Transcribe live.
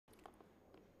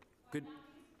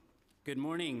Good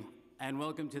morning and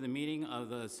welcome to the meeting of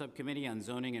the Subcommittee on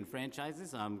Zoning and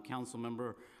Franchises. I'm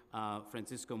Councilmember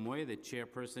Francisco Moya, the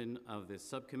chairperson of this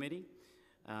subcommittee.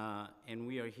 And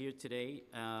we are here today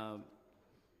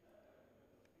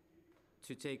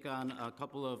to take on a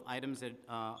couple of items that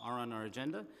are on our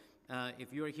agenda.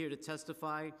 If you are here to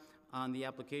testify on the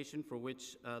application for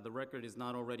which the record is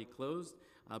not already closed,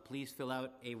 please fill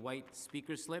out a white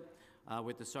speaker slip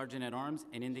with the Sergeant at Arms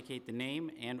and indicate the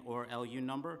name and or LU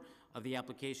number of the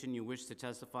application you wish to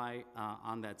testify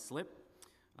on that slip.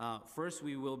 First,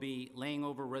 we will be laying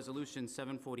over Resolution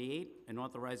 748, an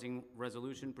authorizing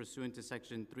resolution pursuant to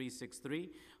Section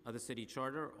 363 of the City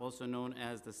Charter, also known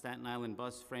as the Staten Island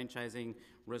Bus Franchising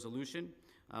Resolution.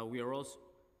 We are also...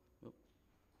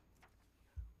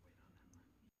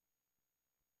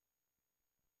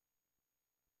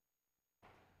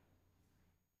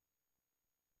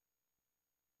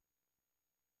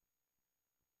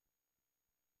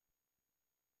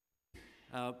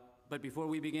 But before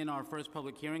we begin our first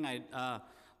public hearing, I'd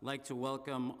like to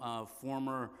welcome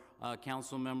former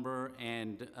council member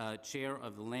and chair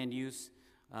of the Land Use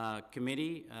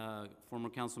Committee. Former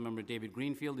council member David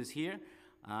Greenfield is here,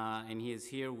 and he is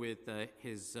here with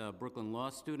his Brooklyn Law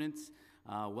students.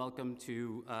 Welcome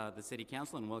to the City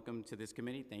Council and welcome to this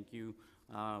committee. Thank you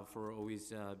for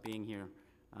always being here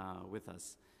with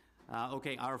us.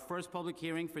 Okay, our first public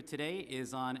hearing for today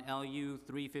is on LU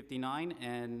 359,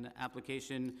 an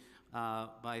application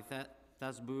by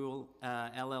Thasbul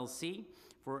LLC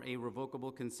for a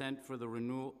revocable consent for the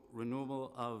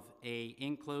renewal of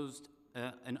an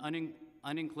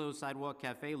unenclosed sidewalk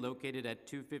cafe located at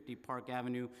 250 Park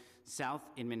Avenue South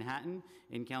in Manhattan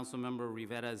in Councilmember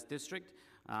Rivera's district.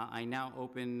 I now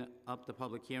open up the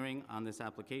public hearing on this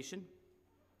application.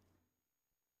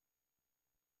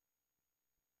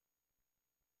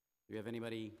 Do you have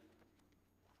anybody?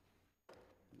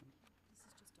 This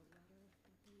is just a letter,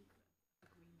 I believe, of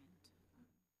agreement.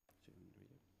 Should we read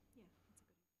it? Yeah, that's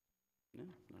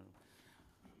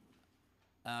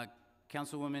a good No?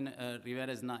 Councilwoman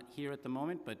Rivera is not here at the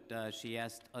moment, but she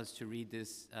asked us to read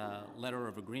this letter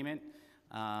of agreement.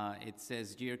 It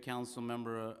says, Dear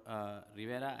Councilmember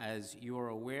Rivera, as you are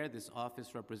aware, this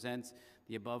office represents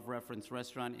the above referenced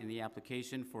restaurant in the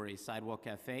application for a sidewalk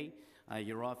cafe.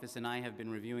 Your office and I have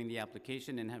been reviewing the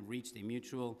application and have reached a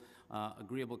mutual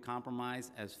agreeable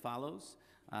compromise as follows.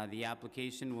 The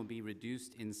application will be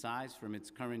reduced in size from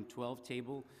its current 12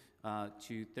 table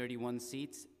to 31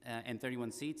 seats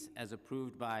as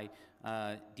approved by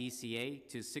DCA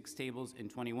to 6 tables and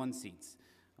 21 seats.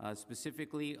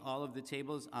 Specifically, all of the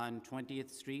tables on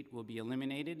 20th Street will be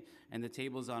eliminated, and the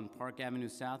tables on Park Avenue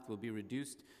South will be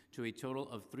reduced to a total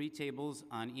of 3 tables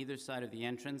on either side of the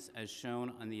entrance, as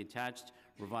shown on the attached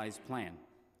revised plan.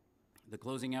 The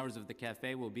closing hours of the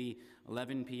cafe will be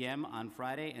 11 p.m. on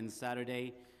Friday and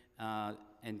Saturday,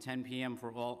 and 10 p.m.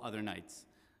 for all other nights.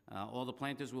 All the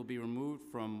planters will be removed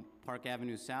from Park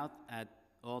Avenue South at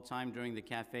all time during the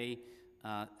cafe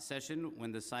session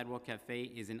when the sidewalk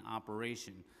cafe is in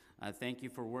operation. Thank you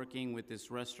for working with this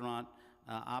restaurant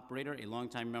operator, a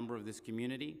longtime member of this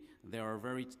community.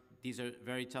 These are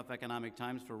very tough economic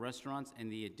times for restaurants,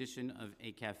 and the addition of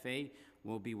a cafe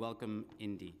will be welcome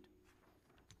indeed.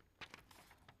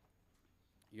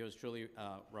 Yours truly,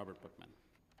 Robert Bookman.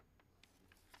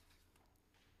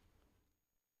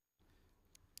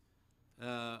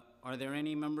 Are there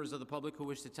any members of the public who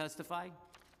wish to testify?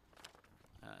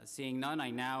 Seeing none, I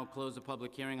now close the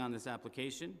public hearing on this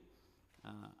application.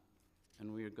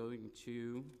 And we are going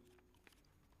to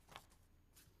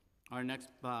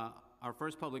our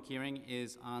first public hearing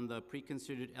is on the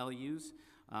pre-considered LUs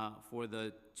for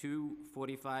the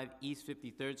 245 East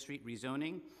 53rd Street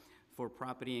rezoning for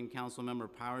property in Councilmember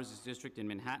Powers' district in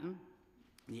Manhattan.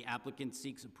 The applicant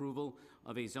seeks approval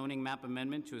of a zoning map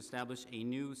amendment to establish a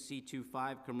new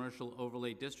C25 commercial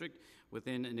overlay district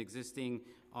within an existing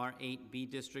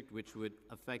R8B district, which would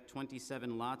affect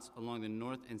 27 lots along the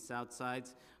north and south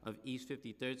sides of East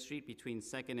 53rd Street between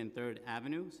 2nd and 3rd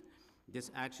Avenues.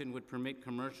 This action would permit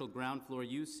commercial ground floor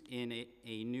use in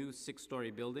a new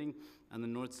 6-story building on the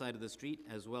north side of the street,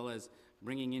 as well as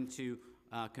bringing into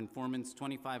conformance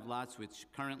 25 lots which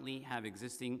currently have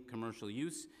existing commercial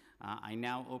use. I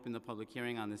now open the public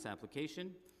hearing on this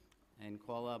application and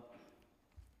call up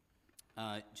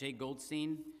Jay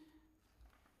Goldstein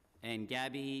and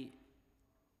Gabby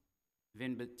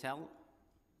Vinbatel. All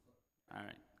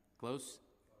right,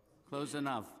 close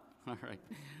enough. All right.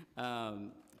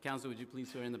 Counsel, would you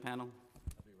please swear in the panel?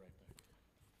 I'll be right back.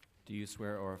 Do you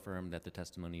swear or affirm that the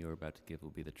testimony you are about to give will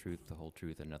be the truth, the whole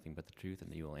truth, and nothing but the truth, and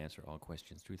that you will answer all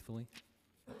questions truthfully?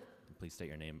 And please state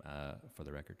your name for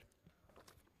the record.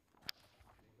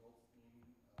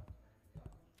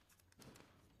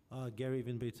 Gary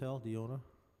Van Batel, the owner.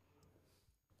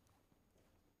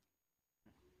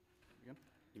 Again?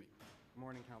 Good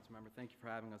morning, council member. Thank you for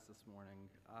having us this morning.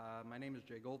 My name is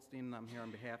Jay Goldstein, and I'm here on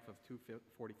behalf of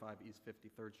 245 East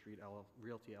 53rd Street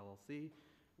Realty LLC.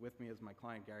 With me is my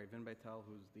client, Gary Van Batel,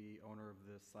 who's the owner of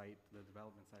this site, the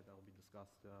development site that will be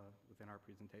discussed within our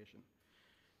presentation.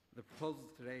 The proposal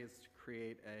today is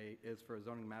for a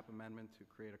zoning map amendment to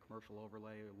create a commercial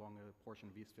overlay along a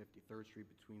portion of East 53rd Street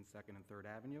between 2nd and 3rd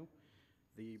Avenue.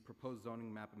 The proposed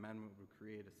zoning map amendment would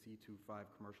create a C25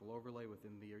 commercial overlay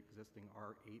within the existing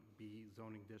R8B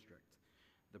zoning district.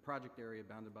 The project area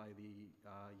bounded by the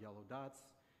yellow dots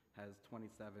has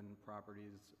 27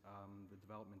 properties. The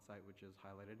development site, which is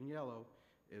highlighted in yellow,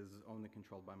 is owned and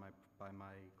controlled by my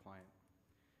client.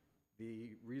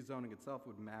 The rezoning itself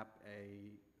would map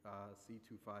a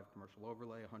C25 commercial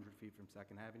overlay 100 feet from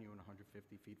 2nd Avenue and 150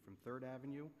 feet from 3rd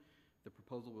Avenue. The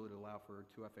proposal would allow for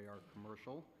 2 FAR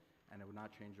commercial, and it would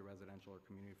not change the residential or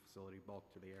community facility bulk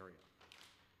to the area.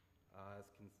 As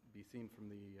can be seen from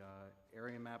the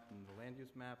area map and the land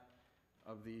use map,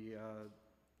 of the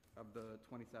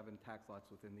 27 tax lots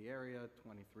within the area,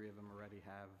 23 of them already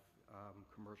have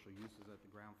commercial uses at the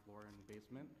ground floor and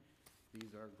basement.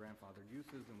 These are grandfathered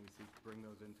uses, and we seek to bring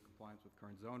those into compliance with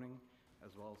current zoning,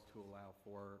 as well as to allow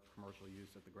for commercial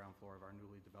use at the ground floor of our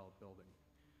newly developed building.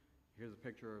 Here's a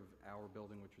picture of our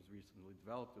building, which was recently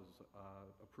developed. It was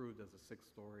approved as a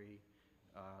 6-story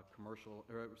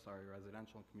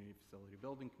residential and community facility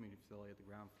building, community facility at the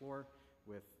ground floor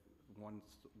with one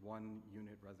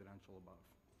unit residential above.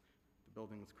 The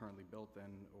building is currently built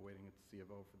and awaiting its C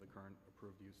of O for the current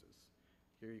approved uses.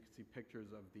 Here you can see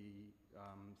pictures of the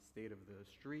state of the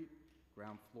street.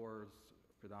 Ground floors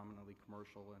predominantly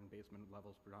commercial and basement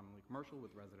levels predominantly commercial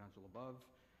with residential above.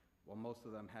 While most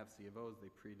of them have C of Os, they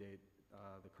predate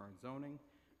the current zoning,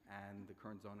 and the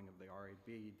current zoning of the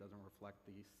R8B doesn't reflect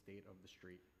the state of the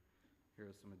street. Here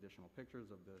are some additional pictures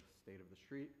of the state of the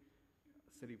street.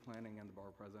 City Planning and the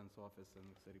Borough President's Office and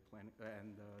the City Planning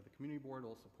and the Community Board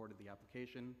all supported the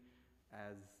application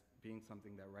as being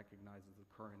something that recognizes the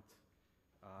current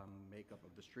makeup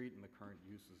of the street and the current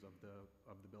uses of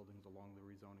the buildings along the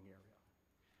rezoning area.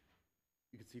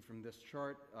 You can see from this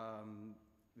chart,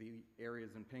 the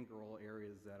areas in pink are all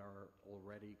areas that are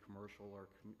already commercial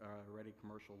or already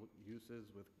commercial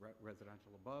uses with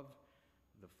residential above.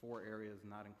 The 4 areas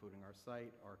not including our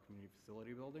site are community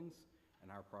facility buildings,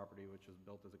 and our property, which is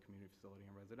built as a community facility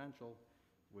and residential,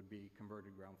 would be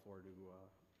converted ground floor to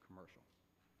commercial.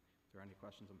 If there are any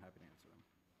questions, I'm happy to answer them.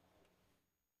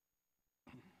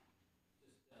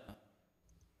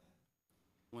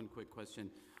 One quick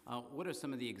question. What are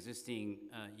some of the existing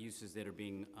uses that are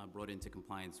being brought into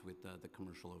compliance with the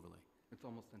commercial overlay? It's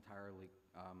almost entirely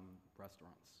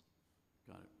restaurants.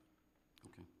 Got it.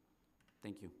 Okay.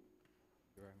 Thank you.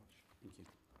 Thank you very much. Thank you.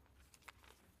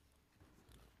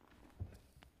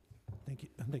 Thank you.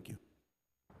 Thank you.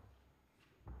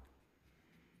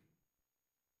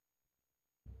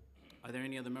 Are there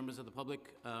any other members of the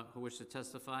public who wish to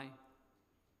testify?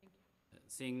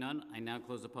 Seeing none, I now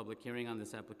close the public hearing on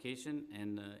this application,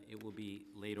 and it will be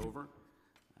laid over.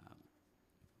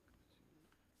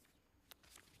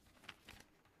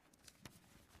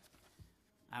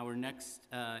 Our next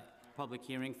public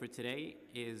hearing for today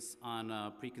is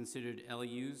on pre-considered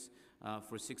LUs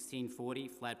for 1640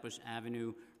 Flatbush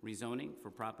Avenue rezoning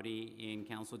for property in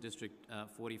Council District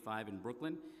 45 in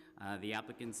Brooklyn. The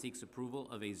applicant seeks approval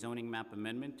of a zoning map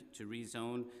amendment to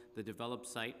rezone the developed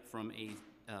site from a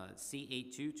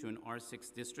C82 to an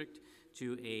R6 district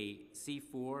to a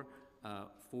C4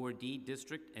 4D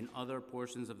district and other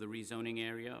portions of the rezoning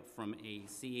area from a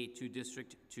C82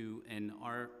 district to an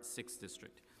R6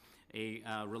 district. A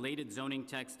related zoning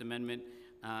text amendment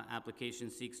application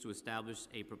seeks to establish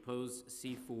a proposed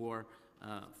C4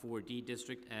 4D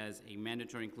district as a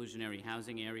mandatory inclusionary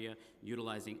housing area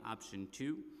utilizing option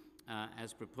 2.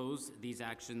 As proposed, these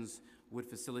actions would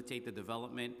facilitate the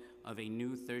development of a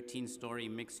new 13-story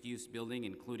mixed-use building,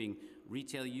 including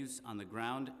retail use on the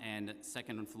ground and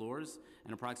second floors,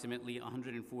 and approximately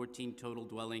 114 total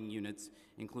dwelling units,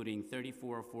 including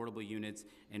 34 affordable units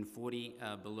and 40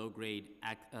 below-grade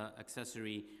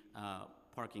accessory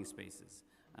parking spaces.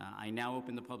 I now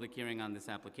open the public hearing on this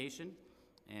application,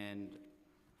 and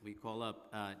we call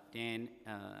up Dan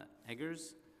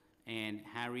Eggers and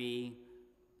Harry.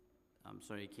 I'm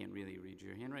sorry, I can't really read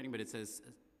your handwriting, but it says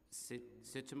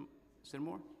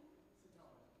Sitomer?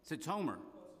 Sitomer.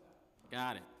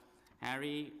 Got it.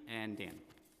 Harry and Dan.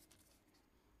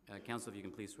 Counsel, if you can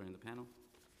please swear in the panel.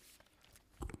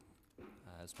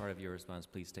 As part of your response,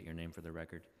 please state your name for the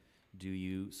record. Do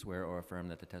you swear or affirm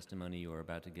that the testimony you are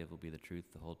about to give will be the truth,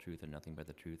 the whole truth, and nothing but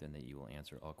the truth, and that you will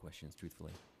answer all questions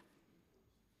truthfully?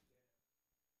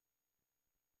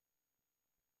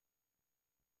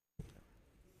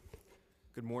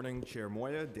 Good morning, Chair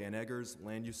Moya, Dan Eggers,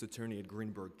 Land Use Attorney at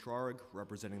Greenberg Traurig,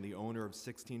 representing the owner of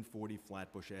 1640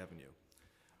 Flatbush Avenue.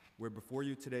 We're before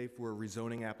you today for a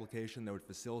rezoning application that would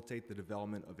facilitate the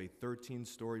development of a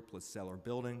 13-story plus cellar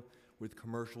building with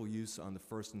commercial use on the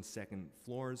first and second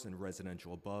floors and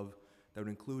residential above that would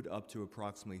include up to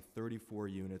approximately 34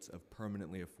 units of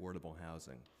permanently affordable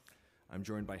housing. I'm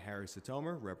joined by Harry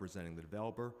Sitomer, representing the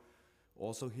developer.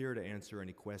 Also here to answer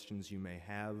any questions you may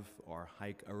have are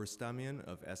Haik Aristamian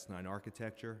of S9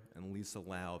 Architecture and Lisa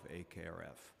Lau of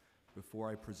AKRF. Before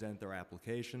I present their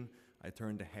application, I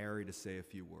turn to Harry to say a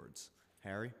few words.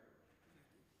 Harry?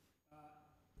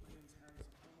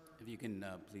 If you can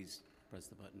please press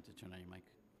the button to turn on your mic.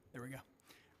 There we go.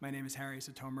 My name is Harry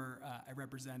Sitomer. I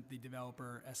represent the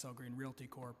developer SL Green Realty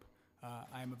Corp.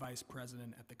 I am a vice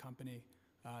president at the company.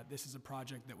 This is a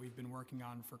project that we've been working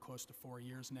on for close to 4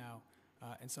 years now,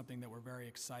 and something that we're very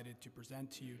excited to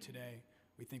present to you today.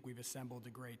 We think we've assembled a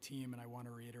great team, and I want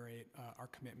to reiterate our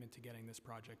commitment to getting this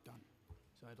project done.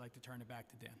 So I'd like to turn it back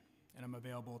to Dan, and I'm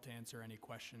available to answer any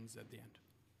questions at the end.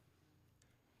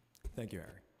 Thank you,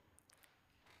 Harry.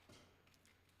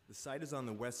 The site is on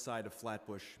the west side of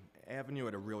Flatbush Avenue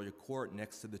at Aurelia Court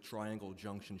next to the Triangle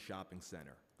Junction Shopping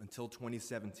Center. Until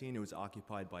 2017, it was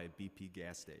occupied by a BP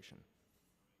gas station.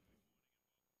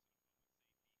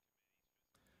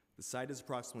 The site is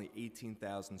approximately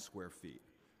 18,000 square feet.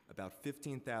 About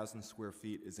 15,000 square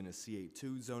feet is in a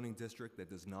C82 zoning district that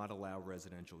does not allow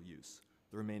residential use.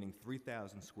 The remaining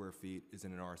 3,000 square feet is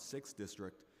in an R6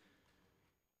 district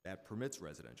that permits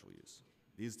residential use.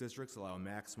 These districts allow a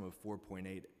maximum of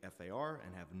 4.8 FAR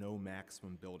and have no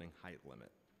maximum building height limit.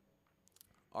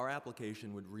 Our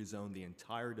application would rezone the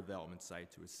entire development site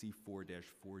to a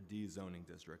C4-4D zoning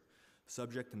district,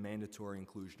 subject to mandatory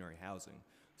inclusionary housing,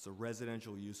 so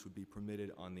residential use would be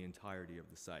permitted on the entirety of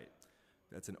the site.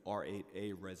 That's an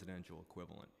R8A residential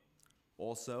equivalent.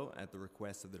 Also, at the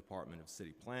request of the Department of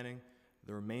City Planning,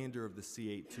 the remainder of the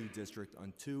C82 district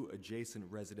on 2 adjacent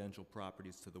residential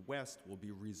properties to the west will be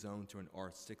rezoned to an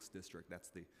R6 district. That's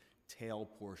the tail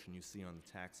portion you see on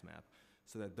the tax map,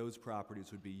 so that those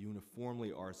properties would be uniformly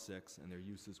R6 and their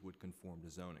uses would conform to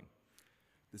zoning.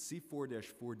 The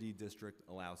C4-4D district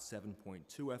allows 7.2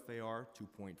 FAR,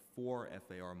 2.4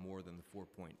 FAR more than the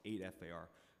 4.8 FAR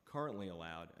currently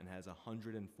allowed, and has a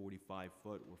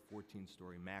 145-foot or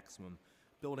 14-story maximum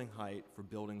building height for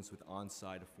buildings with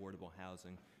on-site affordable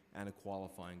housing and a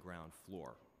qualifying ground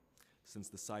floor. Since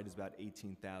the site is about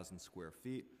 18,000 square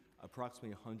feet, approximately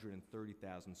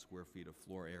 130,000 square feet of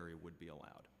floor area would be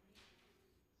allowed.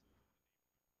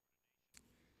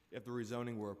 If the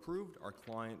rezoning were approved, our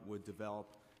client would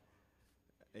develop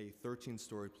a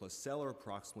 13-story plus cellar,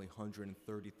 approximately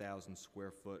 130,000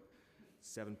 square foot,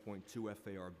 7.2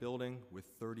 FAR building with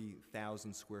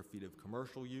 30,000 square feet of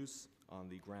commercial use on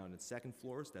the ground and second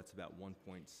floors. That's about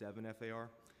 1.7 FAR.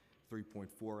 3.4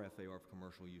 FAR of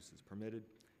commercial use is permitted,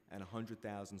 and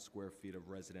 100,000 square feet of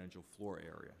residential floor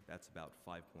area. That's about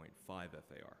 5.5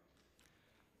 FAR.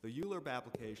 The ULURP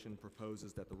application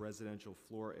proposes that the residential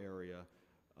floor area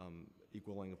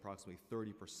equaling approximately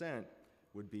 30%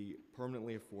 would be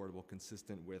permanently affordable,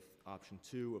 consistent with option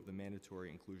 2 of the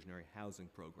mandatory inclusionary housing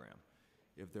program.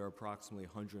 If there are approximately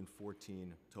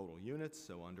 114 total units,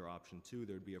 so under option 2,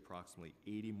 there would be approximately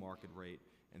 80 market rate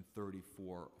and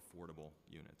 34 affordable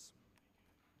units.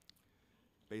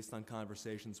 Based on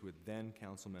conversations with then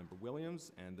Councilmember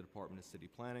Williams and the Department of City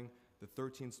Planning, the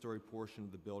 13-story portion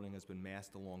of the building has been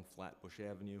massed along Flatbush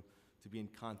Avenue to be in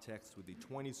context with the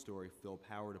 20-story Phil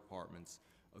Howard apartments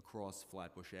across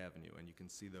Flatbush Avenue, and you can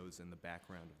see those in the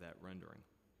background of that rendering.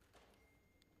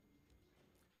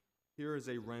 Here is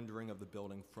a rendering of the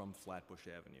building from Flatbush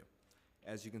Avenue.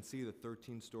 As you can see, the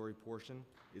 13-story portion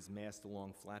is massed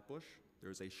along Flatbush.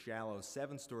 There's a shallow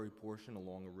 7-story portion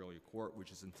along Aurelia Court,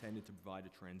 which is intended to provide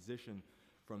a transition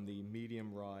from the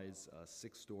medium-rise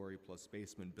 6-story plus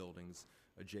basement buildings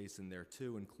adjacent there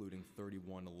too, including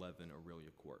 3111 Aurelia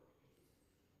Court,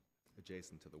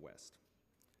 adjacent to the west.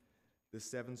 This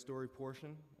 7-story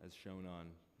portion, as shown on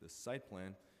this site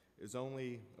plan, is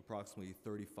only approximately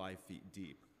 35 feet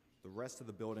deep. The rest of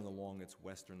the building along its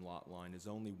western lot line is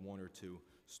only 1 or 2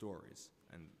 stories,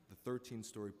 and the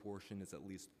 13-story portion is at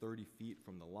least 30 feet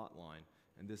from the lot line,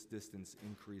 and this distance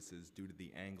increases due to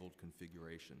the angled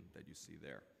configuration that you see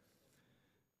there.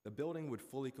 The building would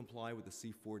fully comply with the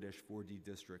C4-4D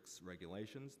district's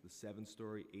regulations. The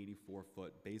 7-story,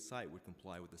 84-foot base height would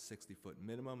comply with the 60-foot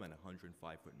minimum and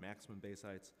 105-foot maximum base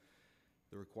heights.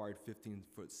 The required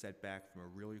 15-foot setback from a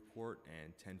rear court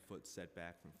and 10-foot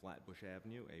setback from Flatbush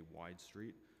Avenue, a wide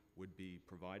street, would be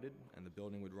provided, and the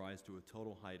building would rise to a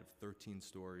total height of 13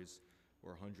 stories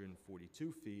or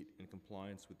 142 feet in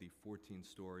compliance with the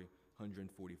 14-story,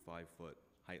 145-foot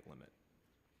height limit.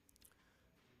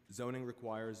 Zoning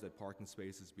requires that parking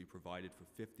spaces be provided for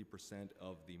 50%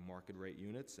 of the market rate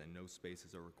units, and no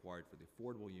spaces are required for the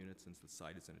affordable units since the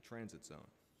site is in a transit zone.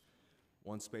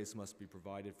 One space must be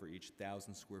provided for each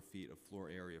 1,000 square feet of floor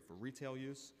area for retail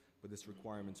use, but this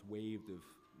requirement's waived if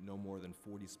no more than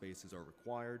 40 spaces are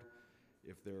required.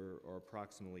 If there are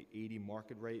approximately 80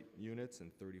 market rate units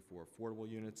and 34 affordable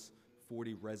units,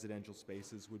 40 residential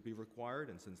spaces would be required,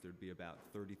 and since there'd be about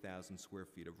 30,000 square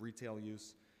feet of retail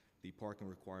use, the parking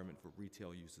requirement for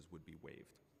retail uses would be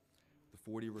waived. The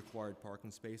 40 required parking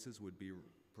spaces would be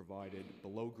provided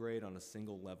below grade on a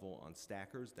single level on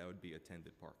stackers. That would be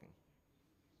attended parking.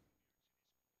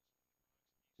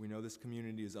 We know this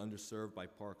community is underserved by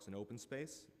parks and open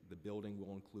space. The building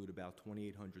will include about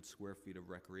 2,800 square feet of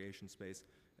recreation space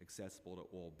accessible to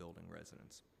all building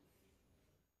residents.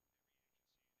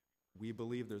 We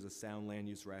believe there's a sound land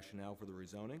use rationale for the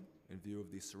rezoning. In view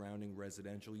of the surrounding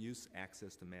residential use,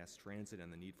 access to mass transit,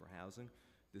 and the need for housing,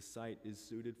 this site is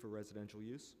suited for residential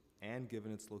use, and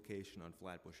given its location on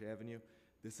Flatbush Avenue,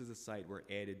 this is a site where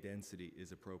added density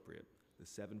is appropriate. The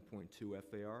 7.2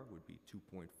 FAR would be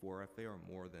 2.4 FAR,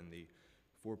 more than the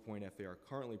 4-point FAR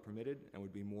currently permitted, and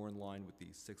would be more in line with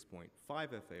the 6.5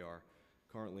 FAR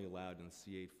currently allowed in the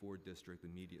C8-4 district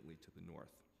immediately to the north.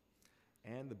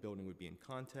 And the building would be in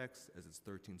context, as its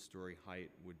 13-story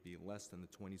height would be less than the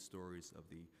 20 stories of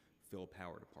the Philip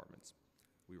Howard apartments.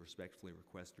 We respectfully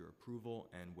request your approval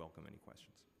and welcome any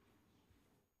questions.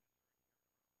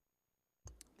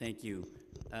 Thank you.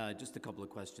 Just a couple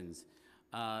of questions.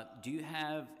 Do you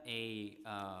have a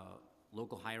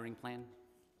local hiring plan?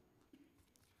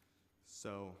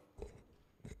 So,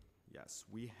 yes,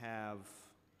 we have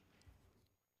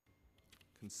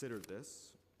considered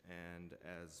this, and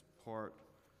as part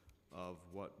of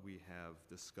what we have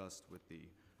discussed with the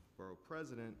borough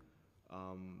president,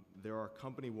 there are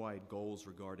company-wide goals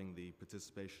regarding the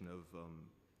participation of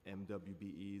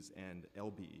MWBEs and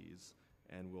LBEs,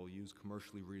 and we'll use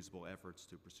commercially reasonable efforts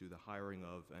to pursue the hiring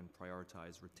of and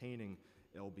prioritize retaining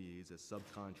LBEs as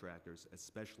subcontractors,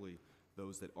 especially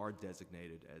those that are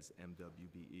designated as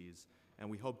MWBEs. And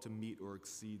we hope to meet or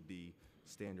exceed the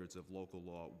standards of Local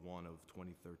Law 1 of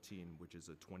 2013, which is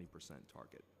a 20%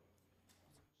 target.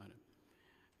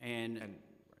 And right.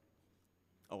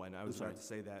 Oh, and I was about to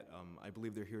say that I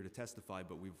believe they're here to testify,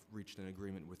 but we've reached an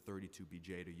agreement with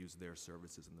 32BJ to use their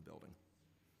services in the building.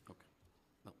 okay.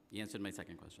 Well, you answered my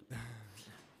second question.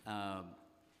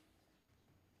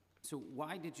 So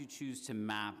why did you choose to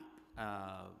map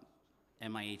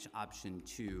MIH option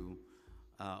 2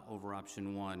 over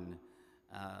option 1,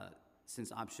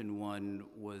 since option 1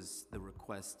 was the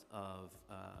request of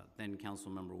then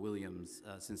Councilmember Williams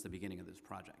since the beginning of this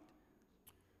project?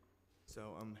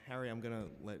 So, Harry, I'm going to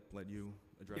let you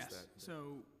address that. Yes,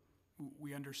 so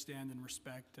we understand and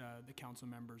respect the council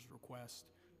member's request.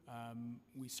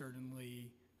 We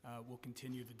certainly will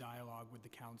continue the dialogue with the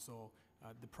council.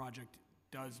 The project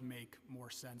does make more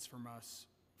sense from us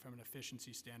from an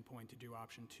efficiency standpoint to do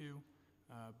option 2,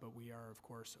 but we are, of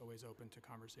course, always open to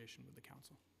conversation with the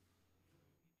council.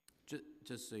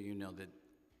 Just so you know that,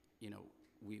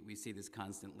 we see this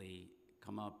constantly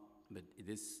come up, but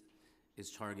this is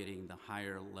targeting the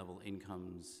higher level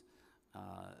incomes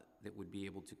that would be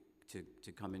able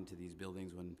to come into these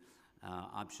buildings, when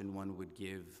option 1 would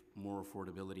give more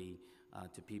affordability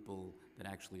to people that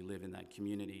actually live in that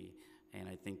community. And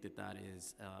I think that that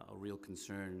is a real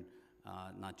concern,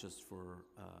 not just for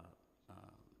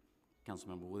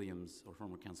Councilmember Williams or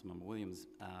former Councilmember Williams,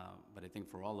 but I think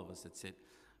for all of us that sit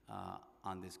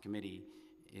on this committee,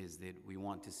 is that we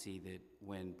want to see that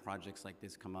when projects like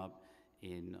this come up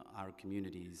in our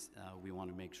communities, we want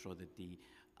to make sure that the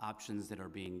options that are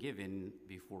being given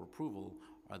before approval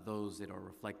are those that are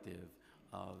reflective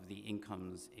of the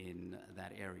incomes in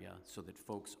that area, so that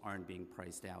folks aren't being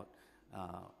priced out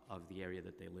of the area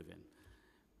that they live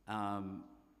in.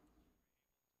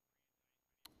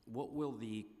 What will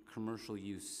the commercial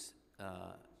use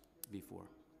be for?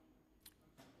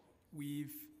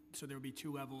 So there will be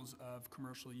 2 levels of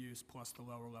commercial use plus the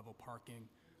lower level parking.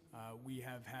 We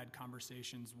have had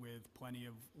conversations with plenty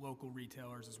of local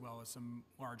retailers as well as some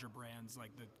larger brands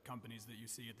like the companies that you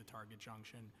see at the Target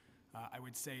Junction. I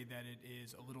would say that it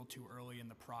is a little too early in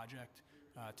the project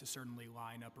to certainly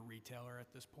line up a retailer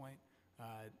at this point.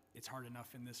 It's hard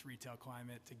enough in this retail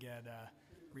climate to get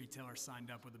retailers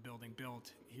signed up with a building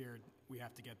built. Here, we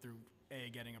have to get through A,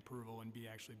 getting approval, and B,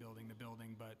 actually building the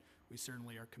building, but we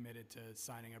certainly are committed to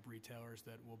signing up retailers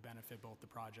that will benefit both the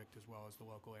project as well as the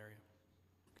local area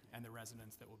and the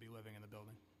residents that will be living in the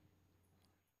building.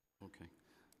 Okay.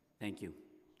 Thank you.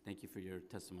 Thank you for your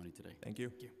testimony today. Thank you.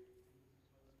 Thank you.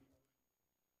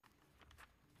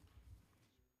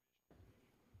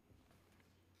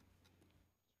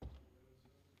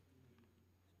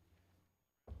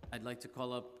 I'd like to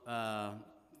call up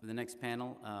for the next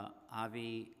panel,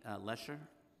 Avi Lesher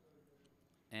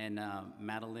and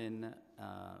Madeline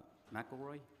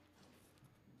McElroy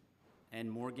and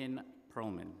Morgan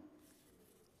Perlman.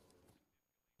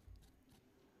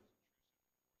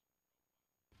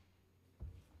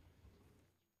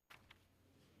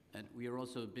 And we are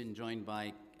also been joined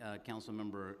by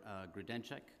Councilmember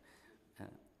Grodenchik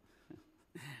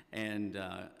and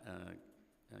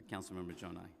Councilmember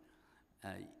Zoni.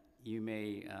 You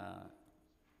may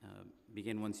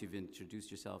begin once you've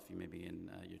introduced yourself. You may begin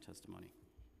your testimony.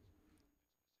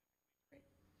 Great.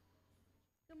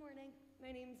 Good morning.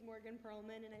 My name is Morgan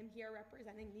Perlman, and I'm here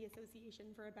representing the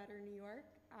Association for a Better New York,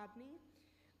 ABNY.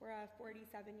 We're a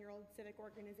 47-year-old civic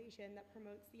organization that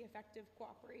promotes the effective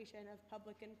cooperation of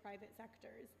public and private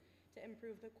sectors to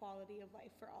improve the quality of life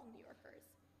for all New Yorkers.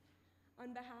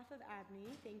 On behalf of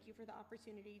ABNY, thank you for the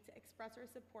opportunity to express our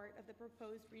support of the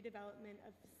proposed redevelopment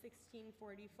of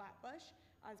 1640 Flatbush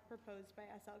as proposed by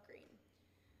SL Green.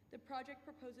 The project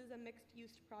proposes a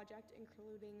mixed-use project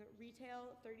including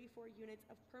retail, 34 units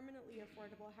of permanently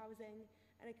affordable housing,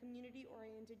 and a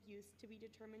community-oriented use to be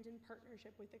determined in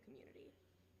partnership with the community.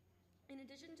 In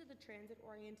addition to the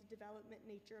transit-oriented development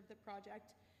nature of the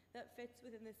project that fits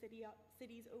within the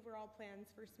city's overall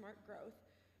plans for smart growth,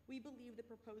 we believe the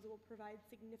proposal will provide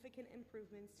significant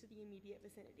improvements to the immediate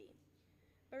vicinity.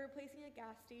 By replacing a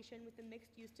gas station with the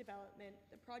mixed-use development,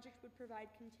 the project would provide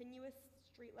continuous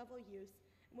street-level use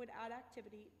and would add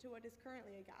activity to what is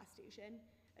currently a gas station,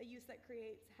 a use that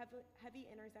creates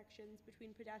heavy intersections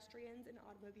between pedestrians and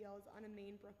automobiles on a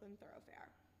main Brooklyn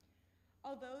thoroughfare.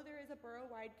 Although there is a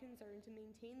borough-wide concern to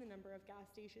maintain the number of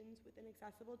gas stations within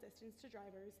accessible distance to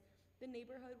drivers, the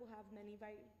neighborhood will have many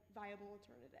viable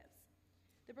alternatives.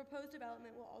 The proposed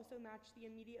development will also match the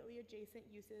immediately adjacent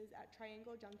uses at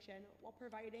Triangle Junction while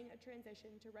providing a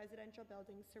transition to residential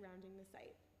buildings surrounding the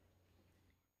site.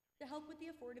 To help with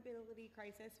the affordability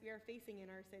crisis we are facing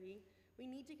in our city, we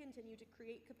need to continue to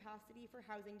create capacity for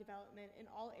housing development in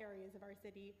all areas of our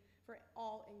city for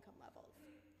all income levels.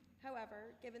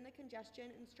 However, given the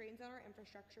congestion and strains on our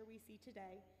infrastructure we see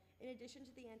today, in addition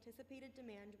to the anticipated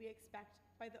demand we expect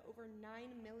by the over 9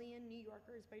 million New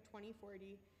Yorkers by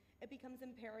 2040, it becomes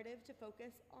imperative to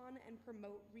focus on and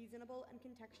promote reasonable and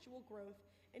contextual growth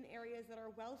in areas that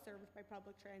are well served by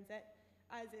public transit,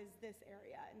 as is this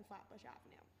area in Flatbush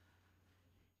Avenue.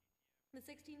 The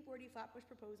 1640 Flatbush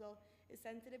proposal is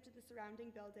sensitive to the surrounding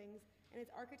buildings and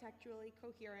is architecturally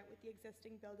coherent with the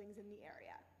existing buildings in the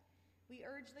area. We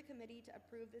urge the committee to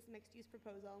approve this mixed-use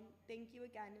proposal. Thank you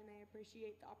again, and I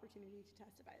appreciate the opportunity to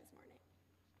testify this morning.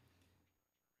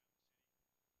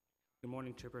 Good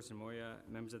morning, Chairperson Moya,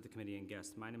 members of the committee, and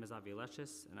guests. My name is Avi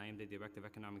Leshes, and I am the Director of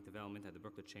Economic Development at the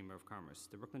Brooklyn Chamber of Commerce.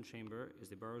 The Brooklyn Chamber is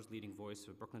the borough's leading voice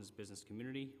for Brooklyn's business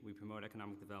community. We promote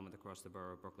economic development across the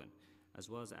borough of Brooklyn, as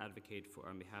well as advocate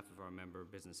on behalf of our member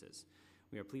businesses.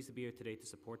 We are pleased to be here today to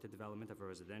support the development of a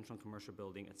residential and commercial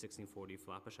building at 1640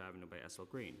 Flatbush Avenue by SL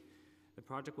Green. The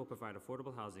project will provide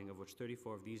affordable housing, of which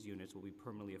 34 of these units will be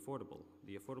permanently affordable.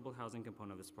 The affordable housing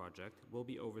component of this project will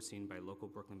be overseen by a local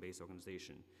Brooklyn-based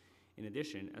organization. In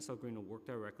addition, SL Green will work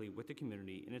directly with the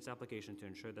community in its application to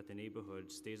ensure that the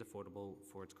neighborhood stays affordable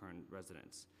for its current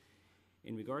residents.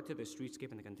 In regard to the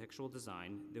streetscape and the contextual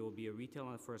design, there will be a retail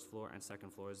on the first floor and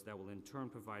second floors that will in turn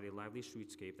provide a lively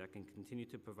streetscape that can continue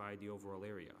to provide the overall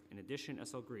area. In addition,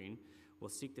 SL Green will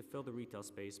seek to fill the retail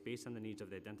space based on the needs of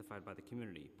the identified by the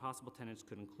community. Possible tenants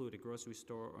could include a grocery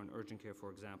store or an urgent care, for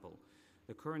example.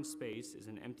 The current space is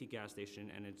an empty gas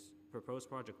station, and its proposed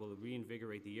project will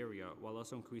reinvigorate the area while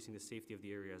also increasing the safety of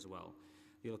the area as well.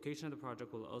 The location of the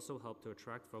project will also help to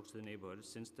attract folks to the neighborhood,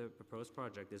 since the proposed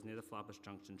project is near the Flatbush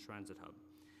Junction Transit Hub.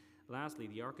 Lastly,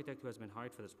 the architect who has been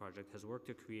hired for this project has worked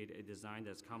to create a design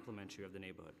that is complementary of the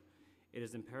neighborhood. It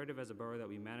is imperative as a borough that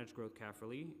we manage growth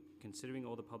carefully, considering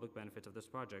all the public benefits of this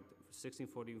project.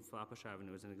 1640 Flatbush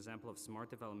Avenue is an example of smart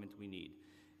development we need.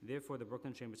 Therefore, the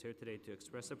Brooklyn Chamber is here today to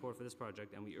express support for this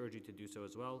project, and we urge you to do so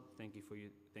as well. Thank you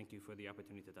for the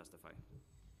opportunity to testify.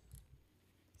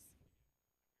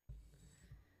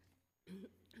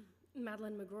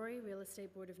 Madeline McGrory, Real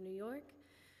Estate Board of New York.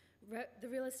 The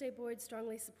Real Estate Board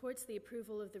strongly supports the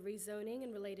approval of the rezoning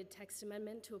and related text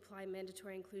amendment to apply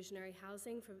mandatory inclusionary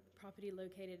housing for property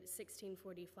located at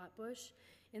 1640 Flatbush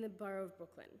in the Borough of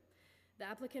Brooklyn. The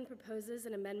applicant proposes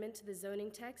an amendment to the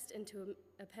zoning text into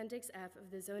Appendix F of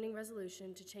the zoning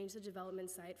resolution to change the development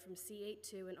site from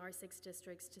C82 and R6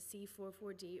 districts to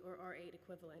C44D or R8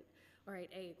 equivalent,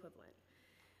 R8A equivalent.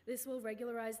 This will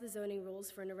regularize the zoning rules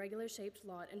for an irregular-shaped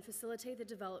lot and facilitate the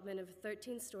development of a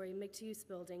 13-story mixed-use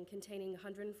building containing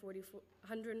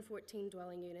 114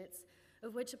 dwelling units,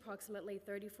 of which approximately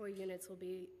 34 units will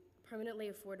be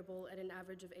permanently affordable at an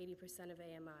average of 80% of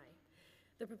AMI.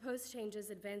 The proposed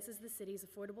changes advances the city's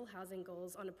affordable housing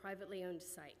goals on a privately owned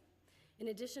site. In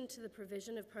addition to the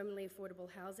provision of permanently affordable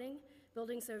housing,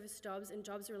 building service jobs and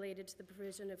jobs related to the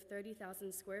provision of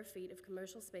 30,000 square feet of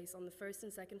commercial space on the first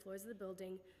and second floors of the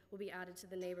building will be added to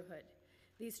the neighborhood.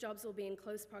 These jobs will be in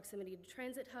close proximity to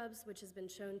transit hubs, which has been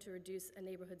shown to reduce a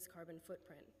neighborhood's carbon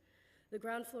footprint. The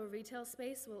ground floor retail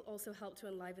space will also help to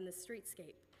enliven the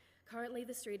streetscape. Currently,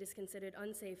 the street is considered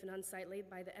unsafe and unsightly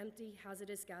by the empty,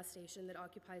 hazardous gas station that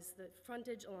occupies the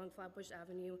frontage along Flatbush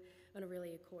Avenue on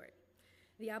Aurelia Court.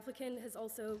 The applicant has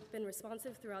also been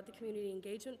responsive throughout the community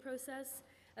engagement process.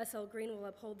 SL Green will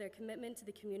uphold their commitment to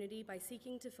the community by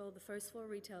seeking to fill the first floor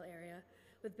retail area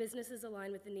with businesses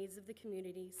aligned with the needs of the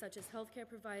community, such as healthcare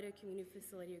provider, community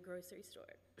facility, or grocery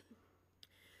store.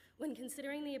 When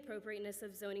considering the appropriateness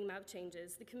of zoning map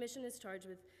changes, the Commission is charged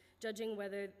with judging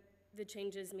whether the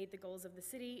changes meet the goals of the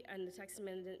city and the text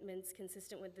amendments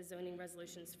consistent with the zoning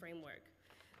resolutions framework.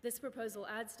 This proposal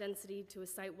adds density to a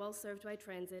site well served by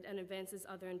transit and advances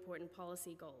other important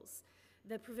policy goals.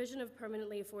 The provision of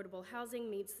permanently affordable housing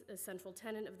meets a central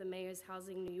tenet of the Mayor's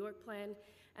Housing New York plan,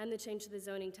 and the change to the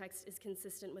zoning text is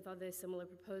consistent with other similar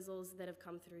proposals that have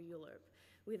come through ULURP.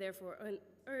 We therefore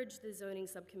urge the zoning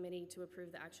subcommittee to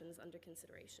approve the actions under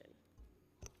consideration.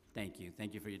 Thank you.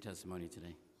 Thank you for your testimony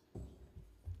today.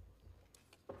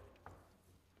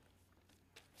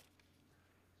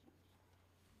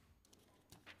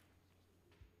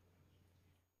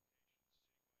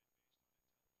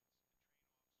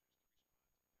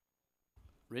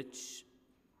 Rich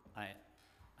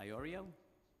Iorio?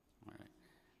 All right.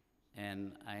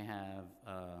 And I have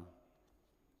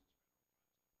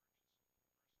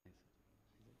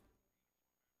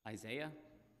Isaiah?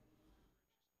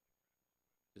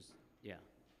 Yeah.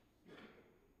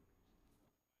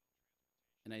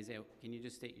 And Isaiah, can you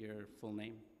just state your full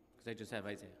name? Because I just have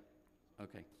Isaiah.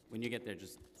 Okay. When you get there,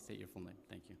 just state your full name.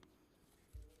 Thank you.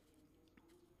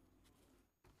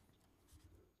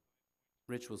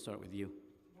 Rich, we'll start with you.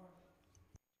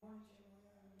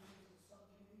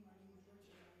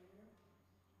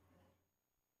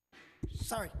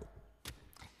 Sorry.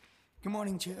 Good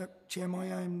morning, Chair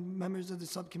Moya and members of the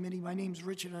subcommittee. My name is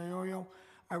Richard Iorio.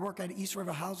 I work at East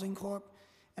River Housing Corp.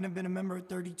 and have been a member of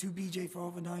 32BJ for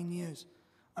over 9 years.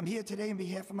 I'm here today on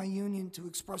behalf of my union to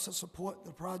express our support for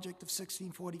the project of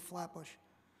 1640 Flatbush.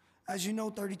 As you know,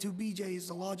 32BJ is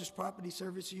the largest property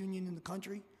service union in the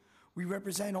country. We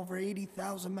represent over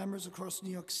 80,000 members across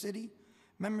New York City.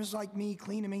 Members like me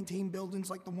clean and maintain buildings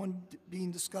like the one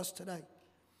being discussed today.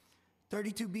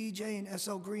 32BJ and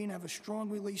SL Green have a strong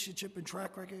relationship and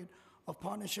track record of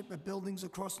partnership at buildings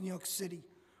across New York City.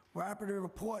 We're happy to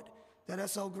report that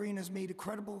SL Green has made a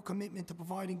credible commitment to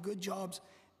providing good jobs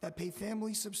that pay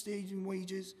families substantial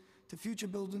wages to future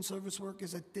building service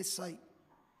workers at this site.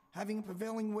 Having a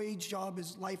prevailing wage job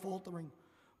is life-altering.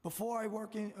 Before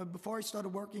I started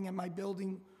working at my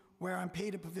building where I'm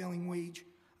paid a prevailing wage,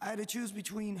 I had to choose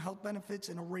between health benefits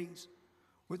and a raise.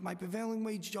 With my prevailing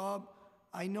wage job,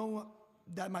 I know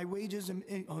that my wages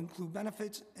include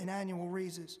benefits and annual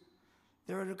raises.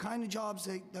 There are the kind of jobs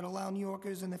that allow New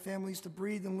Yorkers and their families to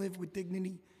breathe and live with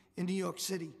dignity in New York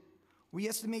City. We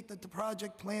estimate that the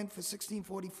project planned for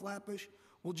 1640 Flatbush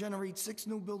will generate 6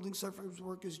 new building service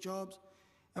workers' jobs,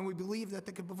 and we believe that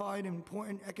they could provide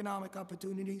important economic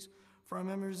opportunities for our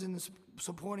members in the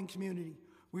supporting community.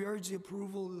 We urge the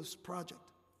approval of this project.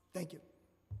 Thank you.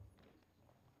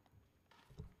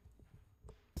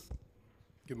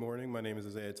 Good morning. My name is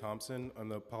Isaiah Thompson. I'm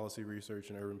the Policy Research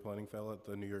and Urban Planning Fellow at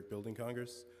the New York Building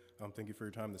Congress. Thank you for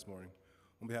your time this morning.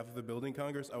 On behalf of the Building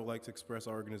Congress, I would like to express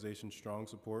our organization's strong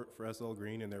support for SL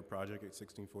Green and their project at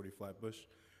 1640 Flatbush.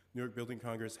 New York Building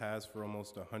Congress has, for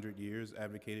almost 100 years,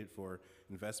 advocated for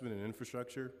investment in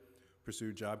infrastructure,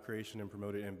 pursued job creation, and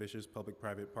promoted ambitious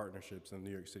public-private partnerships in the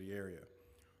New York City area.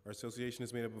 Our association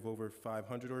is made up of over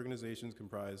 500 organizations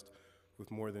comprised with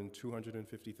more than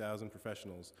 250,000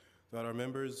 professionals. Throughout our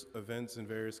members, events, and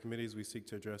various committees, we seek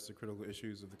to address the critical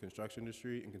issues of the construction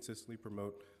industry and consistently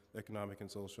promote the economic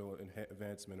and social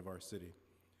advancement of our city.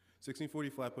 1640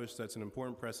 Flatbush sets an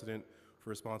important precedent for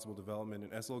responsible development,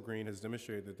 and SL Green has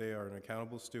demonstrated that they are an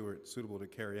accountable steward suitable to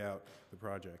carry out the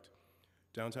project.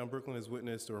 Downtown Brooklyn has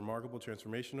witnessed a remarkable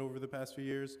transformation over the past few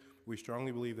years. We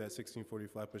strongly believe that 1640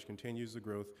 Flatbush continues the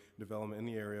growth and development in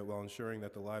the area while ensuring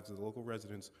that the lives of the local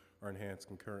residents are enhanced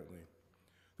concurrently.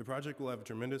 The project will have a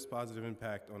tremendous positive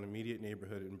impact on the immediate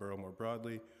neighborhood and borough more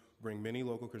broadly, bring many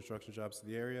local construction jobs to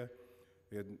the area,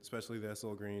 especially the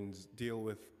SL Greens deal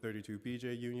with 32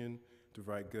 BJ Union to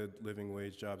provide good living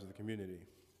wage jobs to the community.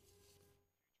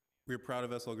 We are proud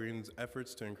of SL Green's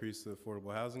efforts to increase the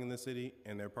affordable housing in the city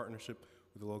and their partnership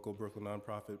with the local Brooklyn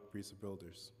nonprofit Breeze of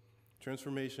Builders.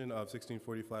 Transformation of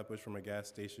 1640 Flatbush from a gas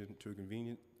station to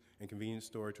a convenience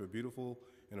store to a beautiful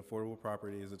and affordable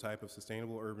property is a type of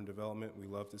sustainable urban development we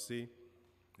love to see.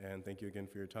 And thank you again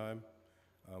for your time.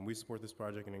 We support this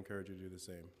project and encourage you to do the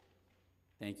same.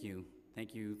 Thank you.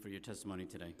 Thank you for your testimony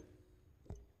today.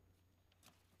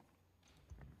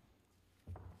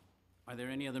 Are there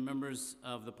any other members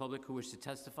of the public who wish to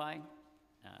testify?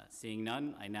 Seeing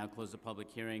none, I now close the public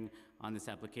hearing on this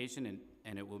application,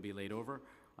 and it will be laid over.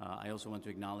 I also want to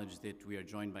acknowledge that we are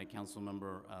joined by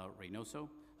Councilmember Reynoso.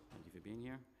 Thank you for being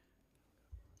here.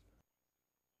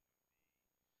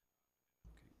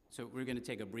 Okay. So we're going to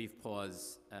take a brief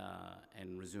pause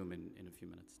and resume in a few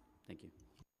minutes. Thank you.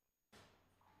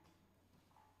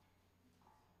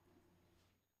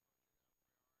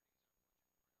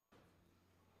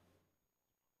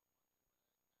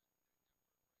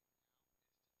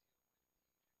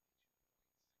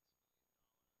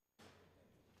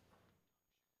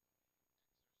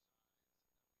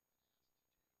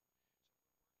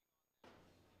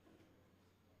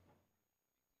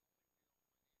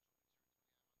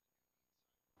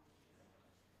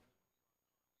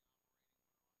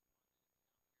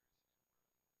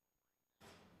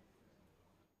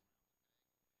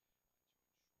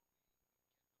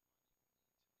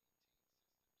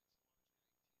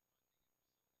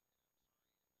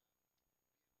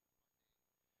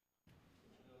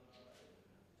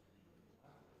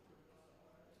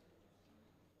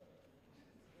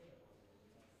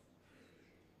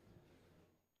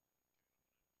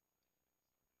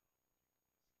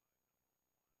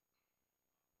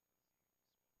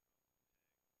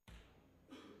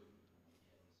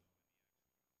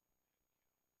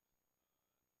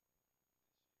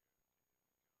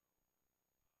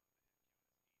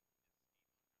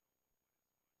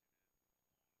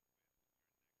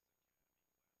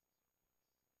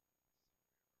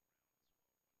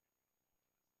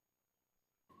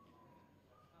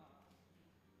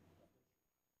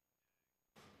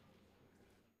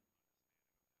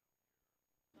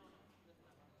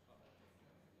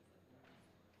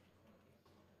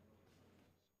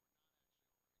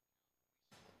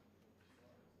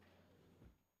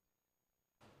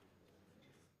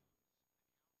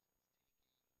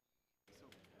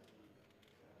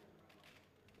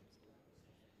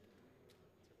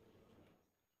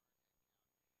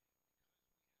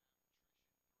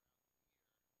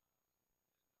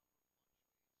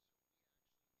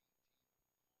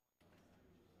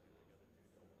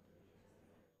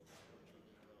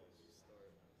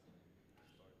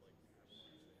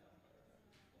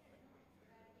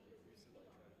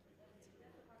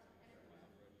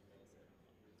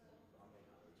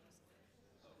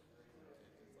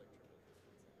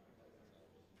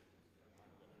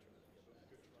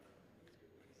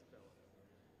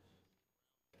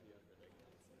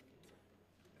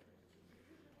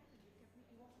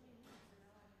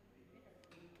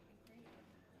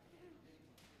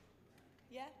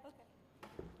 Yeah, okay.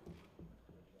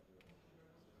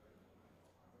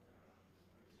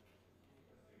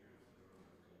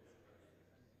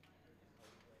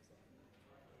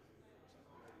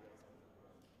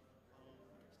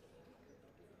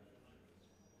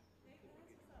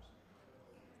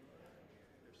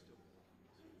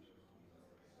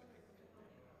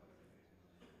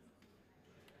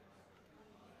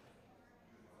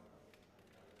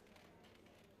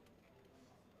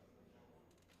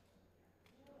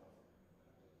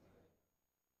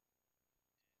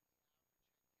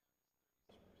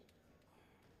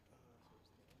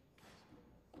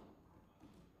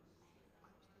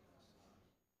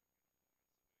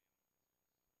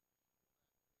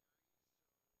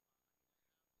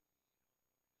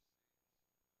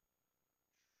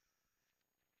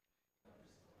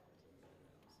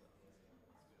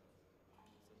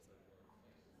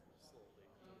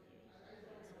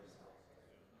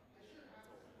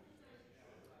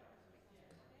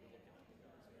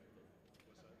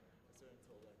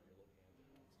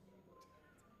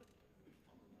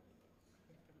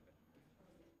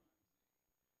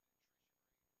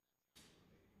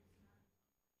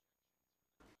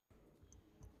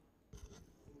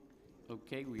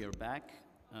 Okay, we are back.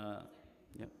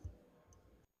 Yep.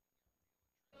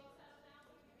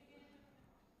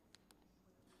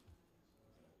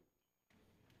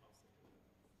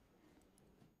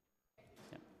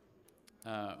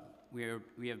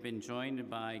 We have been joined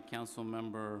by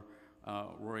Councilmember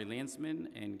Roy Landsman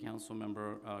and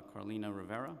Councilmember Carlina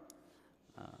Rivera.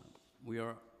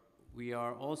 We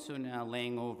are also now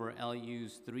laying over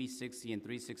LUs 360 and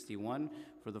 361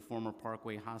 for the former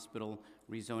Parkway Hospital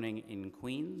rezoning in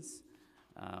Queens.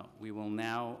 We will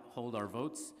now hold our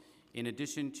votes. In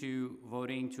addition to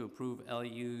voting to approve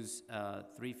LUs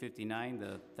 359,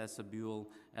 the Thesabule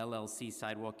LLC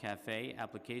Sidewalk Cafe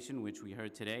application, which we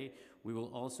heard today, we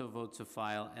will also vote to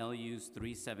file LUs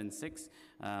 376,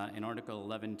 an Article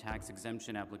 11 tax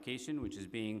exemption application, which is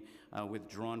being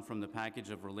withdrawn from the package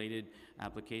of related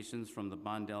applications from the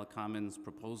Bondell Commons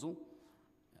proposal.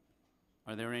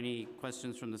 Are there any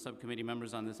questions from the subcommittee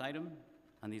members on this item,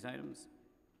 on these items?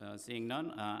 Seeing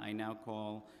none, I now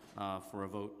call for a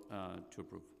vote to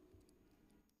approve.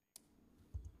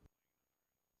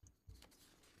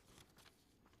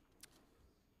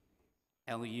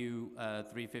 LU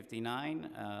 359,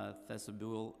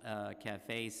 Thesabule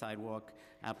Cafe Sidewalk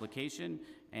application,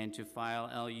 and to file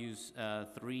LUs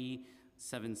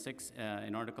 376,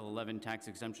 an Article 11 tax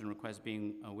exemption request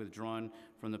being withdrawn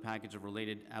from the package of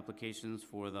related applications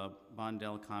for the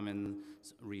Bondell Commons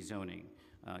rezoning.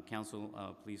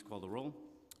 Council, please call the roll.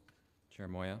 Chair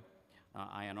Moya,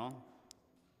 Aye on all.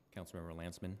 Councilmember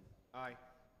Landsman, Aye.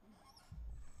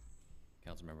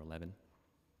 Councilmember Levin,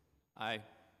 Aye.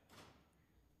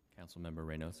 Councilmember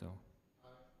Reynoso,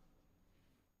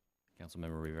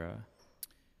 Councilmember Rivera,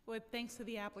 With thanks to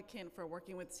the applicant for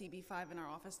working with CB5 in our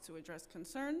office to address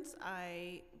concerns,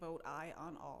 I vote aye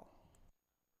on all.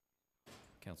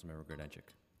 Councilmember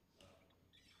Grodenchik.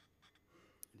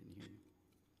 I didn't hear you.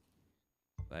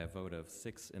 By a vote of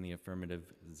 6 in the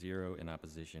affirmative, 0 in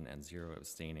opposition, and 0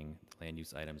 abstaining, the land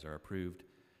use items are approved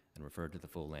and referred to the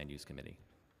full Land Use Committee.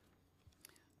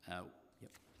 Yep.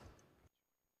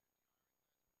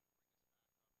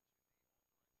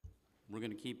 We're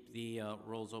going to keep the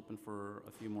rolls open for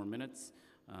a few more minutes,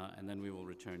 and then we will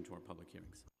return to our public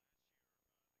hearings.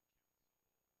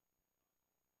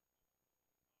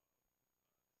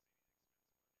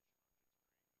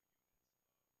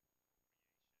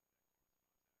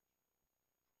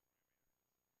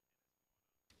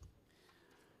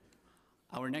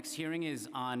 Our next hearing is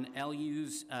on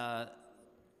LUs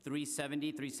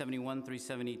 370, 371,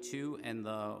 372, and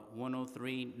the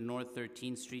 103 North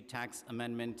 13th Street Tax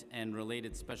Amendment and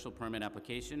related special permit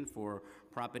application for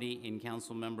property in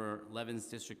Councilmember Levin's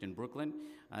district in Brooklyn.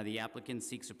 The applicant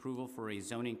seeks approval for a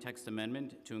zoning text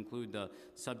amendment to include the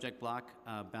subject block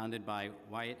bounded by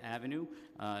Wyatt Avenue,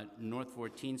 North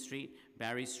 14th Street,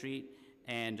 Barry Street,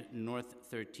 and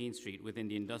North 13th Street within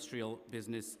the industrial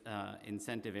business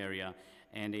incentive area,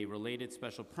 and a related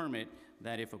special permit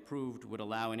that, if approved, would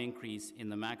allow an increase in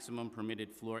the maximum permitted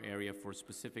floor area for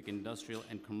specific industrial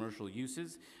and commercial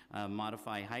uses,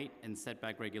 modify height and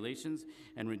setback regulations,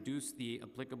 and reduce the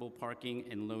applicable parking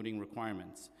and loading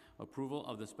requirements. Approval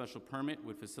of the special permit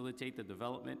would facilitate the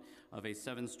development of a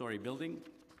 7-story building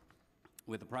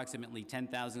with approximately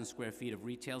 10,000 square feet of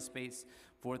retail space,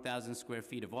 4,000 square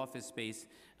feet of office space,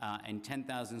 and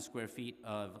 10,000 square feet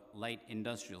of light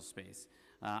industrial space.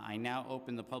 I now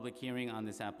open the public hearing on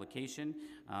this application,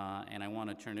 and I want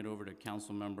to turn it over to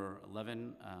Councilmember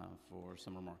Levin for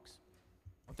some remarks.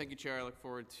 Well, thank you, Chair. I look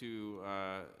forward to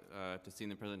seeing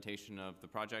the presentation of the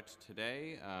project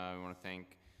today. I want to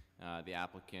thank the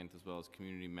applicant as well as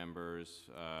community members,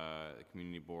 the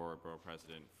community board, borough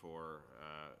president for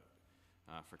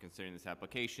considering this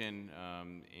application,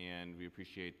 and we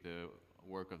appreciate the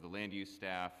work of the land use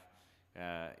staff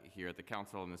here at the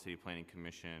council and the City Planning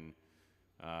Commission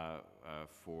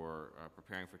for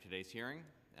preparing for today's hearing,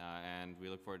 and we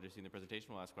look forward to seeing the presentation.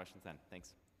 We'll ask questions then.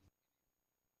 Thanks.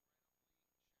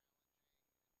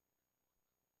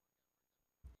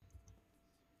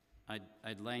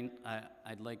 I'd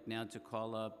like now to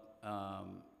call up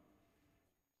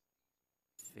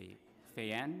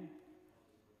Fayan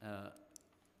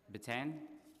Batan,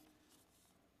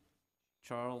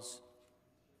 Charles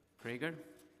Prager,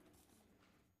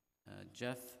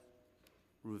 Jeff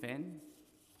Ruven,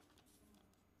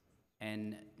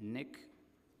 and Nick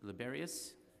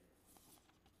Liberius.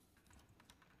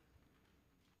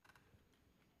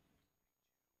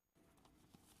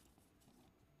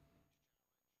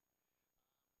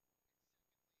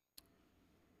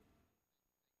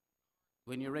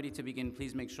 When you're ready to begin,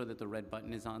 please make sure that the red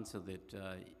button is on so that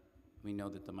we know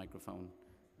that the microphone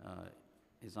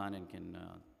is on and can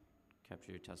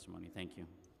capture your testimony. Thank you.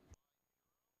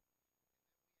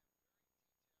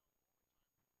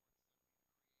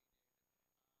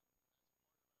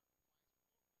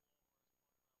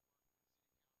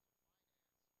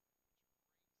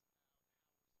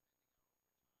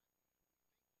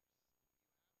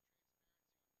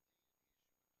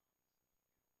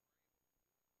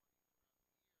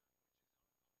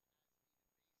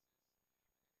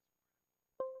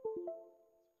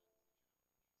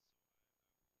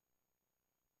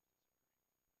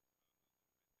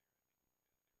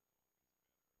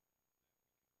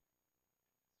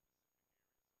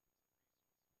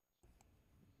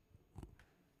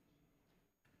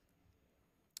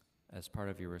 As part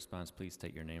of your response, please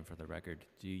state your name for the record.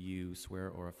 Do you swear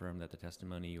or affirm that the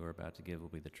testimony you are about to give will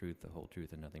be the truth, the whole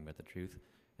truth, and nothing but the truth,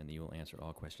 and that you will answer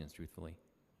all questions truthfully?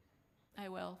 I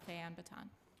will. Fayan Batan.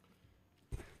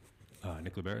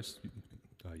 Nick Liberis?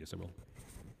 Yes, I will.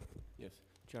 Yes.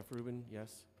 Jeff Rubin,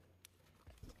 yes.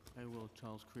 I will.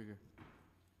 Charles Krieger.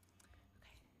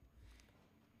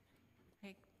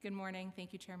 Okay. Good morning.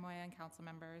 Thank you, Chair Moya and council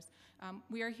members.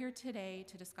 We are here today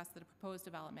to discuss the proposed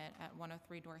development at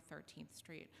 103 North 13th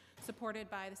Street, supported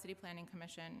by the City Planning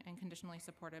Commission and conditionally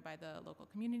supported by the local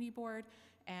community board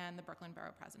and the Brooklyn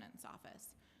Borough President's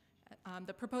Office.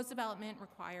 The proposed development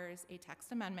requires a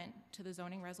text amendment to the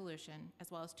zoning resolution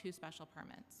as well as 2 special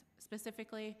permits.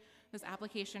 Specifically, this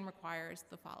application requires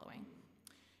the following: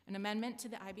 an amendment to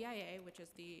the IBIA, which is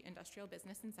the Industrial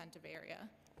Business Incentive Area,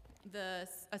 a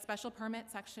special permit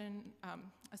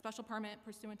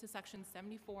pursuant to section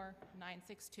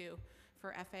 74962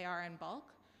 for FAR in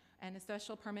bulk, and a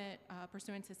special permit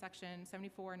pursuant to section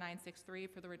 74963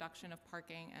 for the reduction of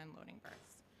parking and loading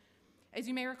berths. As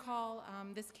you may recall,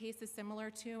 this case is similar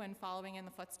to and following in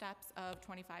the footsteps of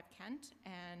 25 Kent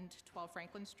and 12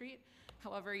 Franklin Street.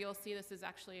 However, you'll see this is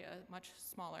actually a much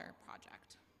smaller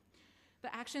project.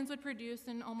 The actions would produce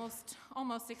an almost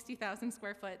 60,000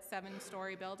 square foot,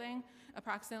 7-story building,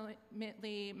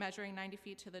 approximately measuring 90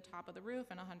 feet to the top of the roof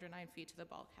and 109 feet to the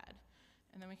bulkhead.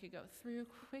 And then we could go through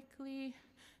quickly.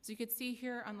 So you could see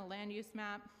here on the land use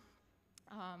map,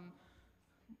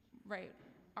 right,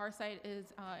 our site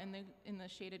is in the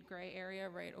shaded gray area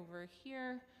right over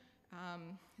here.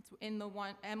 It's in the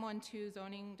M12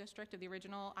 zoning district of the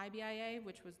original IBIA,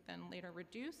 which was then later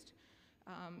reduced.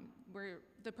 Where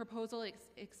the proposal is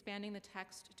expanding the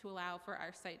text to allow for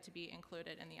our site to be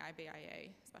included in the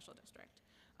IBIA special district.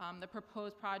 The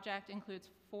proposed project includes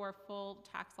 4 full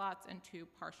tax lots and 2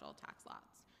 partial tax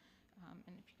lots.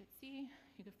 And if you could see,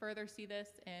 you could further see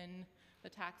this in the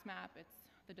tax map. It's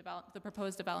the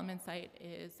proposed development site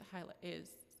is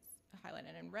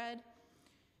highlighted in red.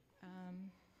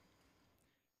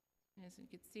 As you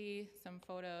can see, some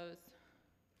photos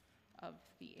of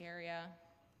the area.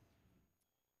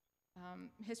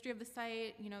 History of the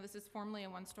site, this is formerly a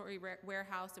 1-story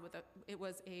warehouse. It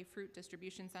was a fruit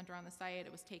distribution center on the site.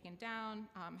 It was taken down,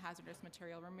 hazardous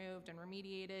material removed and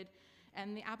remediated,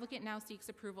 and the applicant now seeks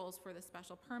approvals for the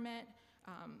special permit.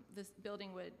 This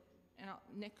building would, and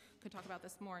Nick could talk about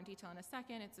this more in detail in a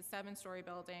second, it's a 7-story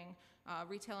building,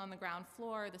 retail on the ground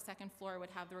floor. The second floor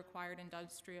would have the required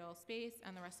industrial space,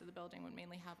 and the rest of the building would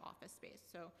mainly have office space.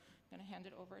 So I'm going to hand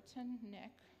it over to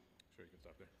Nick. Sure, you can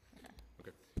stop there.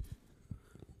 Okay.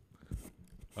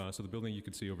 So the building you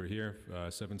can see over here,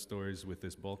 7 stories with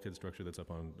this bulkhead structure that's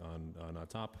up on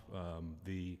top.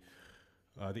 The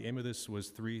aim of this was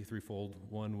threefold.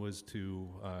 One was to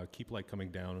keep light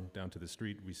coming down to the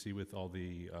street. We see with all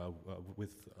the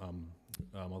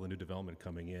new development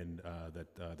coming in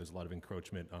that there's a lot of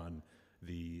encroachment on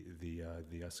the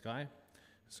sky.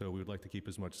 So we would like to keep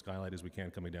as much skylight as we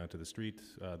can coming down to the street.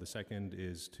 The second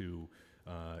is to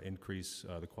increase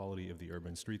the quality of the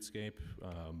urban streetscape.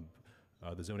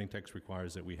 The zoning text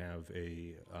requires that we have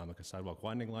like a sidewalk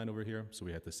widening line over here, so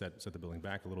we have to set the building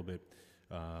back a little bit.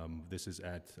 This is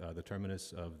at the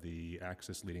terminus of the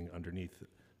access leading underneath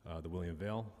the William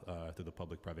Vale to the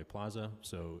public-private plaza,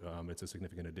 so it's a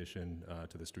significant addition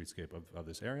to the streetscape of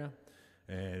this area.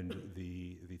 And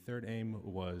the third aim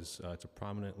was to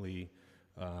prominently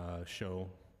show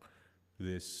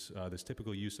this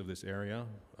typical use of this area,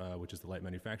 which is the light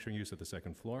manufacturing use at the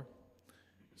second floor.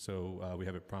 So we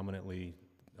have it prominently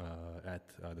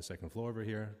at the second floor over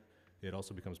here. It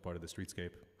also becomes part of the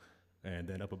streetscape. And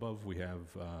then up above, we have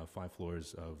 5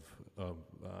 floors of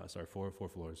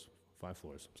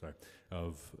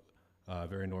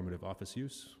very normative office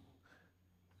use.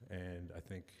 And I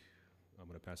think I'm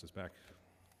going to pass this back.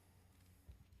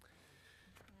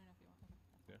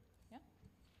 Yeah. Yeah.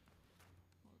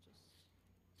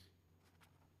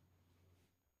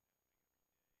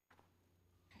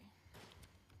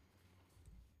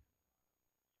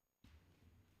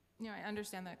 I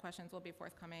understand that questions will be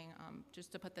forthcoming.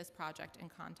 Just to put this project in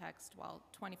context, while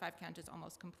 25 Kent is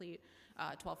almost complete,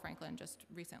 12 Franklin just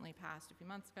recently passed a few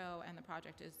months ago, and the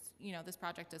project is, this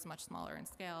project is much smaller in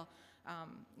scale.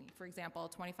 For example,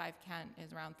 25 Kent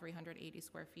is around 380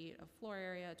 square feet of floor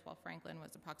area. 12 Franklin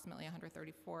was approximately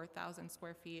 134,000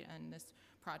 square feet, and this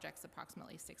project's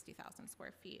approximately 60,000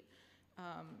 square feet.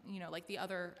 like the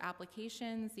other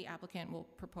applications, the applicant will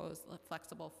propose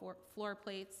flexible floor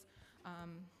plates.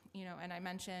 And I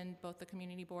mentioned both the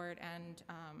community board and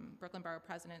Brooklyn Borough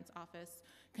President's office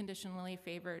conditionally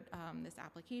favored this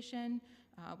application.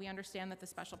 We understand that the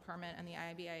special permit and the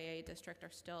IBIA district are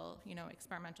still,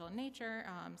 experimental in nature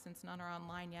since none are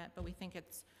online yet, but we think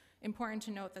it's important to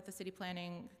note that the City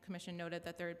Planning Commission noted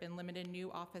that there had been limited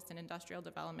new office and industrial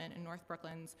development in North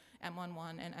Brooklyn's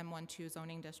M11 and M12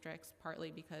 zoning districts, partly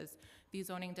because these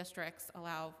zoning districts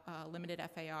allow limited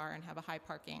FAR and have a high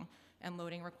parking and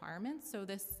loading requirements. So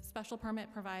this special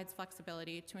permit provides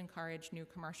flexibility to encourage new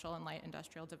commercial and light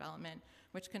industrial development,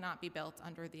 which cannot be built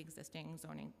under the existing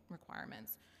zoning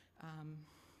requirements.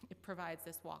 It provides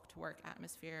this walk to work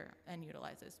atmosphere and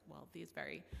utilizes, these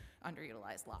very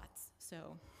underutilized lots.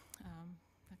 So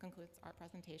that concludes our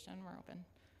presentation. We're open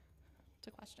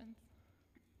to questions.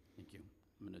 Thank you.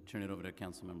 I'm going to turn it over to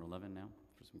Councilmember Levin now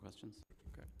for some questions.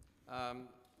 Okay.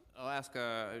 I'll ask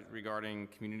regarding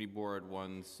Community Board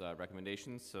 1's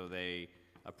recommendations. So they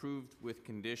approved with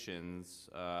conditions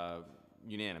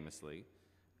unanimously.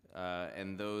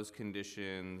 And those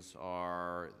conditions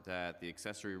are that the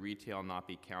accessory retail not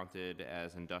be counted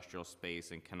as industrial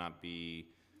space and cannot be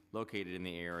located in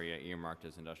the area earmarked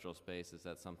as industrial space. Is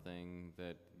that something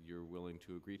that you're willing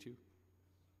to agree to?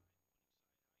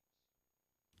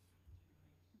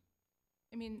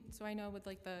 I mean, so I know with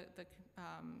like the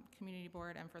community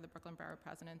board and for the Brooklyn Borough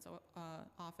President's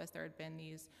office, there had been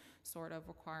these sort of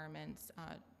requirements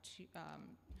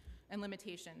and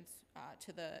limitations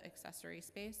to the accessory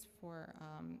space for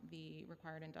the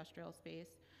required industrial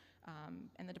space.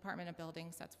 And the Department of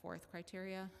Buildings sets forth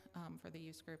criteria for the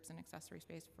use groups and accessory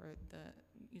space for the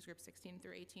use groups 16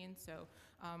 through 18. So,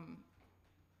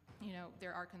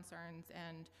 there are concerns,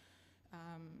 and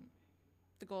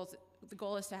the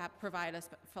goal is to provide a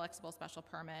flexible special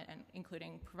permit, and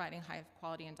including providing high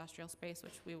quality industrial space,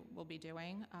 which we will be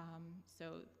doing.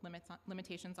 So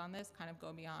limitations on this kind of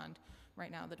go beyond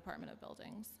right now the Department of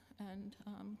Buildings and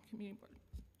community board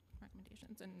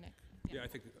recommendations. And Nick. Yeah, I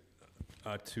think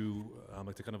to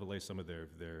kind of allay some of their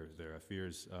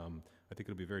fears. I think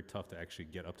it'll be very tough to actually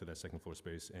get up to that second floor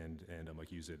space and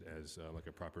use it as like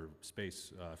a proper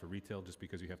space for retail, just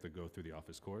because you have to go through the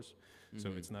office cores. So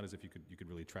it's not as if you could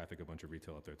really traffic a bunch of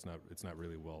retail up there. It's not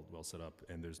really well set up,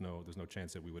 and there's no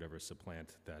chance that we would ever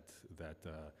supplant that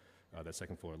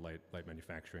second floor light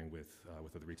manufacturing with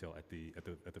the retail at the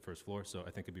first floor. So I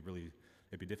think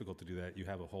it'd be difficult to do that. You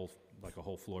have a whole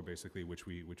floor basically, which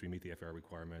we meet the FAR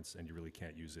requirements, and you really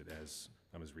can't use it as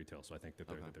retail. So I think that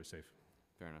they're safe.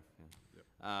 Fair enough. Yeah.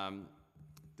 Yep.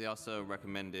 They also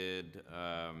recommended,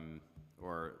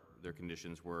 or their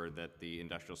conditions were that the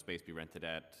industrial space be rented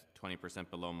at 20%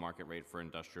 below market rate for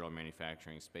industrial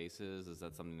manufacturing spaces. Is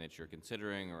that something that you're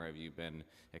considering, or have you been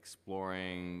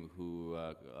exploring who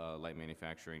a light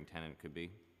manufacturing tenant could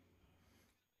be?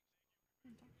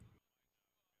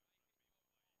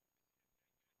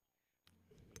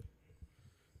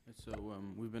 So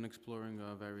we've been exploring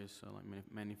various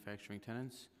manufacturing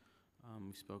tenants.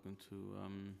 We've spoken to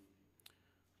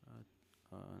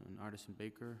an artisan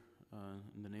baker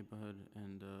in the neighborhood,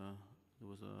 and there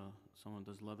was someone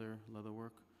does leather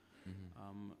work.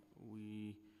 In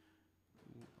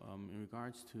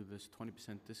regards to this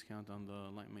 20% discount on the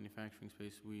light manufacturing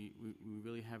space, we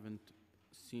really haven't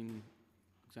seen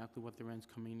exactly what the rent's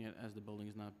coming in yet, as the building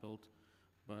is not built.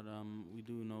 But we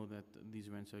do know that these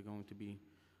rents are going to be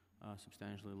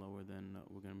substantially lower than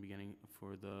we're going to be getting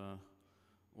for the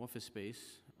office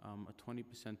space. A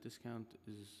 20% discount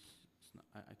is,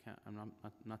 I'm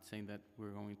not saying that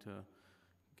we're going to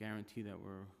guarantee that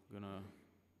we're going to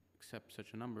accept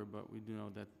such a number, but we do know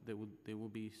that they will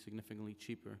be significantly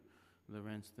cheaper, the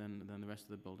rents, than the rest of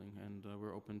the building, and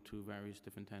we're open to various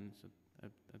different tenants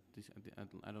at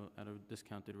a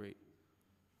discounted rate.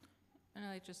 And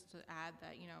I'd like just to add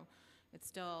that, it's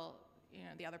still,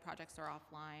 the other projects are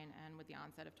offline, and with the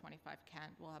onset of 25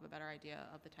 Kent, we'll have a better idea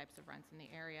of the types of rents in the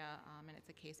area, and it's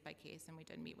a case by case, and we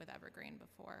did meet with Evergreen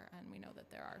before, and we know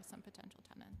that there are some potential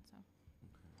tenants, so.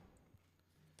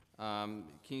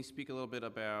 Can you speak a little bit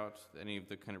about any of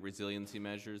the kind of resiliency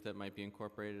measures that might be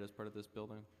incorporated as part of this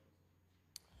building?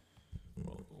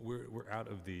 Well, we're out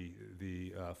of the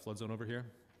flood zone over here.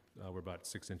 We're about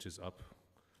 6 inches up,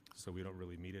 so we don't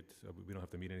really meet it. We don't have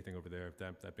to meet anything over there.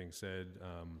 That being said,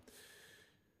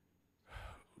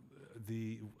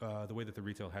 the way that the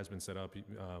retail has been set up,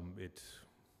 it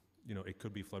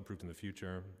could be flood-proofed in the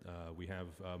future. We have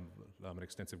an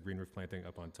extensive green roof planting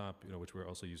up on top, which we're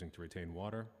also using to retain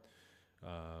water.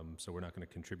 So we're not going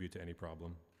to contribute to any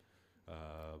problem.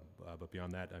 But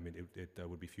beyond that, I mean, it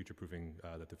would be future-proofing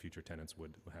that the future tenants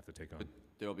would have to take on. But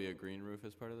there'll be a green roof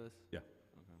as part of this? Yeah.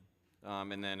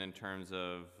 Okay. And then in terms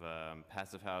of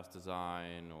passive house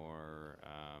design or,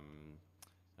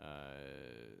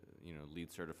 you know,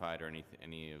 LEED certified or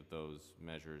any of those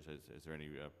measures, is there any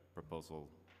proposal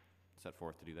set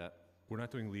forth to do that? We're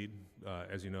not doing LEED.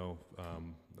 As you know,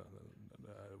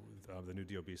 the new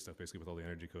DOB stuff, basically with all the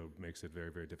energy code, makes it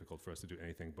very, very difficult for us to do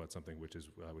anything but something which is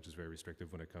very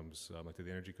restrictive when it comes like to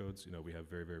the energy codes. You know, we have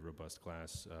very, very robust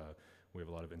glass. We have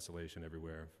a lot of insulation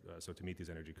everywhere. So to meet these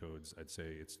energy codes, I'd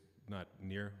say it's not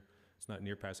near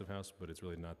passive house, but it's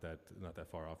really not that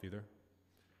far off either.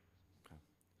 Okay.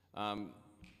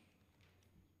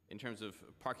 In terms of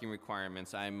parking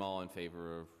requirements, I'm all in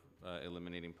favor of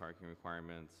eliminating parking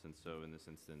requirements, and so in this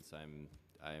instance, I'm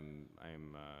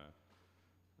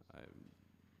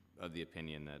of the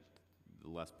opinion that the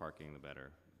less parking, the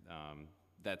better.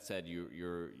 That said,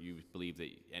 you believe that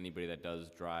anybody that does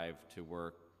drive to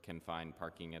work can find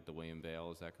parking at the William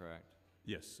Vale, is that correct?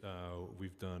 Yes,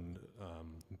 we've done,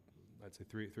 I'd say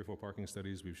three or four parking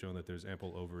studies. We've shown that there's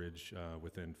ample overage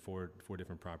within four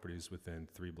different properties within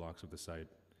 3 blocks of the site.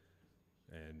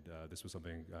 And this was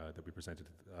something that we presented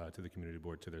to the community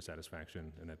board to their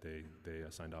satisfaction, and that they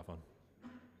signed off on.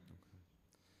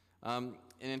 And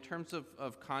in terms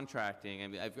of contracting, I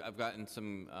mean, I've gotten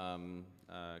some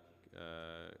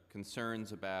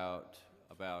concerns about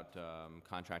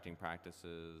contracting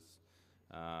practices.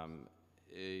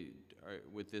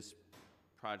 With this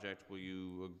project,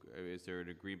 is there an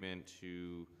agreement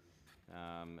to,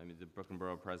 I mean, the Brooklyn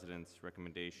Borough President's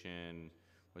recommendation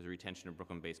was a retention of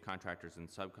Brooklyn-based contractors and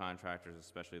subcontractors,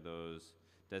 especially those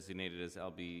designated as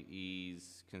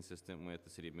LBEs, consistent with the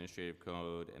City Administrative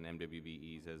Code, and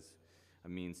MWBEs as a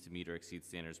means to meet or exceed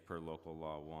standards per local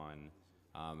law 1.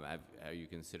 Are you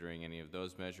considering any of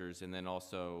those measures? And then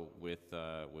also with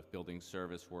building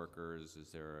service workers,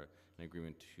 is there an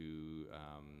agreement to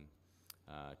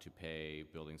pay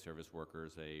building service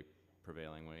workers a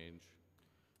prevailing wage?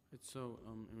 So,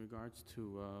 in regards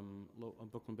to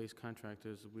Brooklyn-based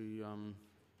contractors,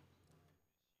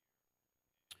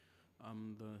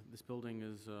 this building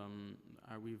is,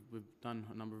 we've done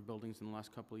a number of buildings in the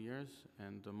last couple of years,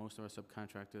 and most of our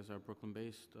subcontractors are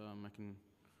Brooklyn-based. I can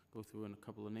go through in a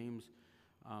couple of names.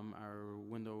 Our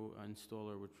window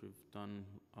installer, which we've done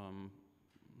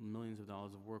millions of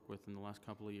dollars of work with in the last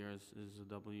couple of years, is a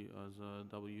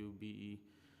WBE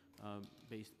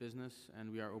based business,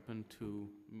 and we are open to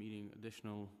meeting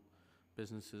additional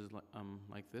businesses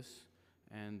like this.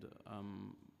 And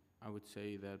I would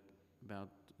say that about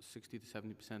 60 to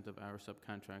 70% of our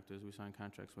subcontractors we sign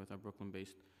contracts with are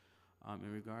Brooklyn-based.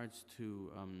 In regards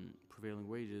to prevailing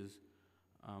wages,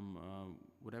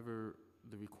 whatever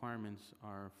the requirements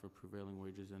are for prevailing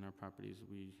wages in our properties,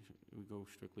 we go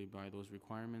strictly by those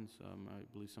requirements. I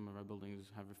believe some of our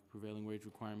buildings have prevailing wage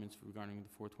requirements regarding the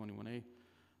 421A.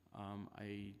 I'm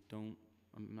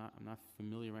not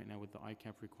familiar right now with the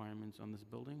ICAP requirements on this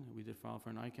building. We did file for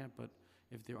an ICAP, but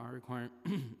if there are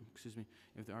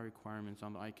if there are requirements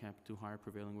on the ICAP to hire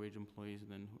prevailing wage employees,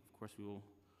 then of course we will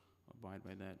abide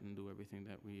by that and do everything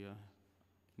that we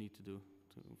need to do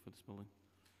for this building.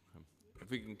 Okay. If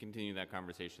we can continue that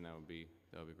conversation, that would be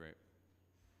great.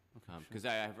 Okay, because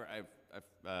I've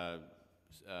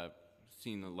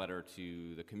seen the letter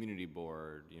to the community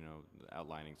board, you know,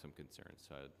 outlining some concerns.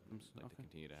 So I'd like to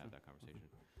continue to have that conversation.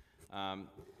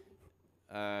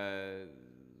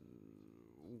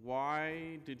 Why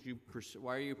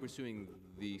are you pursuing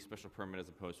the special permit as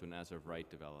opposed to an as-of-right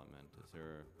development? Is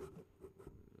there?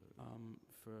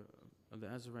 For the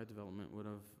as-of-right development would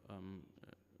have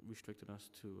restricted us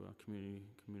to community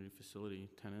facility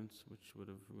tenants, which would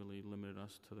have really limited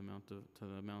us to the amount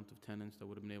of tenants that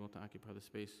would have been able to occupy the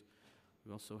space.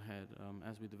 We also had,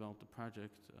 as we developed the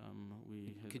project,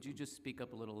 we had... Could you just speak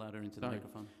up a little louder into the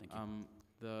microphone? Thank you.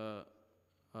 The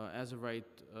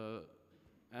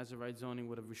as-of-right zoning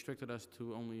would have restricted us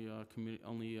to only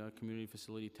community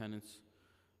facility tenants,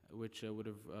 which would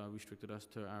have restricted us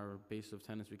to our base of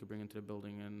tenants we could bring into the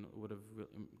building, and would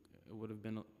have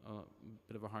been a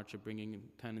bit of a hardship bringing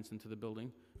tenants into the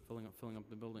building, filling up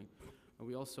the building.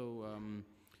 We also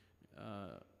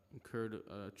incurred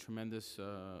tremendous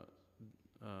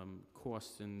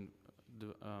costs in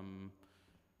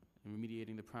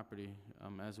remediating the property.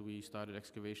 As we started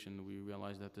excavation, we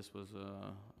realized that this was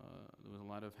there was a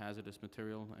lot of hazardous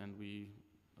material, and we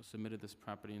submitted this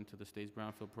property into the state's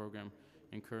brownfield program,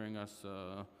 incurring us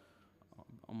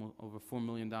almost over $4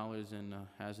 million in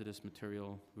hazardous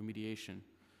material remediation.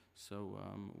 So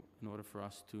in order for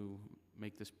us to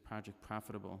make this project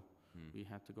profitable, we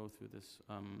had to go through this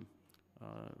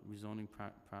rezoning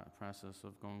process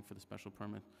of going for the special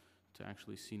permit to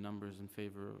actually see numbers in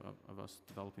favor of us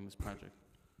developing this project.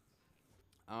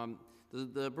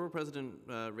 The borough president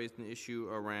raised an issue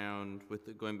around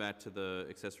going back to the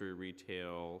accessory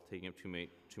retail taking up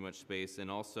too much space,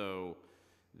 and also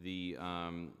the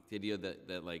idea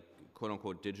that like quote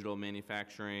unquote digital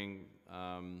manufacturing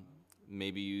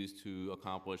may be used to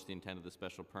accomplish the intent of the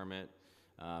special permit.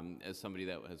 As somebody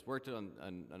that has worked on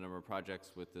a number of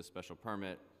projects with this special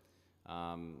permit,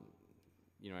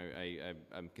 you know,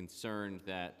 I'm concerned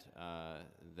that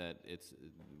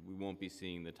we won't be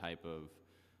seeing the type of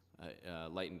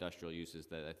light industrial uses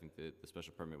that I think the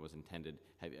special permit was intended.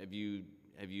 Have you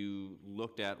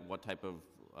looked at what type of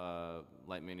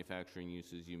light manufacturing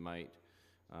uses you might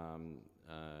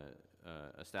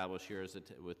establish here as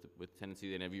with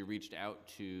tenancy? And have you reached out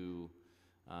to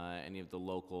any of the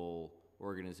local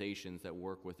organizations that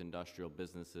work with industrial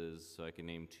businesses? So I can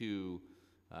name two,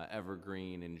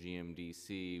 Evergreen and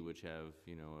GMDC, which have,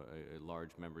 you know, a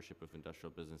large membership of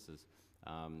industrial businesses,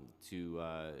 to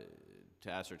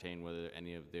ascertain whether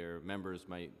any of their members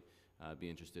might be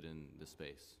interested in this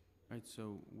space. Right,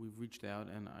 so we've reached out,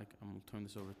 and I'm going to turn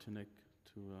this over to Nick.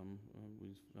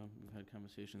 We've had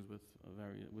conversations with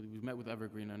we've met with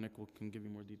Evergreen, and Nick can give you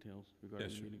more details regarding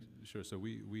the meetings. Sure. So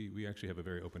we actually have a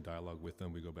very open dialogue with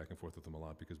them. We go back and forth with them a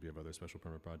lot because we have other special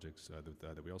permit projects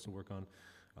that we also work on.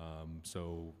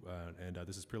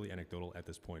 This is purely anecdotal at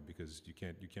this point because you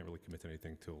can't really commit to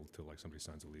anything till like somebody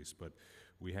signs a lease. But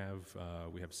we have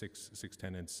six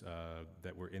tenants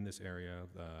that were in this area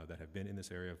that have been in this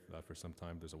area for some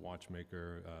time. There's a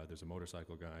watchmaker. There's a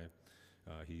motorcycle guy.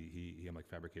 He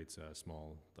fabricates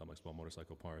small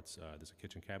motorcycle parts. There's a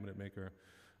kitchen cabinet maker.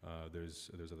 There's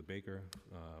a baker.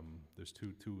 There's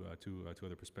two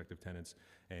other prospective tenants,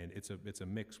 and it's a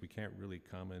mix. We can't really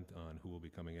comment on who will be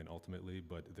coming in ultimately,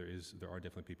 but there are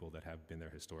definitely people that have been there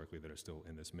historically that are still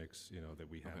in this mix. You know, that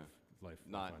we have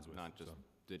lifelines with. Not just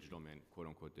digital quote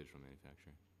unquote digital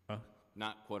manufacturing. Huh?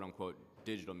 Not quote unquote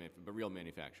digital, but real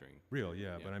manufacturing. Real,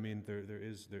 yeah. But I mean, there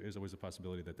is always a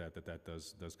possibility that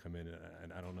does come in,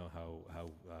 and I don't know how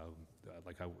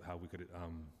we could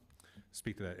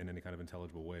speak to that in any kind of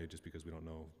intelligible way, just because we don't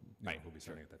know, who'll be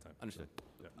signing at that time. Understood. So,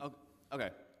 yeah. Okay.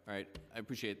 All right. I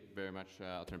appreciate it very much.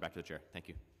 I'll turn it back to the chair. Thank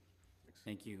you.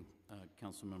 Thank you,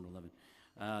 Councilmember Levin.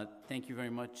 Thank you very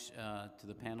much to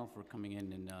the panel for coming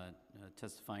in and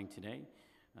testifying today.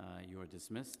 You are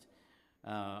dismissed.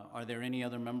 Are there any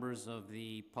other members of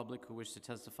the public who wish to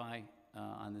testify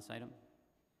on this item?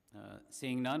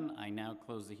 Seeing none, I now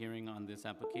close the hearing on this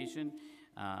application,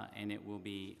 and it will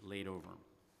be laid over.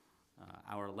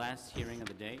 Our last hearing of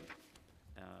the day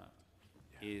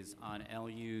is on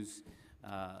LUs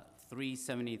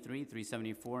 373,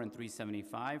 374, and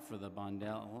 375 for the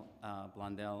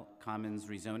Blondell Commons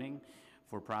rezoning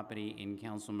for property in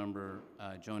Councilmember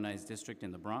Zoni's district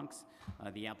in the Bronx.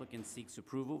 The applicant seeks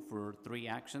approval for 3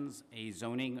 actions: a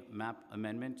zoning map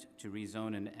amendment to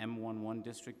rezone an M11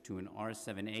 district to an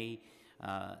R7A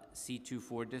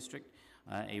C24 district,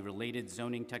 a related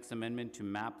zoning text amendment to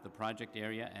map the project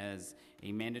area as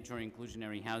a mandatory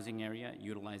inclusionary housing area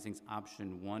utilizing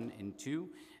option 1 and 2,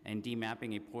 and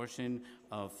demapping a portion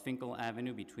of Finkel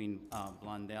Avenue between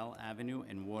Blondell Avenue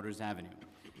and Waters Avenue.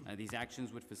 These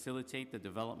actions would facilitate the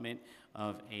development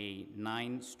of a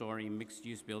 9-story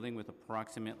mixed-use building with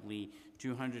approximately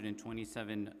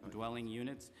 227 dwelling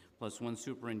units, plus 1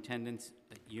 superintendent's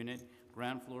unit,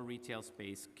 ground floor retail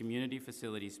space, community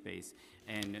facility space,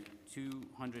 and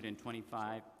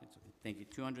 225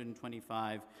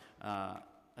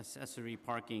 accessory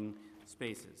parking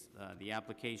spaces. The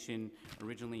application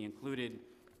originally included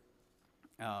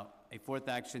a 4th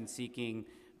action seeking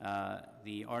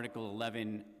the Article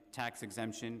 11 tax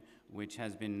exemption, which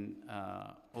has been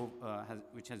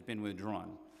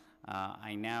withdrawn.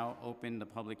 I now open the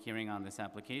public hearing on this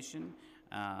application,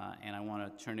 and I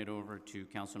want to turn it over to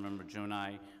Councilmember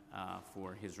Zoni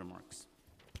for his remarks.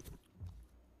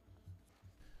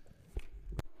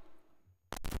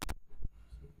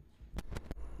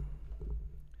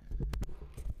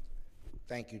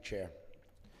 Thank you, Chair.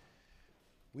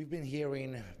 We've been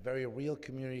hearing very real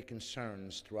community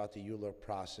concerns throughout the ULURP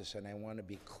process, and I want to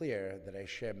be clear that I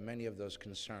share many of those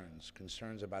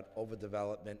concerns about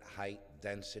overdevelopment, height,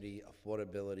 density,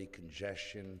 affordability,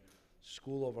 congestion,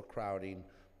 school overcrowding,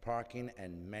 parking,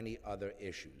 and many other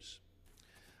issues.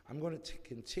 I'm going to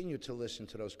continue to listen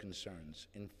to those concerns.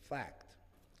 In fact,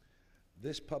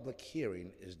 this public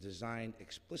hearing is designed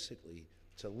explicitly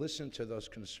to listen to those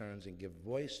concerns and give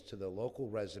voice to the local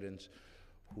residents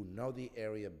who know the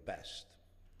area best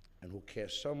and who care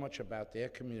so much about their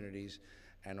communities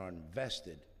and are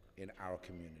invested in our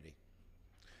community.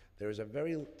 This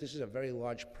is a very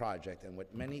large project and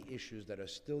with many issues that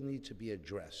still need to be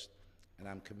addressed. And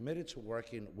I'm committed to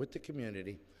working with the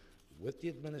community, with the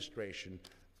administration,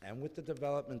 and with the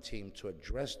development team to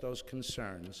address those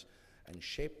concerns and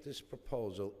shape this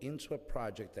proposal into a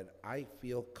project that I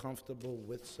feel comfortable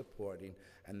with supporting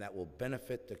and that will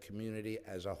benefit the community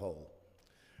as a whole.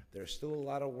 There's still a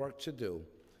lot of work to do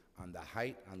on the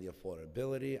height, on the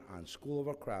affordability, on school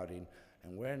overcrowding,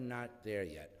 and we're not there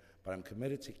yet. But I'm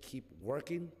committed to keep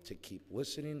working, to keep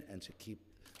listening, and to keep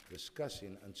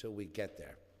discussing until we get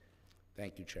there.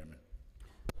 Thank you, Chairman.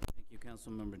 Thank you,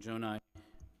 Councilmember Zoni.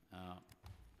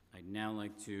 I'd now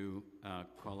like to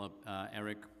call up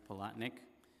Eric Palatnik,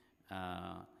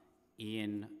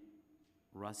 Ian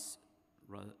Rasuin,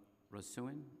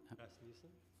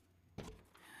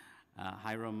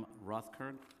 Hiram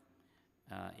Rothkirk,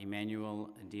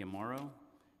 Emmanuel Diamaro,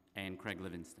 and Craig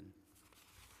Livingston.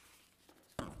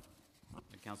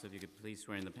 Council, if you could please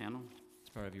swear in the panel. As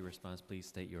part of your response, please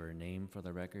state your name for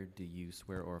the record. Do you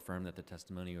swear or affirm that the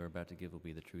testimony you are about to give will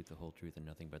be the truth, the whole truth, and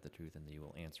nothing but the truth, and that you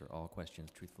will answer all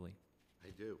questions truthfully? I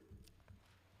do.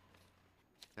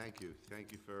 Thank you.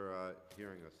 Thank you for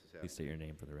hearing us this afternoon. Please state your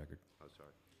name for the record. Oh,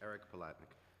 sorry. Eric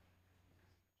Palatnik.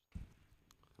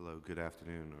 Hello, good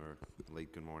afternoon, or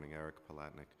late good morning, Eric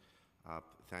Palatnik.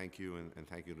 Thank you, and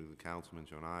thank you to the Councilman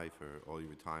Zoni for all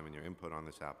your time and your input on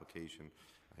this application.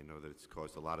 I know that it's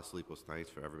caused a lot of sleepless nights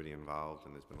for everybody involved,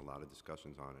 and there's been a lot of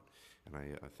discussions on it. And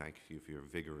I thank you for your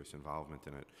vigorous involvement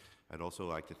in it. I'd also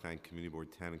like to thank Community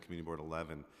Board 10 and Community Board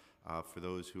 11. For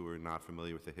those who are not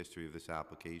familiar with the history of this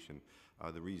application,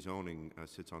 the rezoning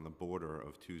sits on the border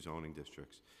of two zoning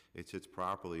districts. It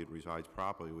resides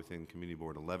properly within Community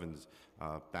Board 11's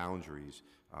boundaries,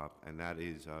 and that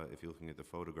is, if you're looking at the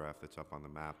photograph that's up on the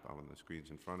map on the screens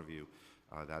in front of you,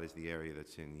 that is the area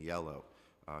that's in yellow.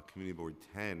 Community Board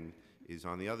 10 is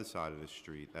on the other side of the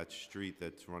street. That street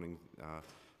that's running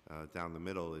down the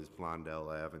middle is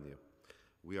Blondell Avenue.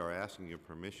 We are asking your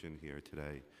permission here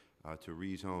today to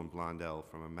rezone Blondell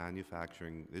from a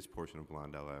manufacturing, this portion of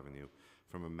Blondell Avenue,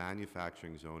 from a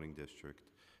manufacturing zoning district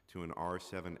to an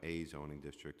R7A zoning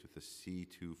district with a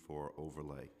C24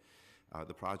 overlay.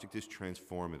 The project is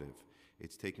transformative.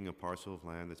 It's taking a parcel of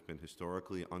land that's been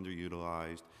historically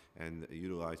underutilized and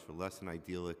utilized for less than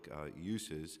idyllic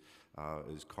uses,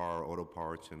 as car, auto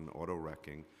parts, and auto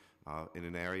wrecking, in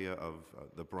an area of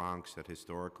the Bronx that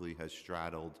historically has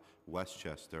straddled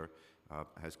Westchester,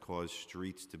 has caused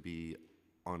streets to be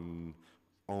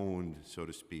unowned, so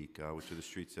to speak, which are the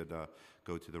streets that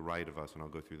go to the right of us, and I'll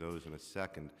go through those in a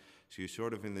second. So you're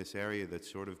sort of in this area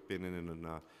that's sort of been in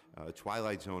a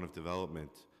twilight zone of development,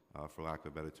 for lack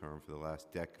of a better term, for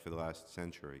the last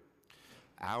century.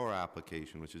 Our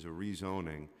application, which is a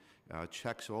rezoning,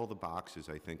 checks all the boxes,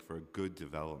 I think, for a good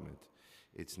development.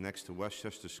 It's next to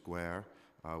Westchester Square,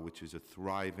 which is a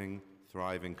thriving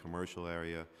commercial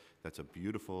area. That's a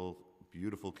beautiful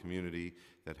community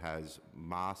that has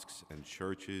mosques and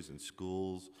churches and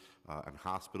schools and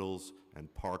hospitals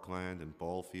and parkland and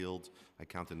ball fields. I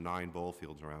counted 9 ball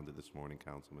fields around it this morning,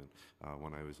 Councilman,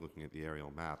 when I was looking at the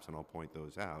aerial maps, and I'll point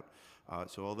those out.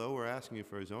 So although we're asking you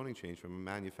for a zoning change from a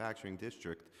manufacturing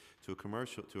district to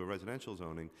a residential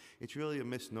zoning, it's really a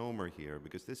misnomer here,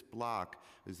 because this block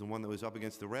is the one that was up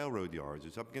against the railroad yards. It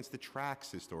was up against the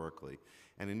tracks historically.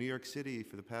 And in New York City,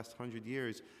 for the past 100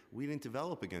 years, we didn't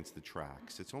develop against the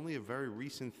tracks. It's only a very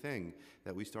recent thing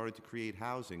that we started to create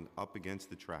housing up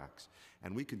against the tracks.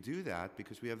 And we could do that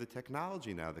because we have the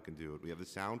technology now that can do it. We have the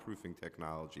soundproofing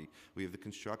technology, we have the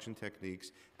construction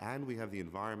techniques, and we have the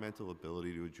environmental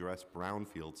ability to address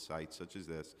brownfield sites such as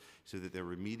this so that they're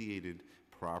remediated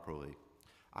properly.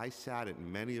 I sat at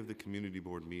many of the community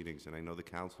board meetings, and I know the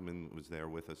councilman was there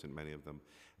with us in many of them,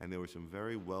 and there were some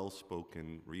very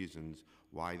well-spoken reasons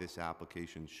why this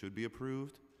application should be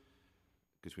approved,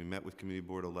 because we met with Community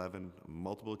Board 11 on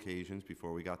multiple occasions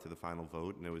before we got to the final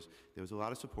vote, and there was a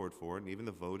lot of support for it, and even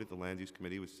the vote at the Land Use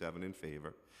Committee was 7 in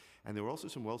favor. And there were also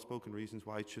some well-spoken reasons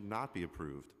why it should not be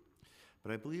approved.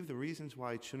 But I believe the reasons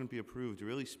why it shouldn't be approved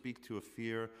really speak to a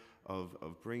fear of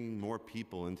bringing more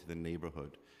people into the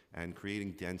neighborhood and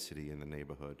creating density in the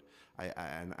neighborhood.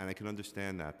 And I can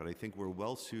understand that, but I think we're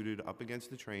well suited up against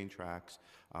the train tracks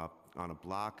on a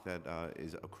block that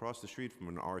is across the street from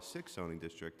an R6 zoning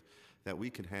district, that we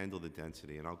can handle the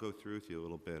density. And I'll go through with you a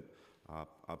little bit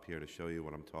up here to show you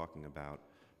what I'm talking about.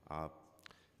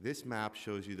 This map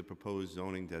shows you the proposed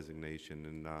zoning designation,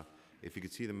 and if you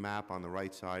could see the map on the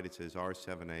right side, it says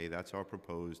R7A. That's our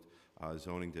proposed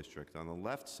zoning district. On the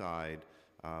left side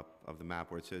of the map,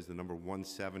 where it says the number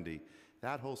 170,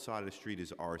 that whole side of the street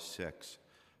is R6.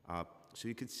 So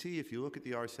you could see, if you look at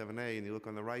the R7A and you look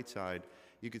on the right side,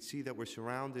 you could see that we're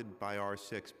surrounded by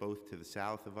R6, both to the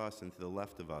south of us and to the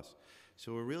left of us.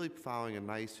 So we're really following a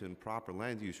nice and proper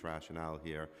land use rationale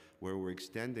here, where we're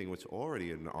extending what's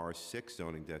already an R6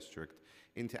 zoning district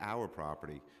into our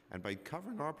property. And by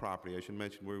covering our property, I should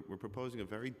mention, we're proposing a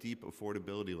very deep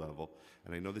affordability level,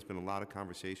 and I know there's been a lot of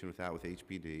conversation with that with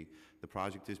HPD. The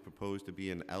project is proposed to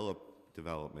be an ELA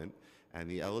development, and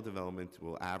the ELA development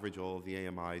will average all of the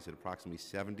AMIs at approximately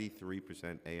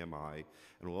 73% AMI,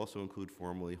 and will also include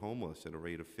formerly homeless at a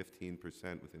rate of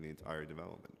 15% within the entire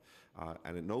development.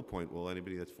 And at no point will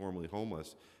anybody that's formerly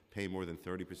homeless pay more than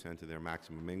 30% of their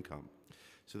maximum income.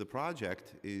 So the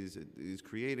project is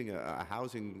creating a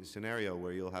housing scenario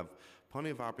where you'll have plenty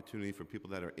of opportunity for people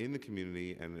that are in the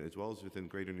community and as well as within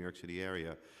greater New York City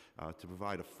area to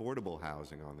provide affordable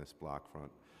housing on this block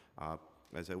front.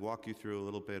 As I walk you through a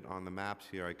little bit on the maps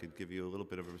here, I could give you a little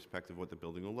bit of a perspective of what the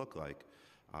building will look like.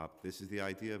 This is the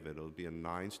idea of it. It'll be a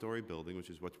 9-story building, which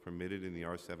is what's permitted in the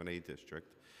R7A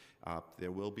district.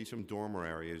 There will be some dormer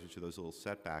areas, which are those little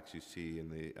setbacks you see in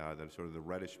the that are sort of the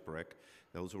reddish brick.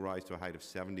 Those will rise to a height of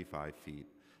 75 feet.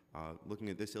 Looking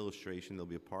at this illustration, there'll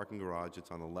be a parking garage that's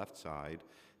on the left side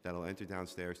that'll enter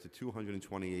downstairs to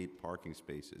 228 parking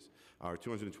spaces, or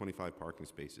 225 parking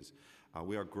spaces.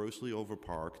 We are grossly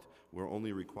overparked. We're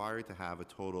only required to have a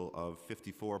total of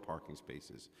 54 parking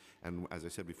spaces. And as I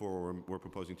said before, we're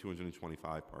proposing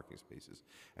 225 parking spaces.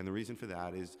 And the reason for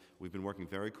that is we've been working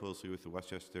very closely with the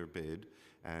Westchester BID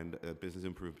and Business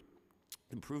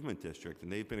Improvement District,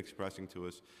 and they've been expressing to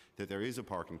us that there is a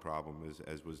parking problem,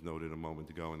 as was noted a moment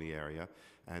ago in the area,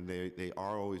 and they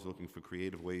are always looking for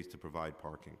creative ways to provide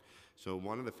parking. So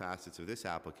one of the facets of this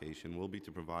application will be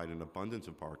to provide an abundance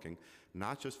of parking,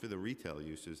 not just for the retail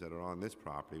uses that are on this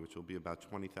property, which will be about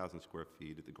 20,000 square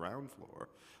feet at the ground floor,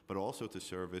 but also to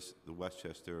service the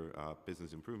Westchester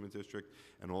Business Improvement District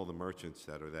and all the merchants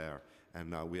that are there.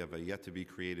 And we have a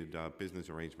yet-to-be-created business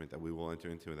arrangement that we will enter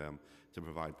into them to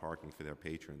provide parking for their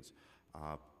patrons.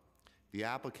 The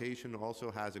application also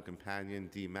has a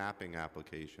companion demapping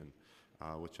application,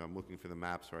 which I'm looking for the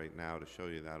maps right now to show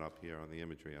you that up here on the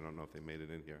imagery. I don't know if they made it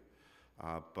in here.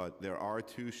 But there are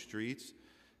 2 streets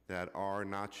that are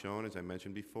not shown, as I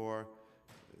mentioned before.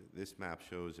 This map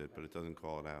shows it, but it doesn't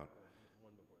call it out.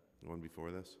 The one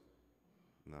before this?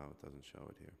 No, it doesn't show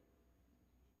it here.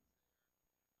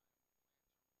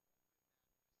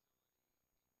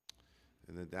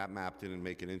 And that map didn't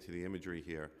make it into the imagery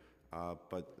here,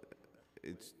 but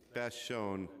it's best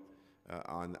shown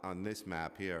on this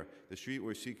map here. The street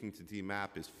we're seeking to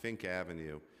demap is Fink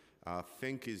Avenue.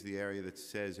 Fink is the area that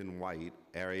says in white,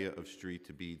 area of street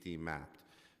to be demapped.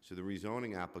 So the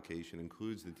rezoning application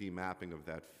includes the demapping of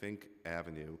that Fink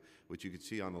Avenue, which you can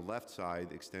see on the left side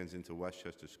extends into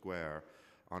Westchester Square.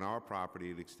 On our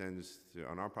property, it extends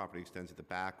at the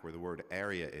back where the word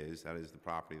area is. That is the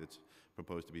property that's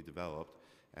proposed to be developed.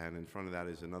 And in front of that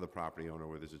is another property owner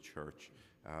where there's a church.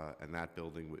 And that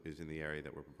building is in the area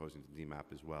that we're proposing to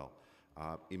demap as well.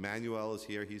 Emmanuel is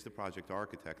here. He's the project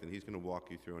architect, and he's going to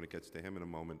walk you through, and it gets to him in a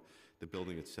moment, the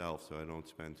building itself, so I don't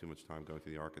spend too much time going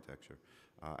through the architecture.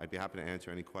 I'd be happy to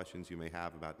answer any questions you may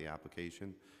have about the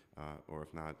application, or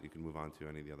if not, you can move on to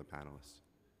any of the other panelists.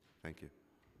 Thank you.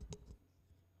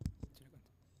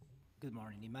 Good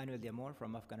morning, Emmanuel de Amor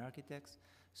from Afghan Architects.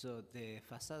 So the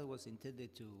facade was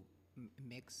intended to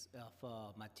mix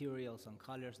of materials and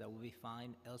colors that will be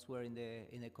found elsewhere in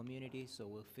the community, so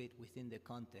will fit within the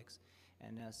context.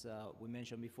 And as we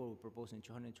mentioned before, we're proposing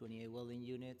 228 dwelling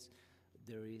units.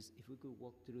 There is, if we could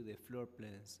walk through the floor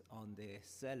plans on the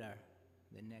cellar,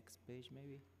 the next page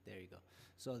maybe, there you go.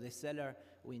 So the cellar,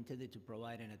 we intended to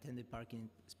provide an attended parking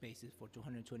spaces for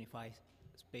 225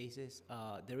 spaces.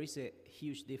 There is a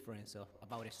huge difference of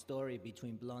about a story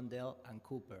between Blondell and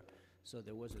Cooper. So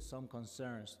there was some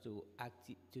concerns to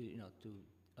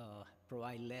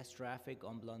provide less traffic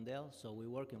on Blondell. So we're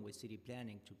working with city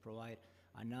planning to provide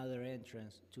another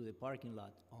entrance to the parking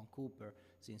lot on Cooper.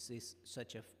 Since it's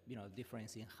such a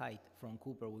difference in height from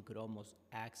Cooper, we could almost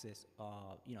access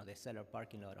the cellar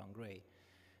parking lot on Gray.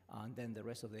 And then the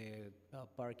rest of the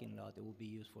parking lot, it will be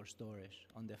used for storage.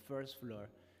 On the first floor,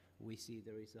 we see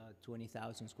there is a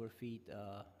 20,000 square feet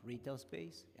retail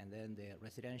space, and then the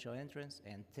residential entrance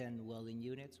and 10 dwelling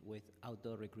units with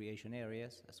outdoor recreation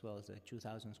areas, as well as a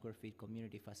 2,000 square feet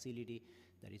community facility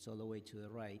that is all the way to the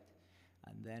right.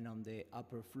 And then on the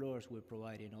upper floors, we're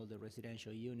providing all the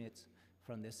residential units.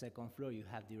 From the second floor, you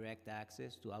have direct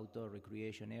access to outdoor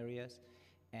recreation areas,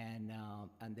 and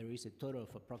there is a total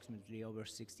of approximately over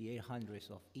 6,800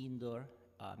 of indoor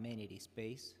amenity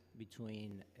space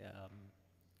between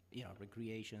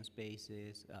recreation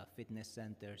spaces, fitness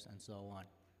centers, and so on.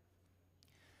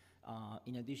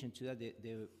 In addition to that,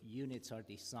 the units are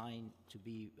designed to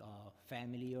be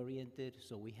family-oriented,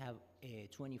 so we have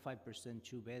 25%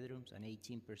 2 bedrooms and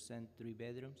 18% 3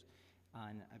 bedrooms,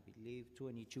 and I believe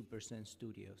 22%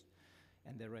 studios,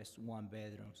 and the rest 1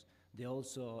 bedrooms. They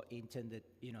also intended,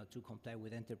 to comply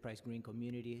with enterprise green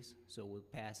communities, so we'll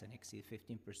pass and exceed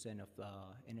 15% of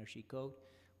energy code.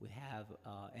 We have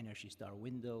Energy Star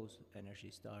windows,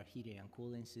 Energy Star heating and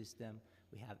cooling system.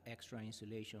 We have extra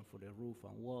insulation for the roof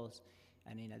and walls.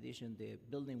 And in addition, the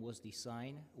building was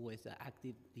designed with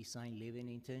active design living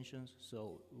intentions.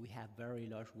 So we have very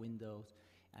large windows,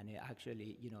 and it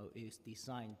actually, is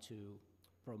designed to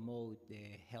promote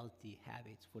the healthy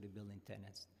habits for the building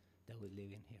tenants that would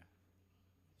live in here.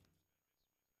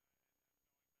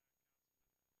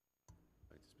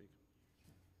 Like to speak?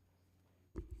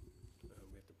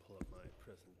 We have to pull up my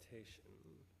presentation.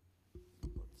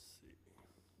 Let's see.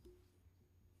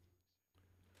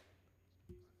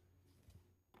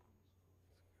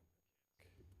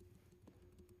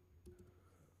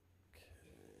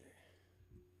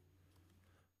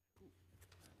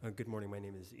 Good morning. My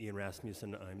name is Ian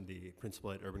Rasmussen. I'm the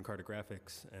principal at Urban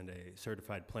Cartographics and a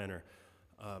certified planner.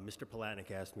 Mr.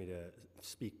 Palatnik asked me to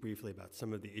speak briefly about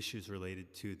some of the issues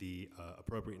related to the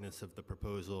appropriateness of the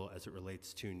proposal as it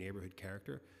relates to neighborhood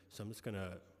character. So I'm just going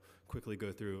to quickly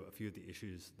go through a few of the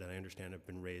issues that I understand have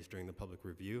been raised during the public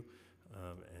review,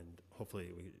 and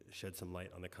hopefully we shed some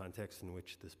light on the context in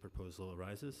which this proposal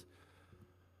arises.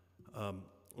 I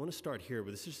want to start here,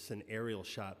 but this is just an aerial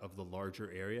shot of the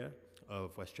larger area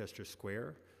of Westchester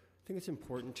Square. I think it's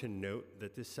important to note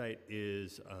that this site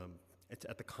is it's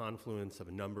at the confluence of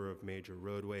a number of major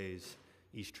roadways: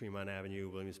 East Tremont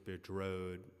Avenue, Williamsbridge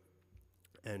Road,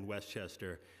 and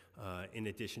Westchester, in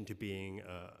addition to being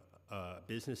a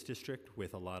business district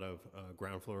with a lot of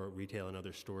ground floor retail and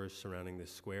other stores surrounding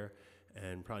this square,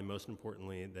 and probably most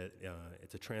importantly that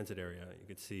it's a transit area. You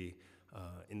can see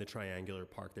in the triangular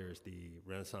park there is the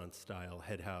Renaissance-style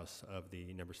head house of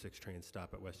the number 6 train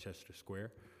stop at Westchester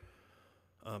Square.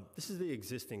 This is the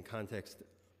existing context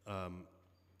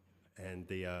and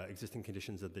the existing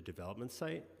conditions of the development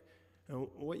site. And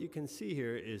what you can see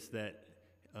here is that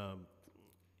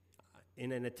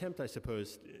in an attempt, I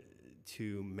suppose,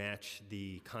 to match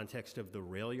the context of the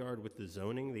rail yard with the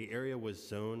zoning, the area was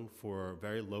zoned for a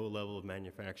very low level of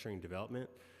manufacturing development,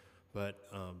 but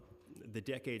the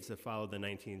decades that followed the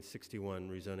 1961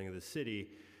 rezoning of the city,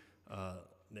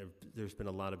 there's been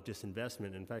a lot of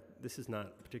disinvestment. In fact, this is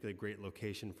not a particularly great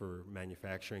location for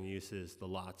manufacturing uses. The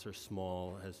lots are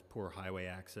small, has poor highway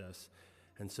access,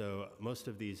 and so most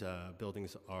of these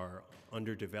buildings are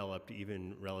underdeveloped,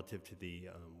 even relative to the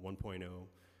 1.0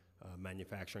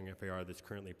 manufacturing FAR that's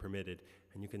currently permitted.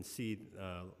 And you can see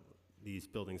these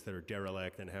buildings that are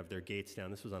derelict and have their gates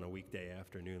down. This was on a weekday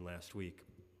afternoon last week.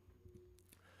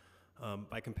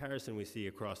 By comparison, we see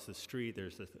across the street,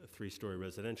 there's a 3-story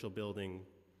residential building.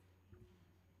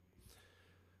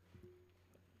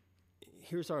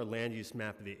 Here's our land use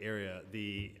map of the area.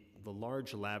 The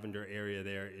large lavender area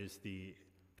there is the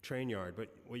train yard,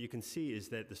 but what you can see is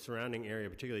that the surrounding area,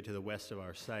 particularly to the west of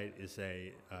our site, is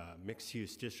a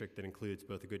mixed-use district that includes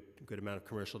both a good amount of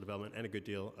commercial development and a good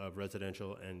deal of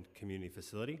residential and community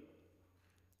facility.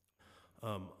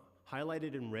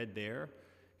 Highlighted in red there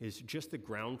is just the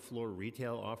ground floor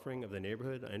retail offering of the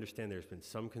neighborhood. I understand there's been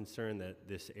some concern that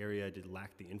this area did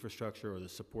lack the infrastructure or the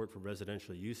support for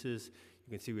residential uses.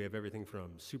 You can see we have everything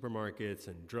from supermarkets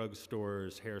and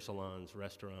drugstores, hair salons,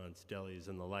 restaurants, delis,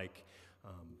 and the like.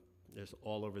 There's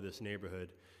all over this neighborhood.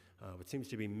 What seems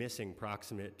to be missing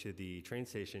proximate to the train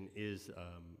station is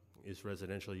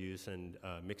residential use and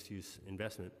mixed-use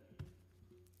investment.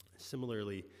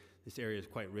 Similarly, this area is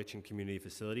quite rich in community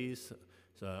facilities.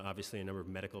 So obviously a number of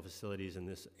medical facilities in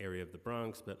this area of the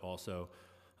Bronx, but also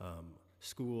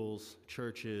schools,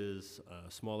 churches,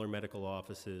 smaller medical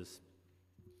offices.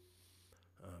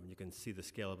 You can see the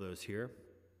scale of those here.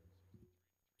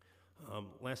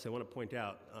 Lastly, I want to point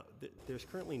out there's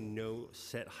currently no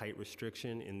set height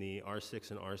restriction in the R6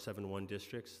 and R7-1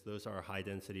 districts. Those are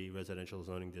high-density residential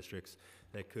zoning districts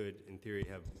that could, in theory,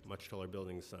 have much taller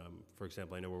buildings. For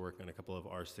example, I know we're working on a couple of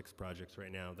R6 projects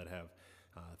right now that have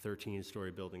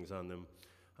 13-story buildings on them.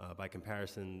 By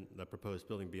comparison, the proposed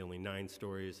building would be only 9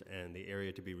 stories, and the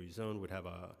area to be rezoned would have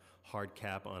a hard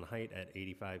cap on height at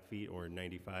 85 feet or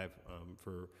 95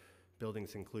 for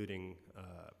buildings including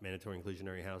mandatory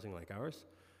inclusionary housing like ours.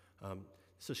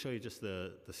 This will show you just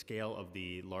the scale of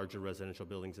the larger residential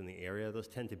buildings in the area. Those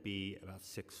tend to be about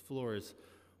 6 floors,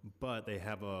 but they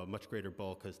have a much greater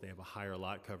bulk because they have a higher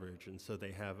lot coverage, and so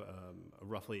they have a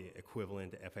roughly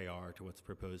equivalent FAR to what's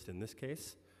proposed in this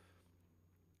case.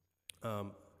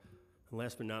 And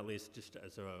last but not least, just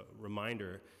as a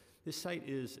reminder, this site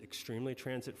is extremely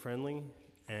transit-friendly,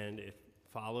 and it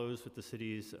follows with the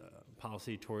city's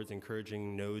policy towards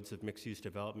encouraging nodes of mixed-use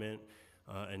development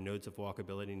and nodes of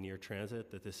walkability near transit,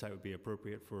 that this site would be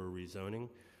appropriate for rezoning.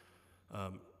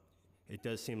 It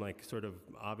does seem like sort of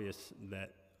obvious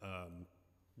that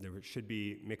there should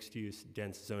be mixed-use,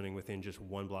 dense zoning within just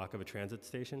one block of a transit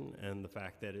station, and the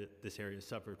fact that this area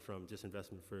suffered from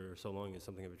disinvestment for so long is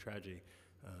something of a tragedy.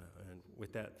 And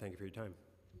with that, thank you for your time.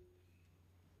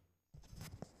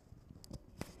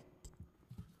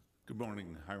 Good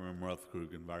morning, Hiram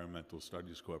Rothkrug, Environmental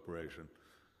Studies Corporation.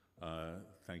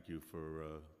 Thank you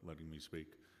for letting me speak.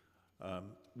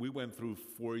 We went through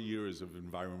 4 years of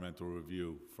environmental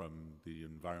review from the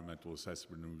Environmental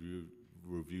Assessment and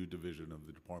Review Division of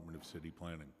the Department of City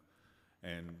Planning.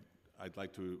 And I'd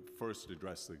like to first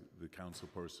address the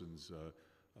councilperson's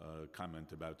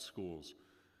comment about schools.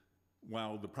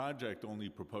 While the project only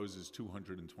proposes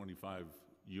 225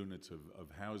 units of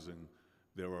housing,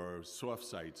 there are soft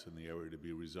sites in the area to be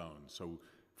rezoned. So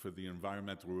for the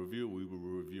environmental review, we were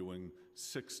reviewing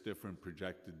 6 different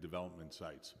projected development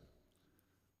sites.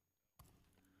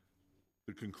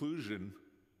 The conclusion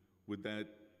would that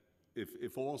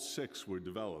if all 6 were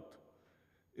developed,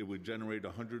 it would generate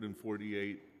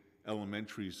 148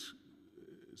 elementary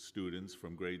students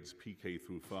from grades PK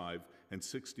through 5 and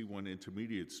 61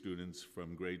 intermediate students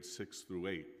from grades 6 through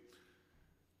 8.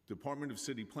 Department of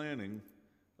City Planning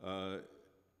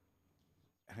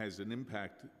has an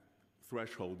impact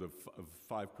threshold of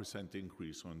 5%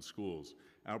 increase on schools.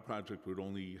 Our project would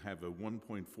only have a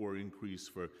 1.4 increase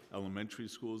for elementary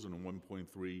schools and a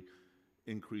 1.3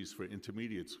 increase for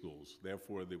intermediate schools.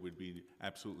 Therefore, there would be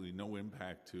absolutely no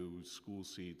impact to school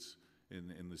seats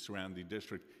in the surrounding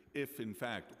district if, in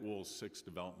fact, all 6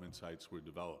 development sites were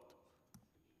developed.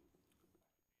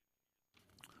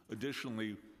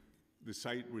 Additionally, the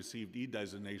site received E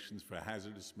designations for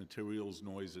hazardous materials,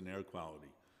 noise, and air quality.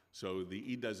 So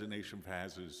the E designation for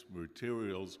hazardous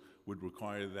materials would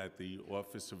require that the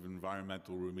Office of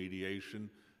Environmental Remediation,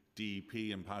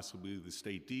 DEP, and possibly the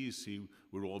state DEC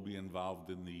would all be involved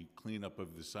in the cleanup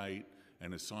of the site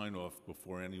and a sign-off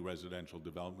before any residential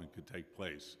development could take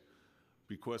place.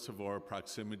 Because of our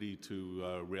proximity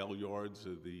to rail yards,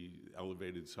 the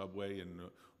elevated subway, and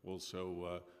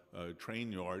also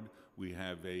train yard, we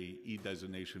have a E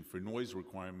designation for noise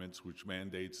requirements, which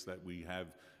mandates that we have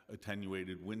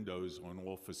attenuated windows on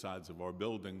all facades of our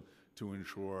building to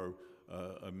ensure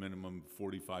a minimum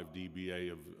 45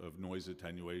 dBA of noise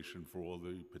attenuation for all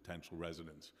the potential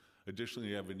residents. Additionally,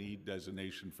 we have an E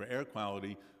designation for air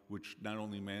quality, which not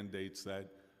only mandates that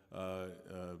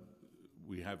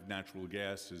we have natural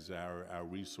gas as our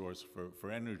resource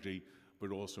for energy,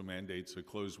 but also mandates a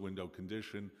closed window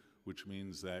condition, which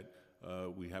means that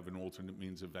we have an alternate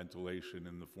means of ventilation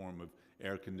in the form of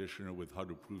air conditioner with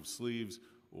HUD-approved sleeves,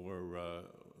 or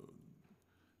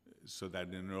so that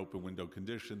in an open window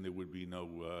condition there would be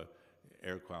no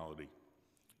air quality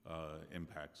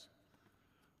impacts.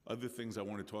 Other things I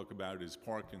want to talk about is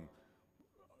parking.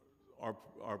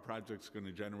 Our project's going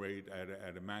to generate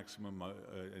at a maximum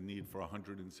a need for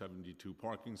 172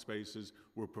 parking spaces.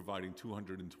 We're providing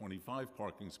 225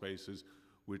 parking spaces,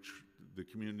 which the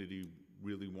community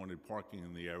really wanted parking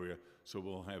in the area, so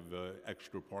we'll have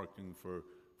extra parking for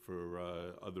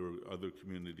other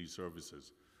community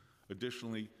services.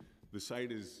 Additionally, the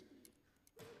site is,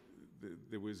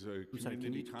 there was a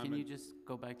community comment. Can you just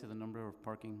go back to the number of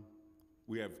parking?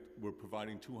 We're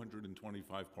providing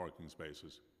 225 parking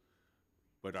spaces,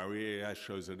 but our EAS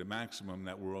shows at a maximum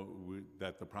that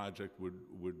that the project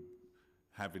would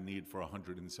have a need for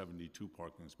 172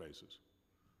 parking spaces.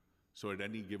 So at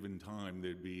any given time,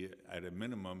 there'd be at a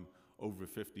minimum over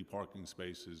 50 parking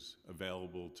spaces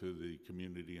available to the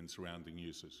community and surrounding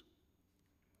uses.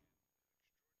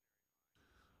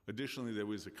 Additionally, there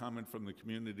was a comment from the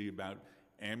community about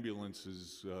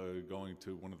ambulances going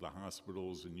to one of the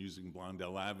hospitals and using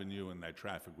Blondell Avenue, and that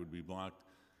traffic would be blocked.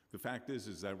 The fact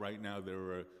is that right now there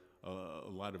are a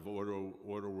lot of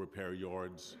auto repair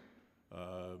yards,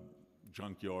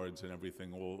 junk yards and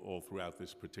everything all throughout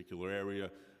this particular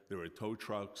area. There are tow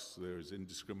trucks, there's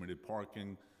indiscriminate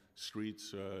parking,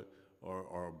 streets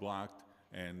are blocked,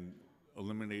 and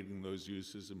eliminating those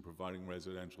uses and providing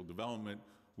residential development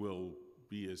will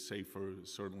be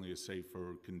certainly a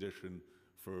safer condition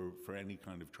for any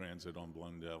kind of transit on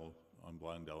Blondell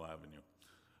Avenue.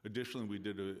 Additionally, we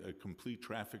did a complete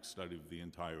traffic study of the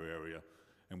entire area,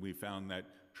 and we found that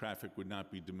traffic would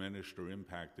not be diminished or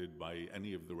impacted by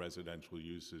any of the residential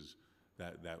uses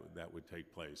that would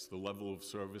take place. The level of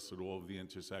service at all of the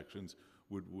intersections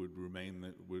would remain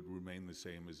the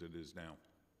same as it is now.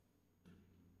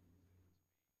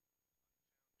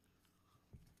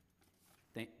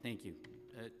 Thank you.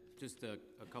 Just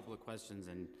a couple of questions,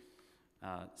 and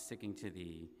sticking to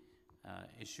the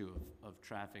issue of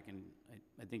traffic, and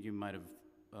I think you might have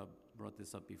brought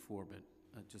this up before, but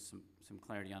just some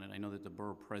clarity on it. I know that the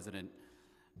borough president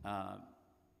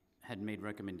had made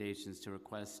recommendations to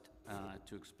request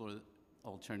to explore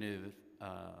alternative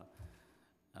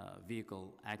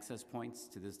vehicle access points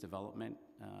to this development,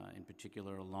 in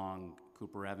particular along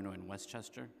Cooper Avenue in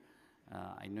Westchester.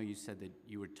 I know you said that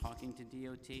you were talking to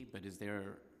DOT, but is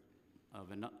there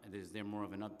more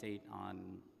of an update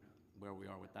on where we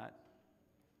are with that?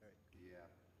 Yeah.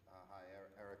 Hi,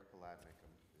 Eric Palatnik.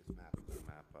 This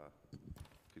map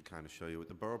could kind of show you what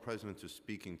the borough president was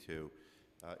speaking to.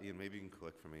 Ian, maybe you can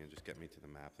click for me and just get me to the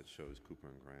map that shows Cooper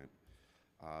and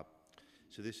Grant.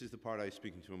 So this is the part I was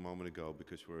speaking to a moment ago,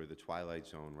 because we're the Twilight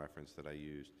Zone reference that I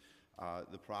used.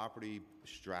 The property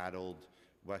straddled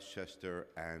Westchester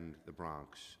and the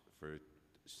Bronx for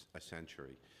a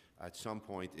century. At some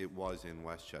point, it was in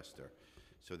Westchester.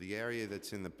 So the area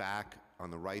that's in the back on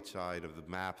the right side of the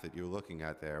map that you're looking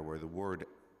at there, where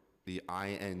the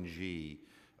ING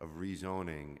of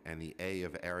rezoning and the A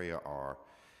of area are,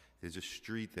 there's a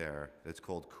street there that's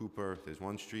called Cooper. There's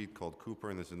one street called Cooper,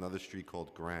 and there's another street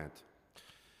called Grant.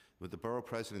 What the borough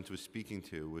president was speaking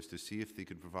to was to see if they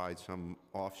could provide some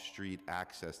off-street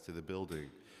access to the building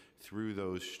through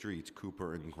those streets,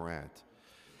 Cooper and Grant.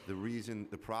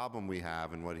 The problem we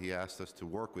have, and what he asked us to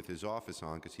work with his office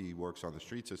on, because he works on the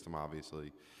street system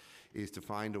obviously, is to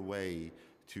find a way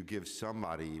to give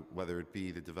somebody, whether it be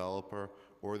the developer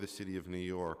or the city of New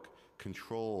York,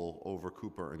 control over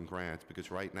Cooper and Grant,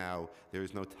 because right now there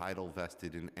is no title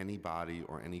vested in anybody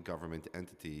or any government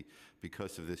entity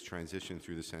because of this transition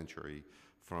through the century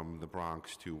from the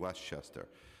Bronx to Westchester.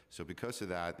 So because of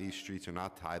that, these streets are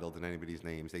not titled in anybody's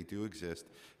names. They do exist.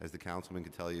 As the councilman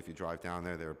can tell you, if you drive down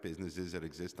there, there are businesses that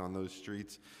exist on those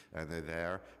streets, and they're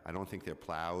there. I don't think they're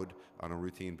plowed on a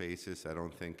routine basis. I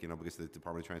don't think, because the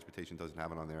Department of Transportation doesn't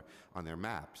have it on their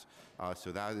maps.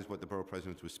 So that is what the borough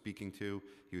president was speaking to.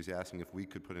 He was asking if we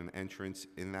could put an entrance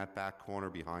in that back corner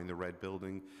behind the red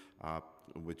building,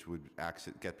 which would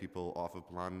get people off of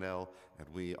Blondell, and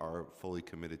we are fully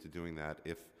committed to doing that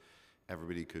if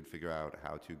everybody could figure out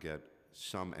how to get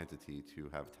some entity to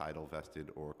have title vested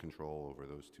or control over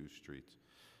those two streets.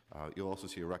 You'll also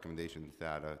see a recommendation to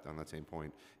that on that same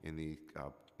point in the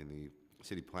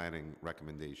city planning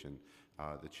recommendation.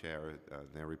 The chair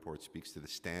in their report speaks to the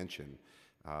stanchion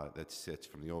that sits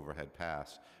from the overhead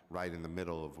pass right in the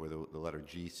middle of where the letter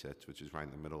G sits, which is right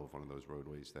in the middle of one of those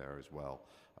roadways there as well.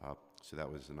 So that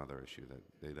was another issue that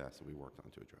they'd asked that we worked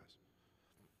on to address.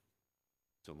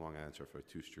 It's a long answer for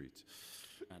two streets.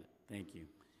 Got it. Thank you.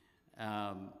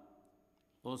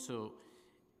 Also,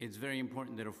 it's very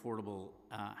important that affordable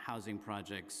housing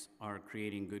projects are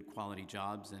creating good quality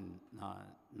jobs and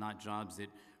not jobs that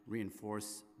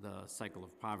reinforce the cycle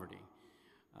of poverty.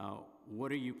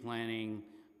 What are you planning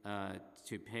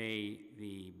to pay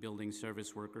the building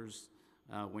service workers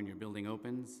when your building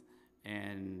opens,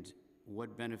 and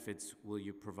what benefits will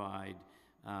you provide,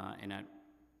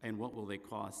 and what will they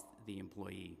cost the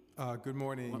employee? Good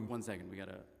morning. One second,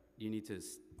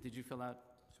 did you fill out?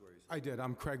 I did.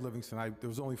 I'm Craig Livingston. There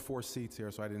was only 4 seats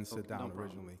here, so I didn't sit down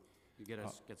originally. You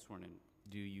get sworn in.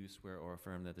 Do you swear or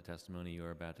affirm that the testimony you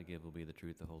are about to give will be the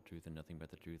truth, the whole truth, and nothing but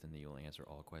the truth, and that you will answer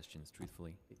all questions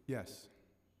truthfully? Yes.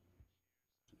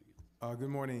 Good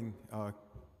morning,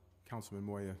 Councilman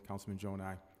Moya, Councilman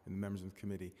Zoni, and the members of the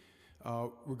committee.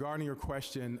 Regarding your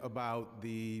question about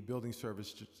the building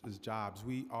services jobs,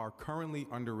 we are currently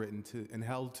underwritten and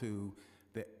held to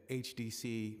the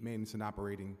HDC maintenance and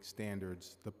operating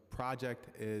standards. The project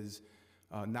is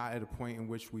not at a point in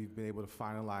which we've been able to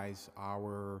finalize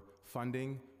our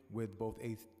funding with both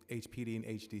HPD and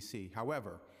HDC.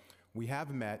 However, we have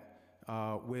met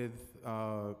with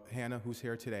Hannah, who's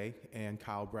here today, and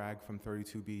Kyle Bragg from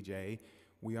 32BJ.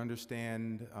 We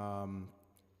understand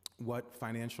what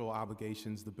financial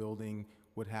obligations the building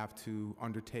would have to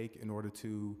undertake in order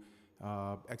to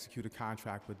execute a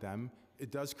contract with them.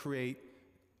 It does create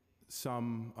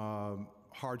some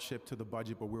hardship to the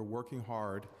budget, but we're working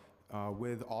hard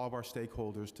with all of our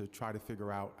stakeholders to try to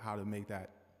figure out how to make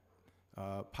that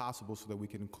possible so that we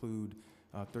can include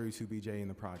 32BJ in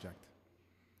the project.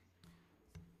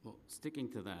 Well,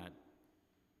 sticking to that,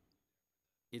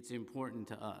 it's important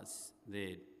to us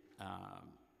that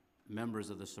members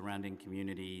of the surrounding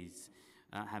communities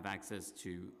have access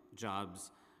to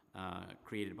jobs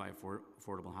created by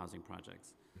affordable housing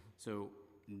projects. So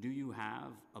do you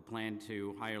have a plan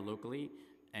to hire locally,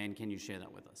 and can you share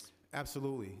that with us?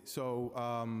 Absolutely.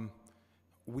 So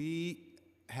we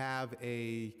have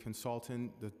a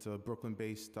consultant that's a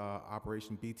Brooklyn-based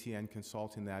operation, BTN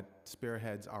Consulting, that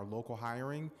spearheads our local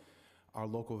hiring, our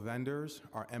local vendors,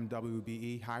 our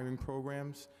MWBE hiring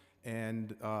programs,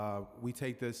 and we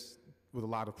take this with a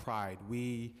lot of pride.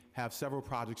 We have several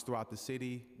projects throughout the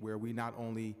city where we not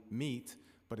only meet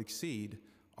but exceed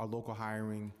our local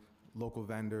hiring, local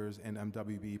vendors, and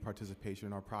MWBE participation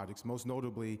in our projects. Most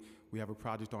notably, we have a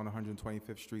project on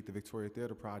 125th Street, the Victoria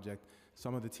Theater project.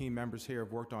 Some of the team members here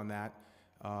have worked on that.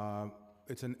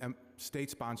 It's a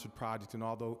state-sponsored project, and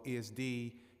although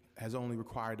ESD has only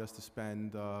required us to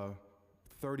spend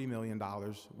 $30 million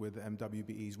with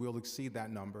MWBEs, we'll exceed that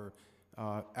number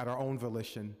at our own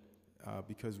volition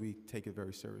because we take it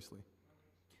very seriously.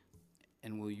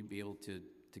 And will you be able to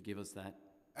give us that?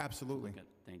 Absolutely.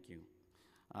 Thank you.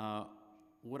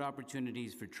 What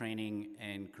opportunities for training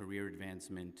and career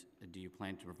advancement do you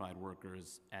plan to provide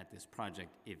workers at this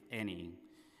project, if any?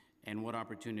 And what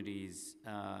opportunities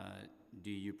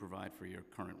do you provide for your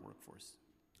current workforce?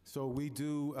 So we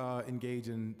do engage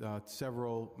in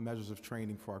several measures of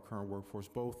training for our current workforce,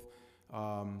 both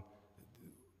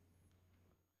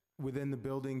within the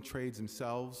building trades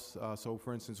themselves. So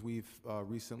for instance, we've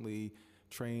recently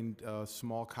trained a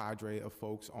small cadre of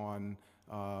folks on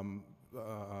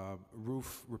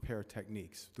roof repair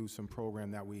techniques through some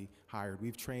program that we hired.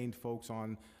 We've trained folks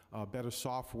on better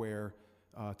software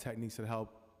techniques that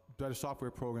help, better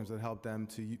software programs that help them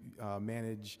to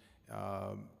manage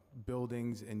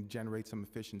buildings and generate some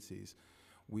efficiencies.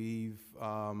 We've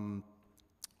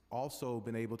also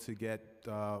been able to get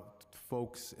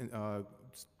folks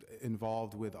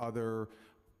involved with other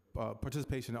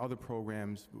participation in other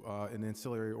programs in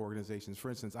ancillary organizations. For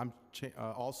instance, I'm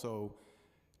also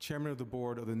chairman of the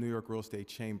board of the New York Real Estate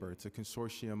Chamber. It's a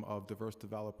consortium of diverse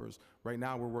developers. Right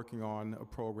now we're working on a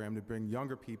program to bring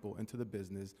younger people into the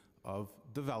business of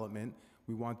development.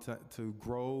 We want to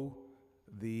grow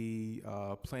the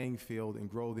playing field and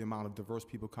grow the amount of diverse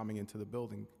people coming into the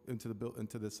building,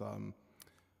 into this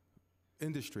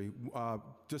industry.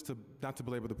 Just to, not to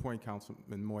belabor the point,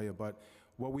 Councilman Moya, but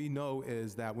what we know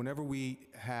is that whenever we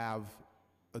have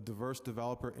a diverse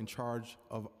developer in charge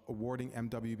of awarding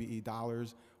MWBE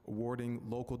dollars, awarding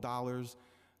local dollars,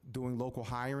 doing local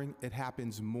hiring, it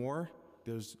happens more.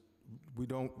 We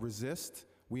don't resist,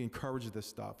 we encourage this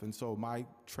stuff. And so my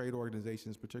trade organization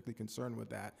is particularly concerned with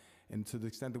that. And to the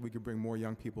extent that we can bring more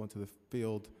young people into the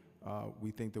field,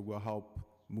 we think that will help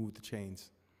move the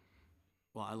chains.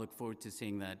 Well, I look forward to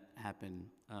seeing that happen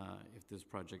if this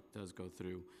project does go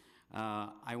through.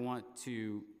 I want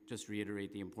to just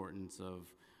reiterate the importance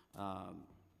of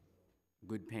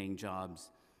good-paying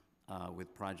jobs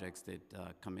with projects that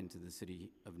come into the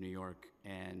city of New York,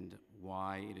 and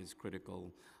why it is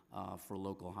critical for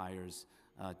local hires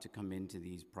to come into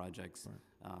these projects.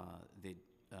 Right.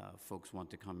 Folks want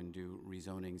to come and do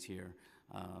rezonings here.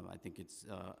 I think it's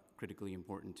critically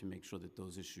important to make sure that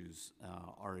those issues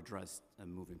are addressed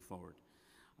moving forward.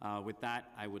 With that,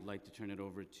 I would like to turn it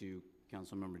over to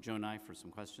Councilmember Zoni for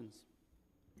some questions.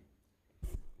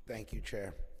 Thank you,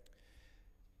 Chair.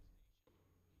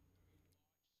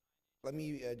 Let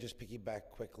me just piggyback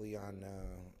quickly on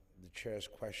the Chair's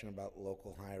question about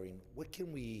local hiring. What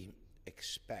can we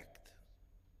expect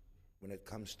when it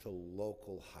comes to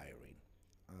local hiring?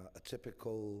 A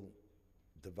typical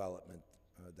development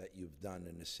that you've done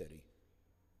in the city?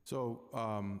 So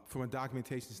from a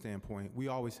documentation standpoint, we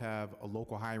always have a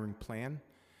local hiring plan,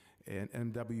 and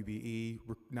MWBE,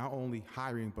 not only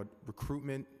hiring, but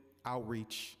recruitment,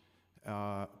 outreach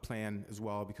plan as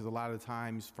well, because a lot of the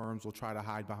times firms will try to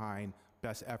hide behind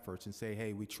best efforts and say,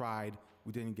 hey, we tried,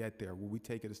 we didn't get there. Well, we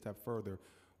take it a step further.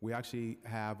 We actually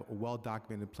have a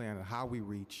well-documented plan on how we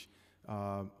reach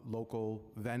local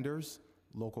vendors,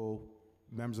 local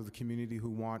members of the community who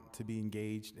want to be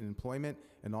engaged in employment,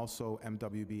 and also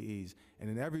MWBEs. And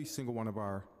in every single one of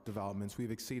our developments,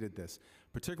 we've exceeded this.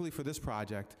 Particularly for this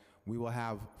project, we will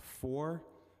have 4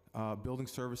 building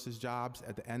services jobs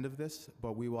at the end of this,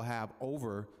 but we will have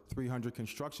over 300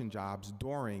 construction jobs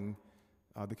during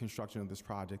the construction of this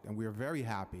project. And we are very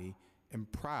happy and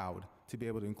proud to be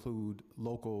able to include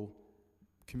local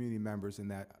community members in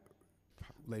that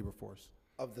labor force.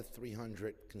 Of the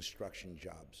 300 construction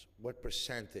jobs, what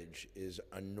percentage is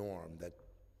a norm that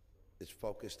is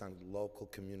focused on local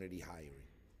community hiring?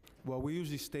 Well, we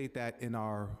usually state that in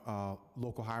our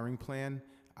local hiring plan.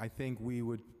 I think we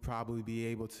would probably be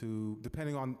able to,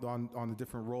 depending on the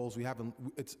different roles we have,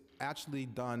 it's actually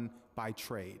done by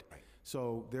trade.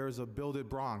 So there's a Build It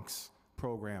Bronx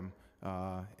program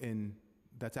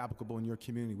that's applicable in your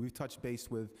community. We've touched base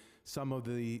with some of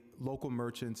the local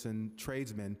merchants and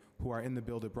tradesmen who are in the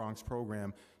Build It Bronx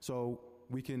program. So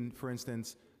we can, for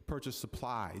instance, purchase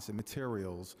supplies and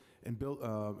materials and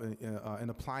and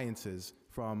appliances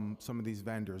from some of these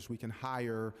vendors. We can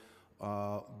hire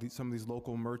some of these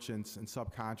local merchants and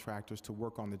subcontractors to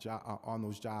work on on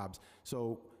those jobs.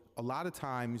 So a lot of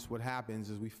times what happens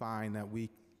is we find that we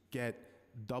get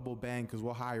double bang because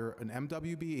we'll hire an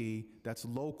MWBE that's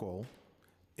local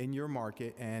in your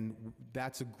market, and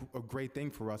that's a great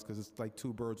thing for us because it's like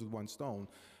two birds with one stone.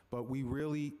 But we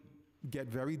really get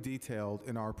very detailed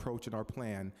in our approach and our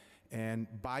plan, and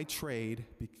by trade,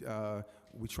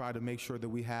 we try to make sure that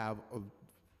we have a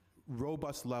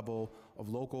robust level of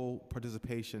local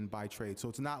participation by trade. So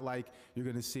it's not like you're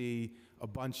going to see a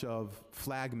bunch of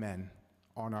flagmen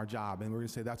on our job, and we're going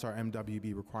to say that's our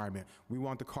MWB requirement. We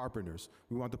want the carpenters,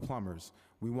 we want the plumbers,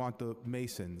 we want the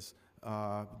masons,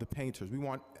 the painters. We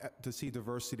want to see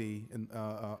diversity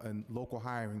and local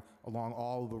hiring along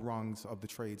all the rungs of the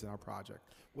trades in our project.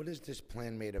 What is this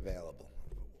plan made available?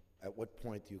 At what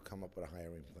point do you come up with a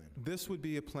hiring plan? This would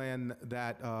be a plan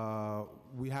that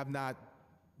we have not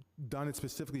done it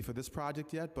specifically for this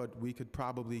project yet, but we could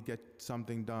probably get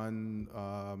something done,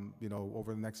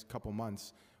 over the next couple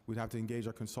months. We'd have to engage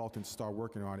our consultants to start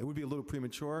working on it. It would be a little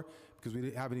premature because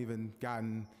we haven't even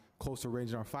gotten close to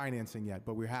arranging our financing yet,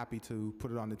 but we're happy to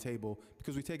put it on the table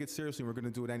because we take it seriously and we're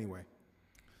going to do it anyway.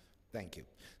 Thank you.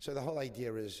 So the whole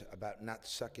idea is about not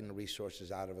sucking the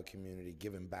resources out of a community,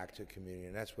 giving back to a community,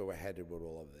 and that's where we're headed with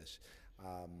all of this,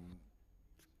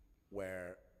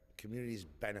 where communities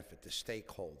benefit, the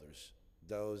stakeholders,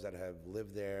 those that have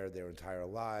lived there their entire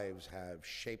lives, have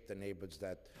shaped the neighborhoods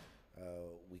that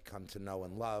we come to know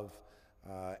and love,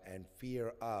 and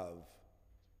fear of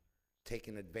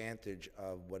taking advantage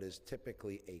of what is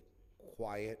typically a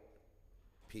quiet,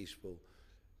 peaceful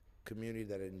community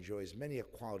that enjoys many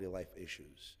quality of life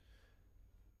issues.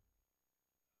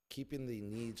 Keeping the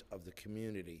needs of the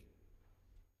community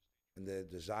and their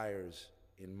desires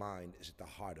in mind is at the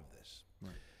heart of this.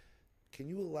 Right. Can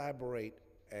you elaborate,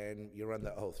 and you're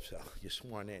under oath, so you're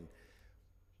sworn in,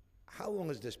 how long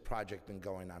has this project been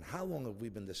going on? How long have we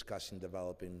been discussing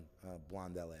developing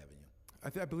Blondell Avenue?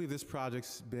 I believe this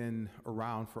project's been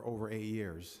around for over 8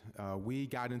 years. We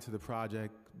got into the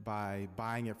project by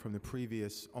buying it from the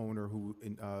previous owner who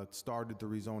started the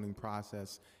rezoning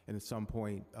process and at some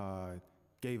point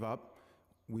gave up.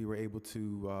 We were able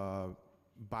to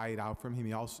buy it out from him.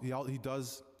 He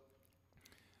does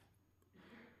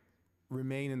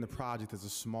remain in the project as a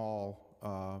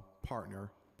small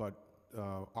partner, but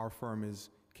our firm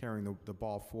is carrying the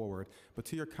ball forward. But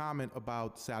to your comment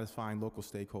about satisfying local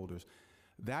stakeholders,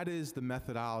 that is the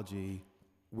methodology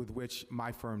with which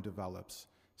my firm develops.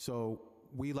 So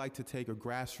we like to take a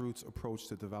grassroots approach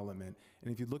to development.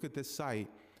 And if you look at this site,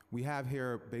 we have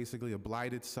here basically a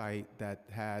blighted site that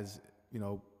has,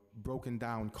 broken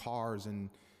down cars and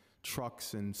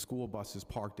trucks and school buses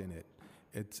parked in it.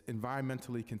 It's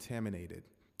environmentally contaminated.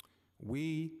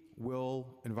 We will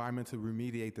environmentally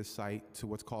remediate this site to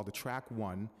what's called a Track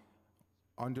 1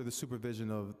 under the supervision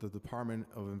of the Department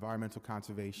of Environmental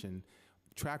Conservation.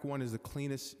 Track 1 is the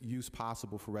cleanest use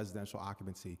possible for residential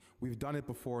occupancy. We've done it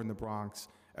before in the Bronx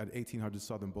at 1800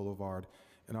 Southern Boulevard,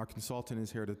 and our consultant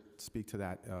is here to speak to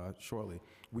that shortly.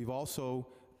 We've also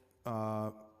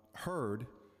heard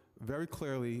very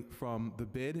clearly from the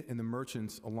bid and the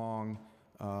merchants along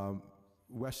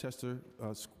Westchester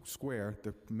Square,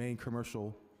 the main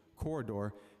commercial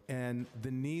corridor, and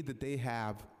the need that they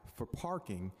have for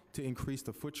parking to increase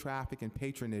the foot traffic and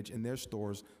patronage in their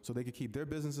stores so they could keep their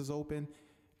businesses open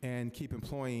and keep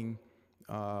employing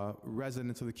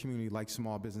residents of the community like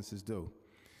small businesses do.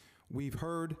 We've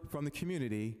heard from the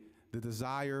community the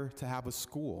desire to have a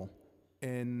school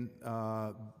in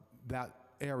that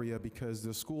area because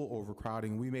there's school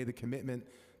overcrowding. We made a commitment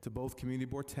to both Community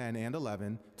Board 10 and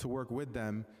 11 to work with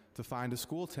them to find a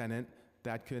school tenant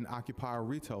that can occupy our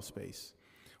retail space.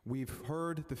 We've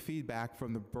heard the feedback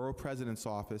from the Borough President's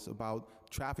Office about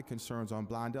traffic concerns on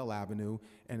Blondell Avenue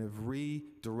and have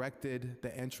redirected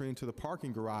the entry into the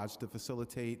parking garage to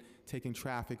facilitate taking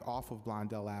traffic off of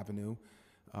Blondell Avenue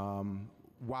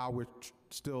while we're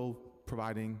still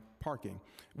providing parking.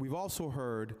 We've also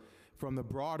heard from the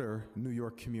broader New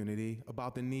York community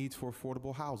about the needs for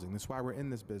affordable housing. That's why we're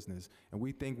in this business. And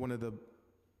we think one of the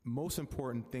most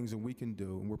important things that we can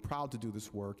do, and we're proud to do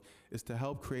this work, is to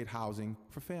help create housing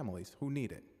for families who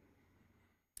need it.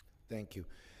 Thank you.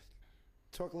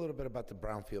 Talk a little bit about the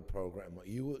brownfield program. Are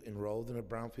you enrolled in a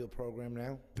brownfield program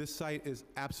now? This site is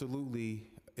absolutely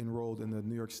enrolled in the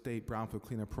New York State Brownfield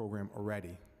Cleanup Program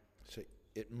already. So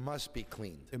it must be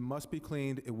cleaned. It must be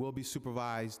cleaned. It will be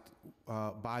supervised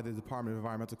by the Department of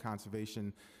Environmental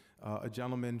Conservation. A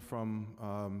gentleman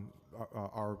from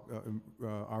our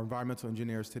environmental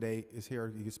engineers today is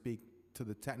here. He can speak to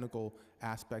the technical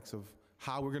aspects of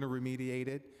how we're going to remediate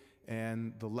it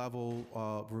and the level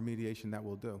of remediation that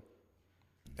we'll do.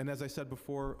 And as I said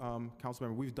before,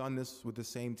 Councilmember, we've done this with the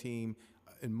same team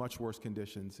in much worse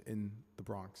conditions in the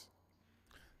Bronx.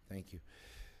 Thank you.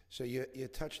 So you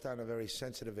touched on a very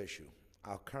sensitive issue.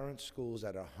 Our current school's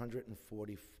at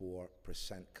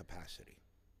 144% capacity.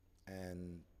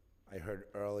 And I heard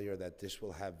earlier that this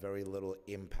will have very little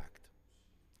impact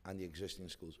on the existing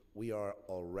schools. We are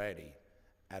already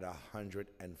at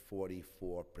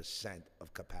 144%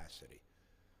 of capacity.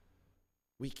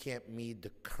 We can't meet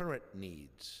the current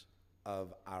needs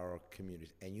of our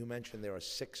communities. And you mentioned there are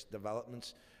 6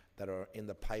 developments that are in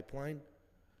the pipeline.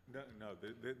 No,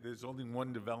 there's only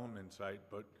one development site,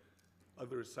 but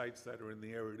other sites that are in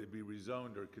the area to be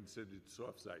rezoned are considered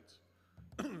soft sites.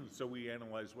 So we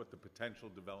analyze what the potential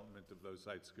development of those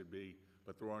sites could be,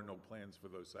 but there are no plans for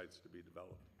those sites to be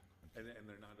developed. And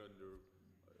they're not under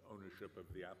ownership of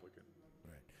the applicant.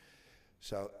 Right.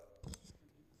 So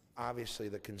obviously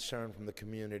the concern from the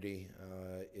community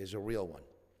is a real one,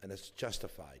 and it's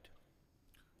justified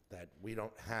that we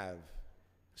don't have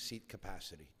seat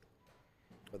capacity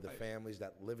for the families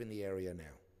that live in the area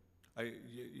now.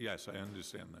 Yes, I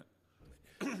understand that.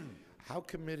 How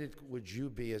committed would you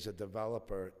be as a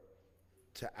developer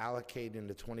to allocating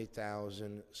the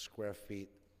 20,000 square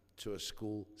feet to a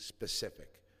school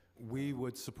specific? We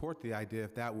would support the idea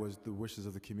if that was the wishes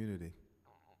of the community.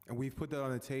 And we've put that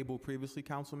on the table previously,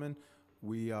 Councilman.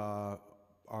 We are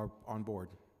on board.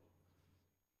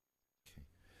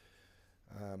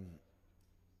 Okay.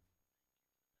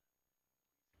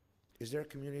 Is there a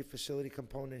community facility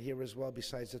component here as well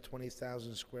besides the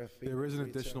 20,000 square feet? There is an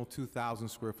additional 2,000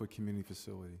 square foot community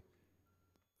facility.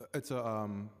 It's a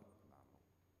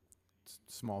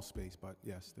small space, but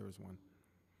yes, there is one.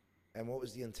 And what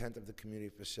was the intent of the community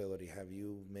facility? Have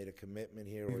you made a commitment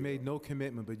here? We've made no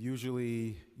commitment, but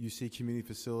usually you see community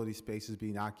facility spaces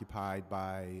being occupied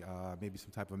by maybe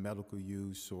some type of medical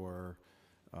use or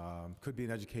could be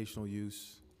an educational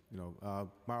use. You know,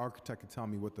 my architect could tell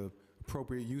me what the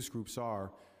appropriate use groups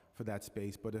are for that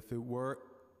space, but if it were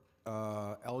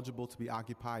eligible to be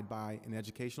occupied by an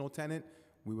educational tenant,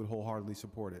 we would wholeheartedly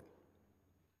support it.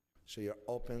 So you're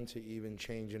open to even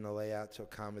changing the layout to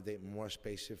accommodate more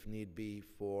space if need be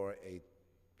for a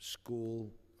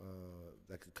school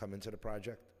that could come into the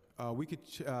project? We could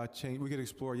change. We could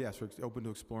explore. Yes, we're open to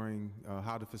exploring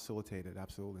how to facilitate it.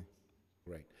 Absolutely.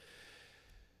 Right.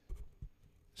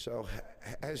 So,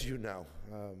 as you know,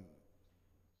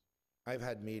 I've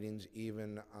had meetings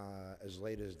even as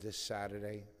late as this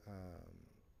Saturday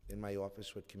in my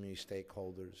office with community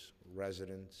stakeholders,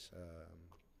 residents,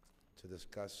 to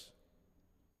discuss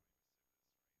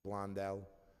Blondell,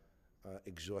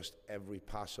 exhaust every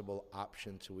possible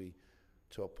option to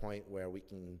a point where we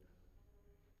can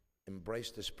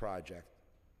embrace this project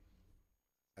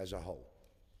as a whole.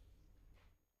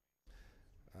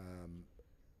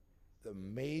 The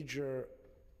major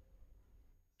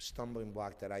stumbling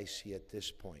block that I see at this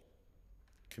point,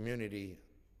 community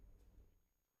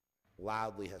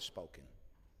loudly has spoken,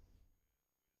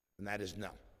 and that is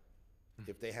no.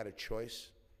 If they had a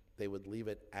choice, they would leave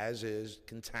it as is,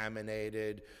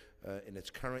 contaminated in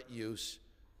its current use,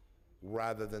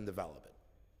 rather than develop it.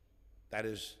 That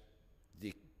is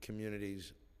the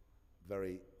community's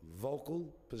very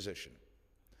vocal position,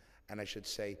 and I should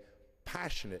say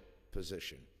passionate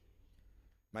position.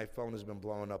 My phone has been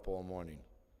blowing up all morning.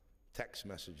 Text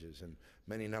messages and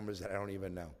many numbers that I don't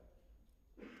even know.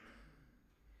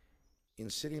 In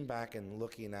sitting back and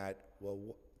looking at, well,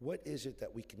 what is it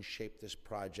that we can shape this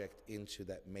project into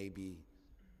that may be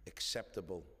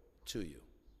acceptable to you?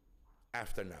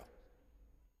 After no.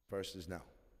 First is no.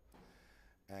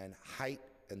 And height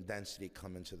and density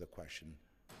come into the question.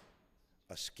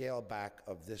 A scale back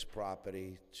of this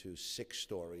property to 6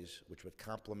 stories, which would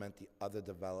complement the other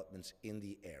developments in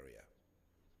the area.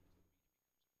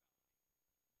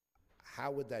 How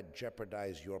would that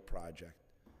jeopardize your project?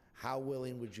 How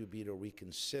willing would you be to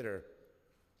reconsider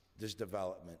this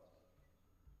development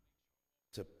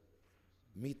to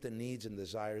meet the needs and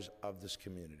desires of this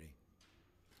community?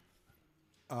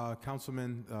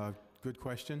 Councilman, good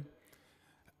question.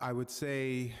 I would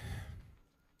say,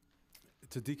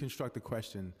 to deconstruct the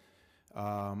question,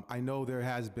 I know there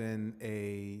has been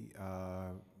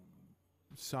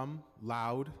some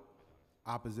loud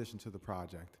opposition to the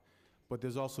project, but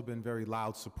there's also been very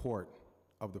loud support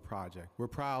of the project. We're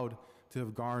proud to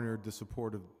have garnered the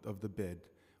support of the bid.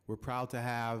 We're proud to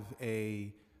have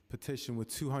a petition with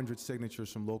 200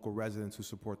 signatures from local residents who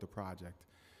support the project.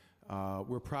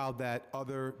 We're proud that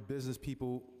other business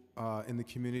people in the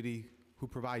community who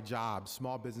provide jobs,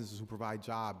 small businesses who provide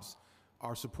jobs,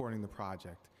 are supporting the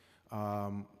project.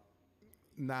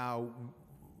 Now,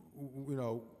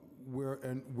 we're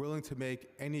willing to make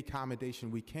any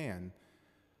accommodation we can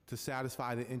to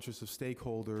satisfy the interests of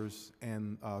stakeholders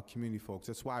and community folks.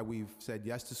 That's why we've said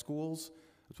yes to schools.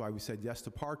 That's why we said yes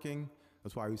to parking.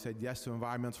 That's why we said yes to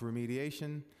environmental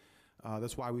remediation.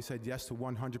 That's why we said yes to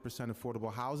 100%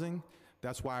 affordable housing.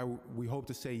 That's why we hope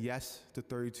to say yes to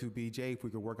 32BJ if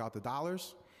we could work out the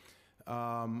dollars.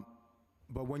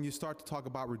 But when you start to talk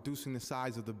about reducing the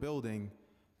size of the building,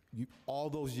 all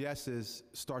those yeses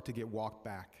start to get walked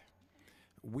back.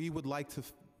 We would like to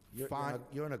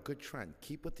You're on a good trend.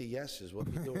 Keep with the yeses. We'll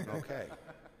be doing okay.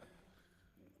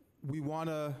 We want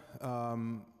to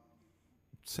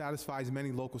satisfy as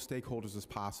many local stakeholders as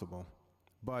possible.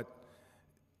 But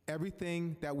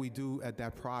everything that we do at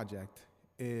that project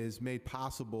is made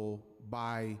possible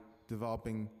by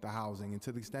developing the housing. And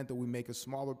to the extent that we make a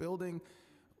smaller building,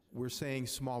 we're saying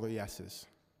smaller yeses.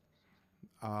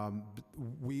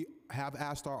 We have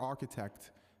asked our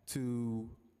architect to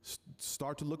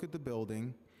start to look at the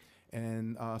building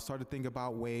and start to think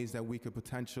about ways that we could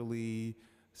potentially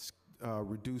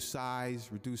reduce size,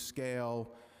 reduce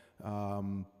scale.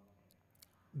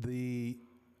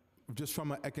 Just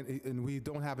from and we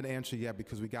don't have an answer yet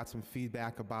because we got some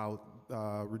feedback about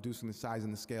reducing the size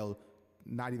and the scale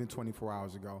not even 24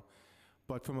 hours ago.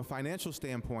 But from a financial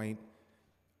standpoint,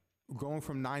 going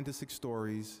from 9 to 6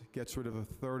 stories gets rid of a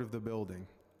third of the building,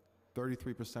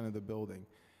 33% of the building.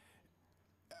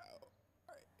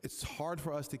 It's hard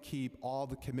for us to keep all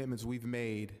the commitments we've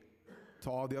made to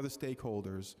all the other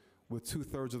stakeholders with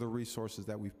 2/3 of the resources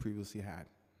that we've previously had.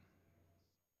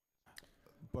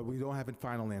 But we don't have a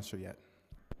final answer yet.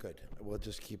 Good. We'll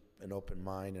just keep an open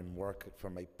mind and work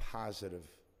from a positive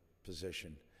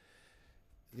position.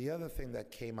 The other thing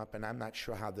that came up, and I'm not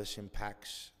sure how this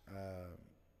impacts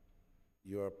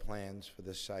your plans for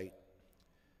the site,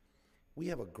 we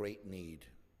have a great need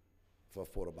for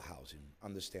affordable housing,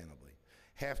 understandably.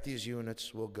 Half these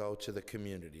units will go to the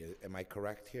community. Am I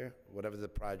correct here? Whatever the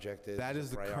project is. That is a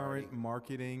the priority. current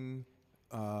marketing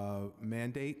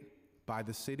mandate by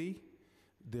the city.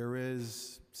 There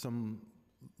is some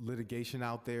litigation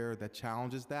out there that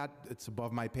challenges that. It's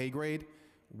above my pay grade.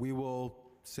 We will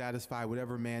satisfy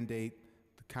whatever mandate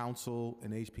the council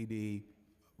and HPD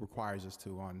requires us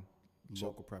to on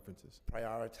local preferences.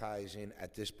 Prioritizing,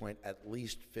 at this point, at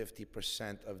least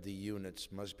 50% of the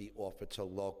units must be offered to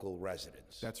local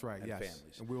residents. That's right, and yes.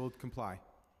 families. And we will comply.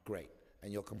 Great.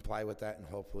 And you'll comply with that, and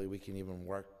hopefully we can even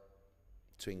work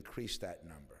to increase that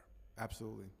number.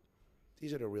 Absolutely.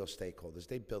 These are the real stakeholders.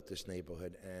 They built this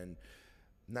neighborhood, and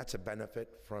that's a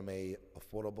benefit from a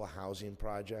affordable housing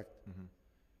project.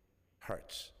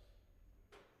 Hurts.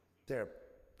 They're,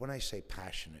 when I say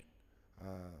passionate,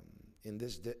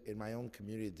 in my own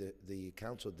community, the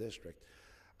council district,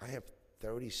 I have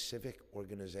 30 civic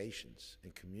organizations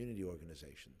and community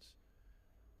organizations,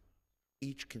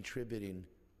 each contributing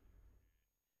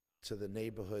to the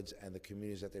neighborhoods and the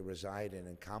communities that they reside in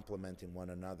and complementing one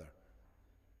another.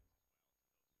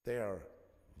 They are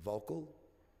vocal,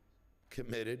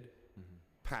 committed,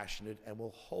 passionate, and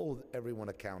will hold everyone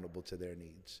accountable to their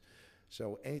needs.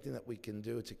 So anything that we can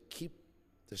do to keep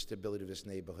the stability of this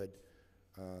neighborhood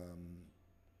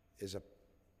is a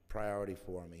priority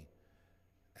for me.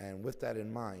 And with that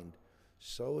in mind,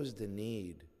 so is the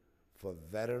need for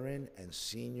veteran and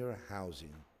senior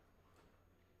housing.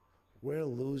 We're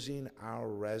losing our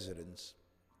residents,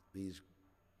 these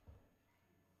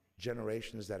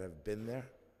generations that have been there,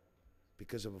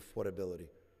 because of affordability.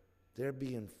 They're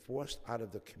being forced out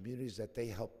of the communities that they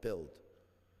helped build,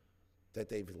 that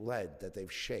they've led, that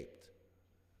they've shaped.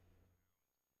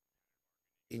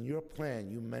 In your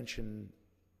plan, you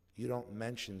don't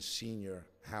mention senior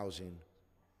housing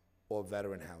or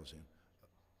veteran housing.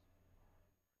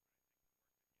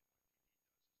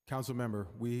 Council member,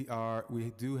 we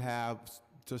do have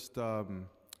just, I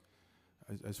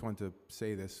just wanted to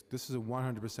say this. This is a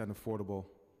 100% affordable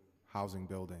housing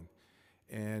building.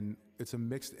 And it's a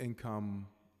mixed income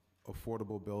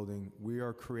affordable building. We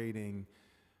are creating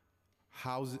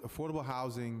affordable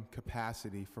housing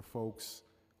capacity for folks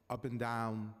up and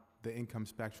down the income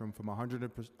spectrum from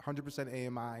 100%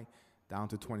 AMI down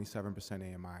to 27%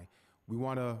 AMI. We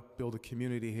want to build a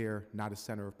community here, not a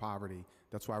center of poverty.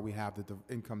 That's why we have the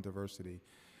income diversity.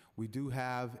 We do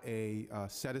have a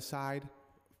set aside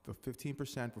for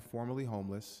 15% for formerly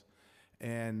homeless.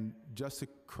 And just to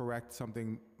correct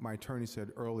something my attorney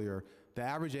said earlier, the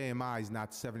average AMI is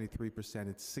not 73%,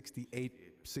 it's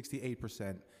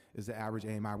 68% is the average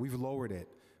AMI. We've lowered it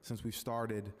since we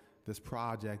started this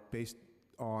project based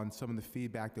on some of the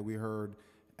feedback that we heard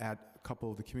at a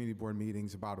couple of the community board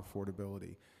meetings about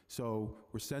affordability. So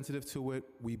we're sensitive to it.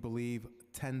 We believe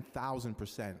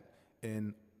 10,000%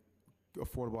 in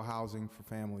affordable housing for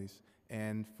families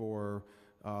and for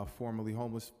formerly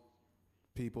homeless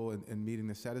people and meeting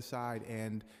the set aside.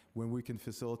 And when we can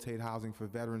facilitate housing for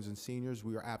veterans and seniors,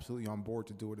 we are absolutely on board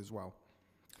to do it as well.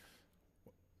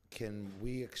 Can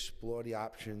we explore the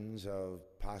options of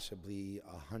possibly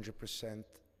 100%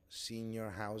 senior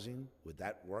housing? Would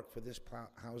that work for this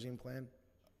housing plan?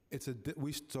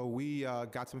 We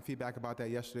got some feedback about that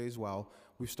yesterday as well.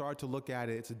 We've started to look at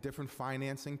it. It's a different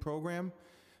financing program,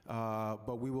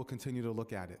 but we will continue to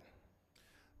look at it.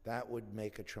 That would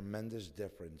make a tremendous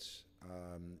difference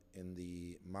in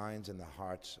the minds and the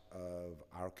hearts of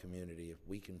our community if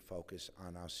we can focus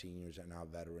on our seniors and our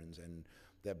veterans, and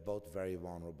they're both very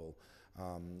vulnerable.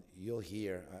 You'll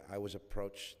hear, I was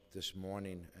approached this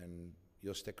morning, and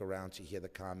you'll stick around to hear the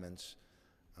comments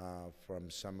from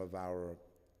some of our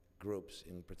groups,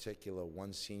 in particular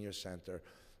one senior center,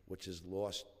 which has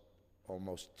lost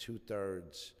almost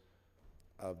 2/3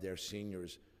 of their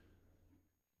seniors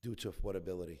due to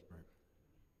affordability, right,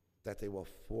 that they were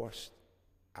forced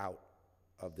out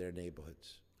of their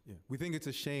neighborhoods. Yeah. We think it's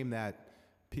a shame that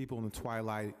people in the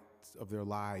twilight of their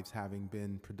lives, having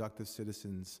been productive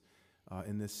citizens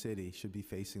in this city, should be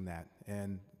facing that.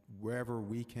 And wherever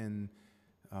we can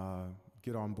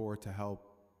get on board to help,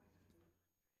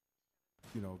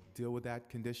 deal with that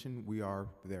condition, we are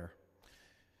there.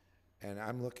 And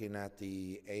I'm looking at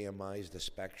the AMIs, the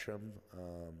spectrum,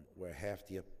 where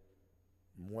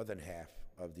more than half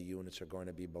of the units are going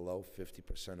to be below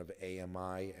 50% of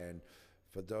AMI. And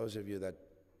for those of you that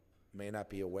may not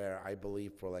be aware, I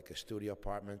believe for like a studio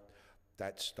apartment,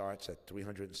 that starts at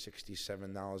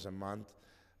 $367 a month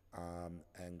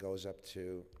and goes up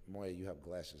to, Moya, you have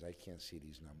glasses, I can't see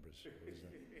these numbers.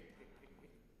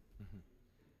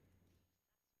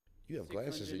 You have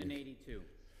glasses. 682.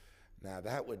 Now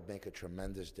that would make a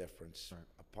tremendous difference. Right.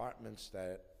 Apartments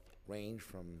that range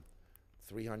from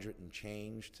 $300 and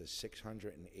change to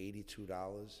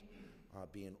 $682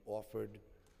 being offered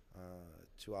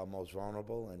to our most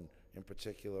vulnerable, and in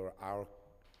particular our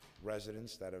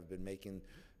residents that have been making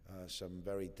some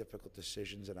very difficult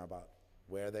decisions about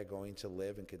where they're going to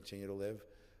live and continue to live.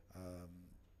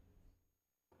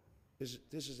 This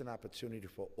is an opportunity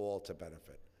for all to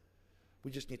benefit. We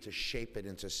just need to shape it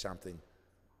into something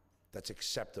that's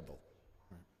acceptable.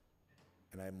 Right.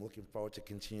 And I'm looking forward to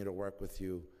continue to work with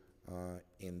you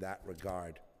in that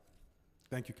regard.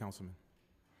 Thank you, Councilman.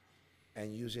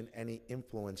 And using any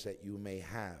influence that you may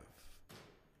have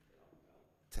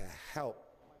to help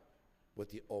with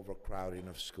the overcrowding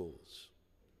of schools,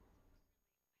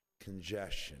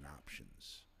 congestion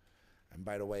options. And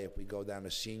by the way, if we go down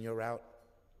a senior route,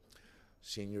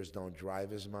 seniors don't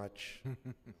drive as much,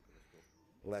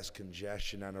 less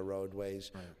congestion on the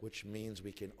roadways, right, which means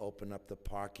we can open up the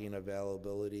parking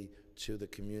availability to the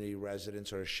community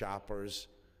residents or shoppers.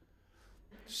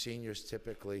 Seniors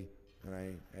typically,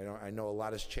 and I know a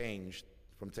lot has changed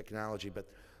from technology, but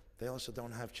they also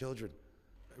don't have children.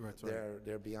 Right.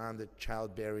 They're beyond the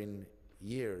childbearing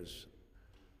years,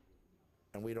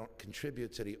 and we don't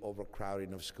contribute to the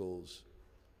overcrowding of schools.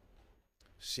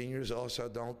 Seniors also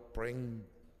don't bring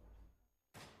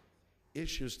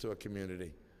issues to a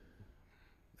community.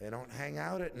 They don't hang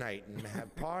out at night and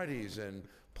have parties and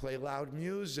play loud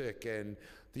music, and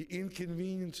the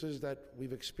inconveniences that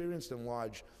we've experienced in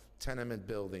large tenement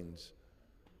buildings.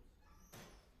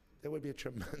 There would be a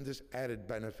tremendous added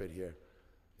benefit here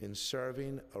in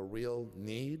serving a real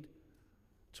need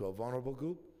to a vulnerable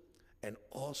group, and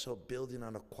also building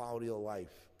on a quality of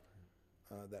life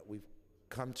that we've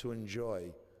come to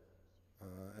enjoy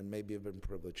and maybe have been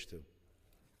privileged to.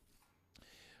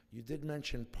 You did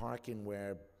mention parking,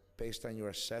 where, based on your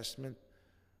assessment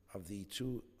of the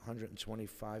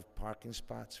 225 parking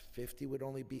spots, 50 would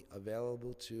only be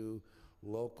available to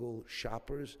local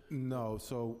shoppers? No,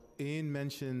 so Ian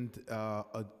mentioned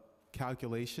a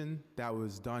calculation that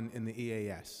was done in the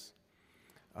EAS.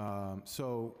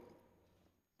 So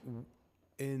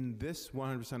in this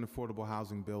 100% affordable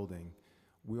housing building,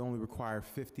 we only require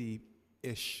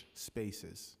 50-ish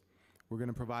spaces. We're going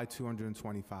to provide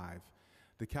 225.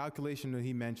 The calculation that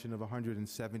he mentioned of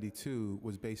 172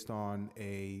 was based on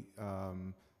a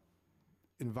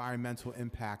environmental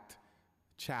impact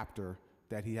chapter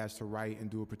that he has to write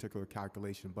and do a particular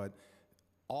calculation. But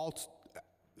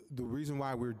the reason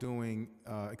why we're doing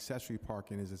accessory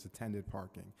parking is it's attended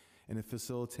parking, and it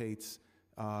facilitates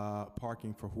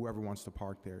parking for whoever wants to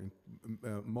park there.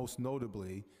 Most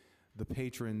notably, the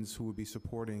patrons who would be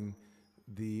supporting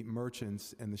the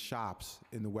merchants and the shops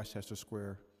in the Westchester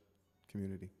Square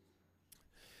community.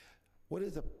 What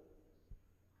is the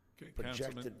Okay,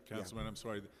 projected? Councilman, I'm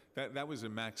sorry. That was a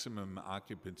maximum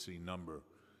occupancy number.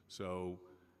 So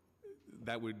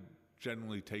that would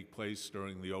generally take place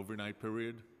during the overnight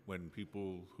period when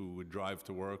people who would drive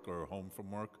to work or home from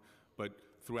work. But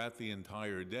throughout the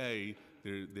entire day,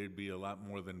 there'd be a lot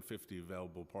more than 50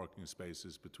 available parking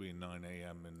spaces between 9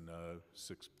 a.m. and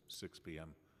 6 p.m.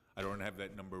 I don't have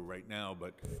that number right now,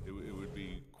 but it would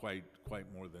be quite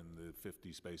more than the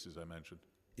 50 spaces I mentioned.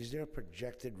 Is there a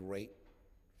projected rate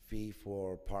fee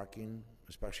for parking,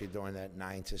 especially during that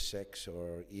 9 to 6,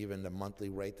 or even the monthly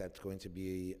rate that's going to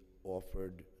be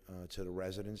offered to the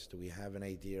residents? Do we have an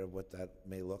idea of what that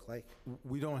may look like?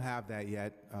 We don't have that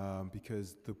yet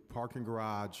because the parking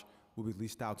garage will be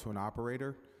leased out to an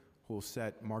operator who will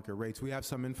set market rates. We have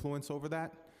some influence over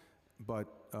that, but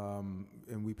and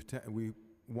we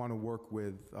want to work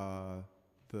with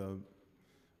the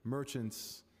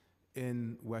merchants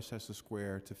in Westchester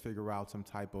Square to figure out some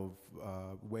type of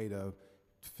way to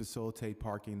facilitate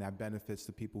parking that benefits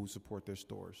the people who support their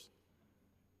stores.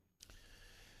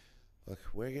 Look,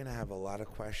 we're going to have a lot of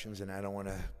questions, and I don't want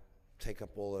to take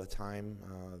up all of the time.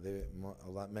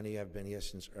 Many have been here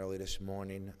since early this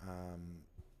morning.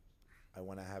 I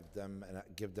want to have them and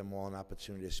give them all an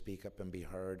opportunity to speak up and be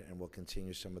heard, and we'll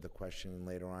continue some of the questioning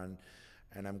later on.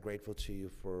 And I'm grateful to you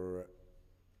for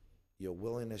your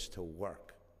willingness to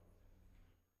work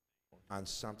on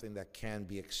something that can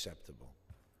be acceptable,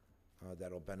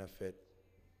 that'll benefit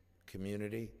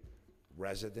community,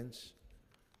 residents,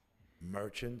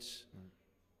 merchants,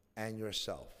 and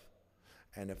yourself.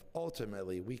 And if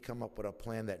ultimately we come up with a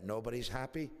plan that nobody's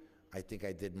happy, I think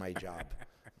I did my job.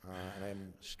 And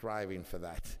I'm striving for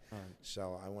that.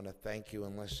 So I want to thank you,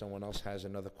 unless someone else has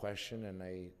another question,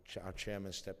 and our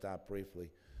chairman stepped out briefly.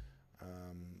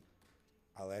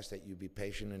 I'll ask that you be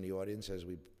patient in the audience as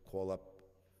we call up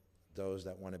those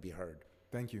that want to be heard.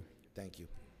 Thank you. Thank you.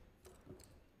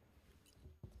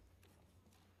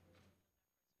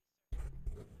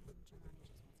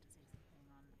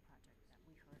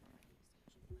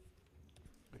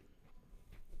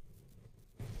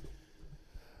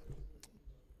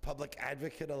 Public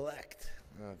Advocate-elect,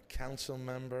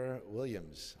 Councilmember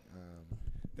Williams.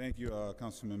 Thank you,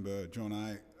 Councilmember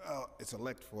Zoni. It's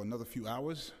elect for another few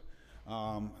hours.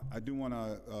 I do want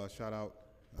to shout out.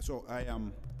 So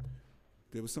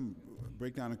there was some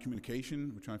breakdown in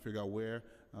communication. We're trying to figure out where.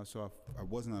 So I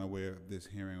was not aware of this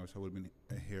hearing, or so I would have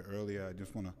been here earlier. I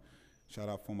just want to shout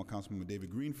out former Councilmember David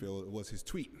Greenfield. It was his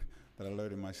tweet that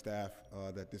alerted my staff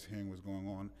that this hearing was going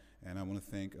on. And I want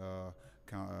to thank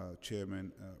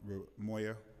Chairman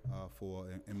Moya for,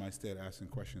 in my stead, asking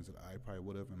questions that I probably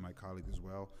would have, and my colleagues as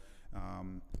well.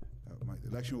 My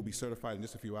election will be certified in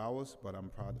just a few hours, but I'm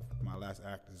proud of my last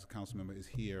act as a council member is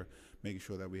here, making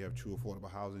sure that we have true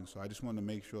affordable housing. So I just wanted to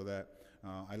make sure that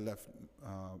I left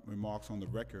remarks on the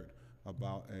record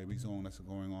about a rezone that's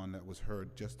going on that was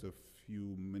heard just a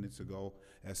few minutes ago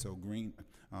at SL Green.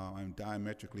 I'm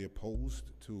diametrically opposed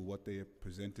to what they have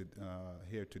presented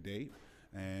here today,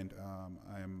 and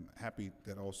I am happy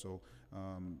that also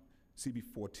CB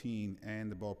 14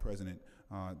 and the borough president,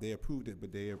 they approved it,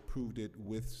 but they approved it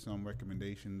with some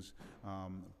recommendations.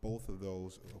 Both of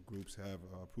those groups have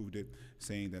approved it,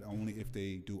 saying that only if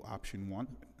they do option 1,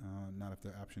 not if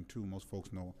they're option 2. Most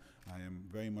folks know I am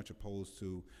very much opposed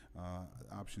to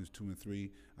options 2 and 3.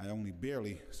 I only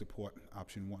barely support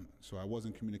option 1. So I was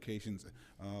in communications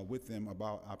with them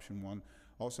about option 1.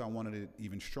 Also, I wanted it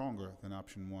even stronger than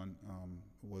option 1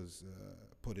 was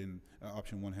put in,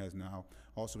 option 1 has now.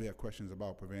 Also, we have questions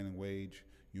about prevailing wage,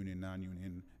 union,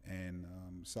 non-union, and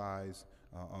size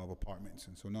of apartments.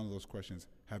 And so none of those questions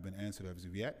have been answered as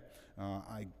of yet.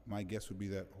 My guess would be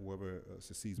that whoever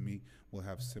succeeds me will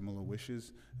have similar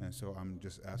wishes. And so I'm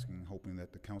just asking and hoping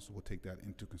that the council will take that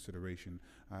into consideration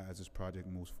as this project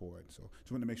moves forward. So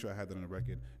just wanted to make sure I had that on the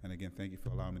record. And again, thank you for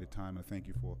allowing me the time, and thank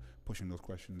you for pushing those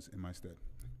questions in my stead.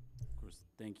 Of course,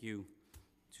 thank you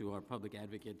to our public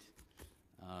advocate,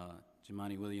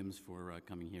 Jimani Williams, for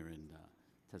coming here and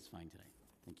testifying today.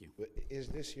 Thank you. Is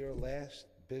this your last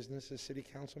business as city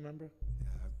council member?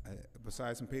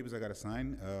 Besides some papers I got to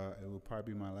sign, it will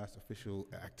probably be my last official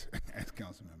act as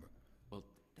council member. Well,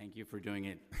 Thank you for doing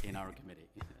it in our committee.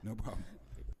 No problem.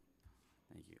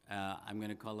 Thank you. I'm going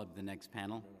to call up the next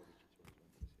panel.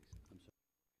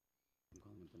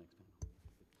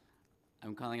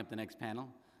 I'm calling up the next panel.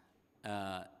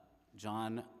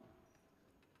 John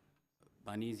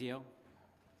Bonizio.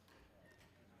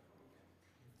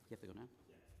 You have to go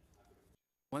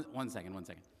now? One second.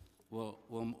 We'll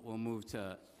move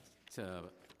to the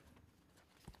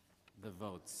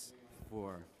votes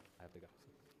for I have to go.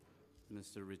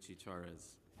 Mr. Richie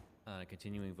Torres.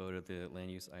 Continuing vote of the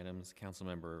land use items,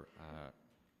 Councilmember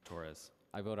Torres.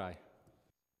 I vote aye.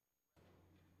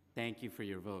 Thank you for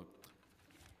your vote.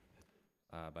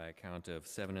 By a count of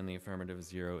 7 in the affirmative,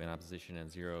 0 in opposition, and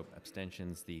 0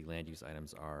 abstentions, the land use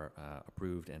items are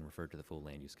approved and referred to the full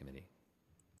land use committee.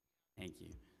 Thank you.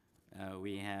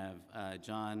 We have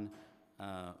John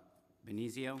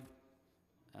Benizio,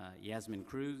 Yasmin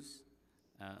Cruz,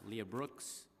 Leah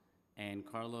Brooks, and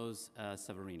Carlos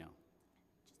Severino.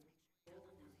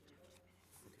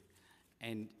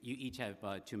 And you each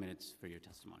have 2 minutes for your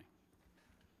testimony.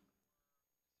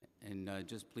 And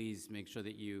just please make sure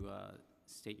that you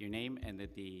state your name and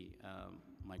that the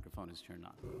microphone is turned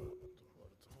on. We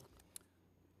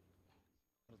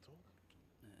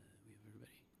have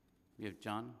everybody. We have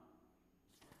John,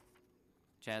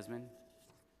 Jasmine.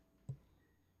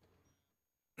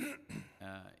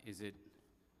 Is it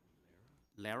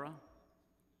Lara?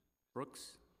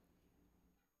 Brooks?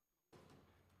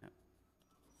 No.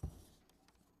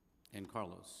 And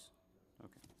Carlos.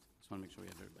 Okay. Just want to make sure we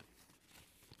have everybody.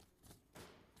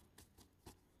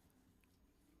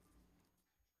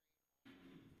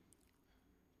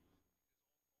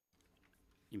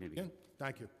 You may begin.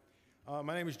 Thank you.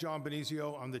 My name is John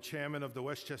Benizio. I'm the chairman of the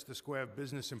Westchester Square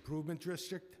Business Improvement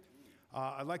District.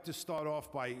 I'd like to start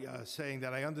off by saying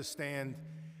that I understand,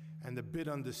 and the BID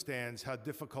understands, how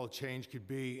difficult change could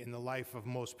be in the life of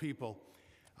most people.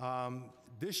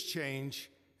 This change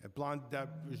that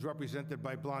is represented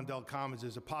by Blondell Commons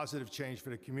is a positive change for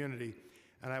the community,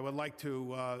 and I would like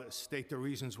to state the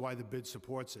reasons why the BID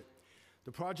supports it.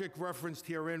 The project referenced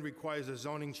herein requires a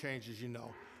zoning change, as you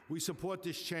know. We support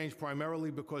this change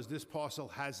primarily because this parcel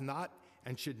has not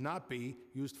and should not be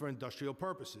used for industrial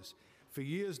purposes. For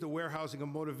years, the warehousing of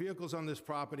motor vehicles on this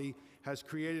property has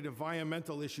created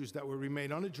environmental issues that will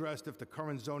remain unaddressed if the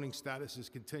current zoning status is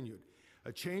continued.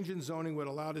 A change in zoning would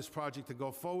allow this project to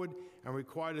go forward and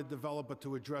require the developer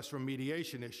to address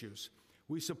remediation issues.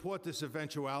 We support this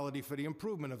eventuality for the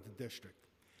improvement of the district.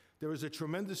 There is a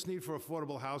tremendous need for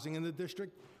affordable housing in the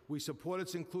district. We support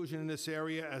its inclusion in this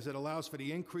area as it allows for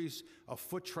the increase of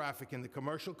foot traffic in the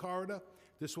commercial corridor.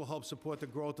 This will help support the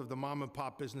growth of the mom and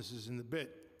pop businesses in the BID.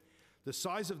 The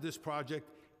size of this project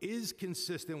is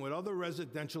consistent with other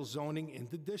residential zoning in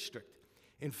the district.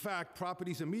 In fact,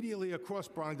 properties immediately across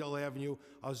Brondell Avenue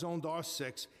are zoned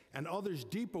R6, and others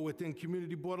deeper within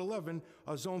Community Board 11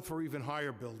 are zoned for even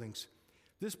higher buildings.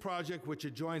 This project, which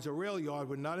adjoins a rail yard,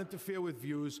 would not interfere with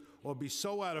views or be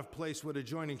so out of place with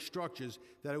adjoining structures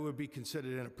that it would be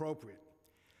considered inappropriate.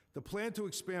 The plan to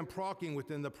expand parking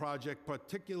within the project,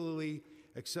 particularly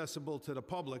accessible to the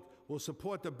public, will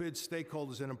support the BID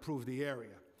stakeholders and improve the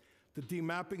area. The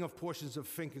demapping of portions of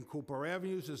Fink and Cooper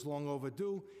Avenues is long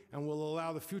overdue and will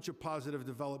allow the future positive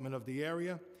development of the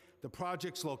area. The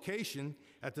project's location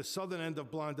at the southern end of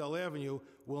Blondell Avenue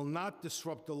will not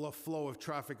disrupt the flow of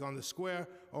traffic on the square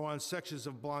or on sections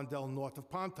of Blondell north of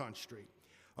Ponton Street.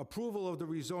 Approval of the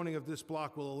rezoning of this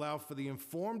block will allow for the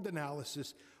informed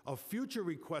analysis of future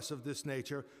requests of this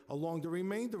nature along the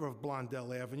remainder of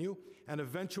Blondell Avenue and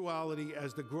eventuality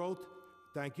as the growth,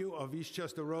 of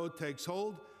Eastchester Road takes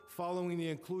hold following the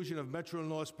inclusion of Metro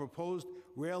North's proposed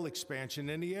rail expansion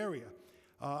in the area.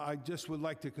 I just would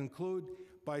like to conclude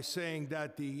by saying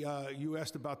that you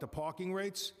asked about the parking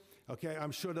rates. Okay,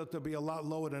 I'm sure that they'll be a lot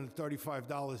lower than the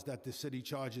 $35 that the city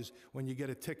charges when you get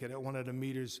a ticket at one of the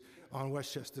meters on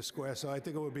Westchester Square. So I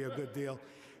think it would be a good deal.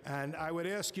 And I would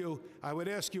ask you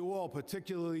all,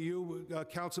 particularly you,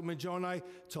 Councilman Zoni,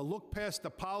 to look past the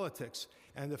politics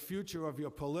and the future of your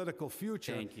political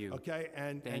future. Thank you. Okay,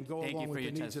 and go along with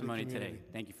the needs of the community. Today.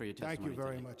 Thank you for your testimony. Thank you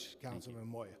very today. much, Councilman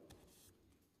Moya.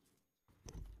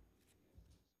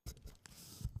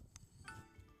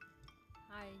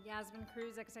 Hi, Yasmin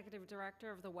Cruz, Executive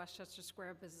Director of the Westchester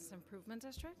Square Business Improvement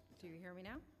District. Do you hear me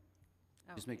now?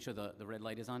 Oh. Just make sure the red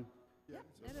light is on. Yep,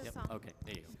 it is on. Okay,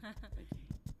 there you go. Thank you.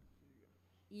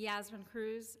 Yasmin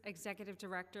Cruz, Executive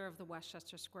Director of the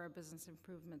Westchester Square Business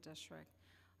Improvement District.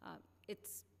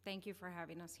 Thank you for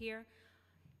having us here.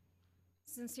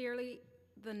 Sincerely,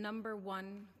 the number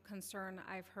one concern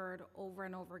I've heard over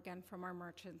and over again from our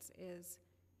merchants is,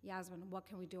 Yasmin, what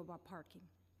can we do about parking?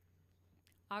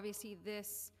 Obviously,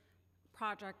 this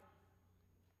project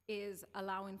is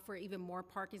allowing for even more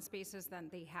parking spaces than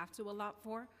they have to allot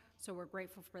for, so we're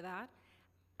grateful for that.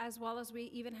 As well as we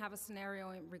even have a scenario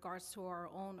in regards to our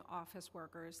own office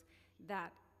workers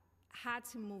that had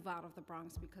to move out of the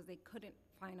Bronx because they couldn't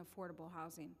find affordable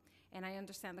housing. And I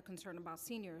understand the concern about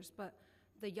seniors, but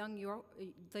the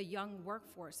young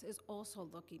workforce is also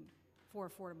looking for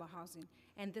affordable housing,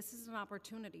 and this is an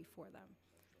opportunity for them.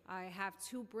 I have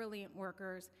two brilliant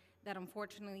workers that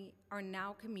unfortunately are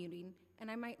now commuting, and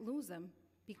I might lose them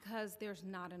because there's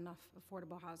not enough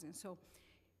affordable housing. So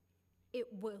it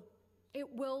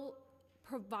will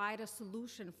provide a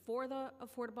solution for the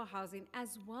affordable housing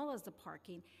as well as the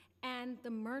parking and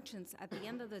the merchants. At the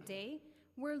end of the day,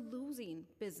 we're losing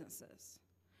businesses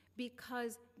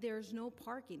because there's no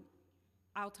parking.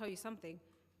 I'll tell you something.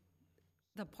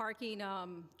 The parking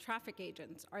traffic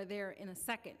agents are there in a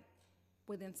second,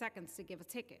 within seconds, to give a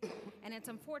ticket. And it's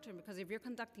unfortunate because if you're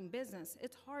conducting business,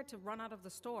 it's hard to run out of the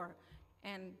store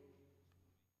and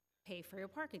pay for your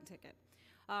parking ticket.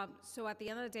 So at the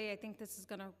end of the day, I think this is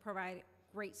going to provide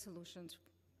great solutions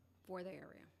for the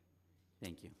area.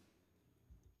 Thank you.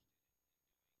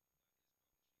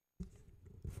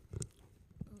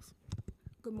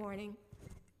 Good morning.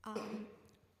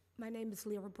 My name is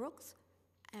Lyra Brooks,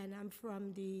 and I'm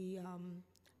from the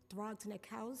Throgs Neck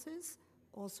Houses,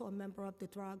 also a member of the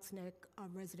Throgs Neck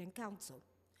Resident Council.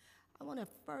 I want to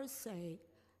first say,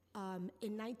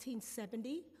 in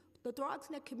 1970, the Throgs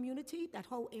Neck community, that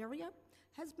whole area,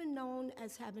 has been known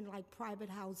as having like private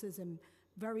houses and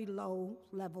very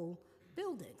low-level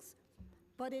buildings.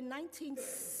 But in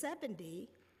 1970,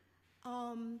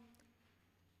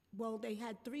 well, they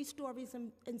had 3 stories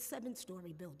and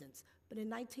 7-story buildings. But in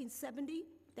 1970,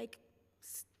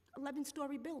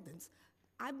 11-story buildings.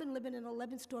 I've been living in an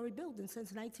 11-story building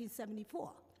since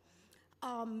 1974.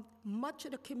 Much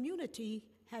of the community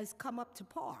has come up to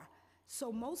par.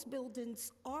 So most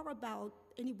buildings are about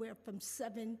anywhere from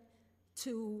 7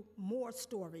 to more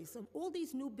stories. And all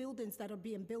these new buildings that are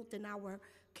being built in our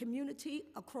community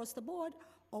across the board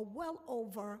are well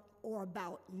over or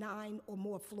about 9 or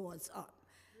more floors up.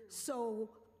 So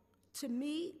to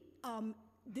me,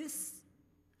 this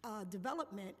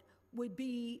development would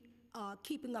be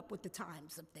keeping up with the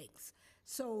times of things.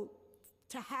 So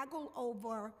to haggle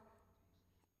over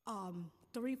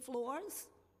 3 floors,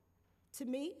 to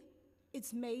me,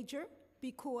 it's major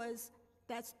because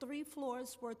that's 3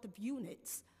 floors worth of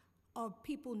units of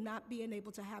people not being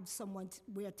able to have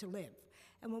where to live.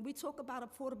 And when we talk about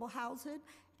affordable housing,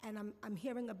 and I'm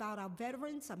hearing about our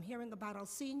veterans, I'm hearing about our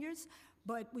seniors,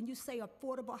 but when you say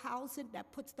affordable housing,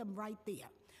 that puts them right there.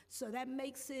 So that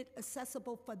makes it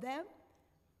accessible for them,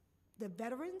 the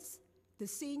veterans, the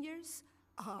seniors,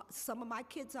 some of my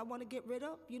kids I want to get rid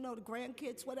of, you know, the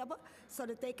grandkids, whatever, so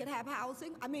that they can have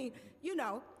housing. I mean, you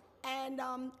know, and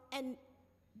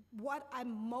what I'm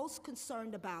most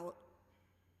concerned about,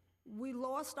 we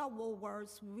lost our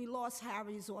Woolworths, we lost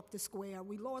Harry's off the square,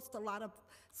 we lost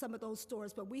some of those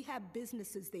stores, but we have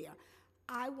businesses there.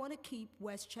 I want to keep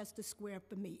Westchester Square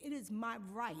for me. It is my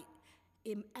right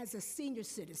as a senior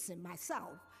citizen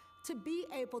myself to be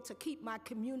able to keep my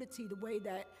community the way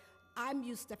that I'm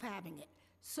used to having it.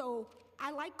 So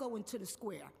I like going to the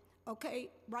square, okay?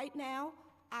 Right now,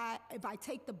 if I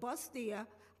take the bus there,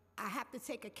 I have to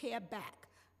take a cab back.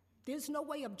 There's no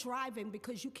way of driving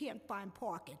because you can't find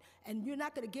parking. And you're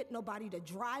not going to get nobody to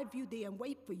drive you there and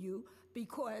wait for you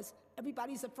because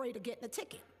everybody's afraid of getting a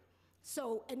ticket.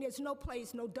 So, and there's no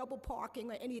place, no double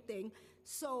parking or anything.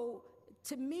 So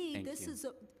to me,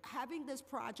 having this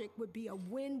project would be a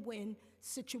win-win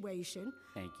situation.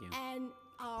 Thank you. And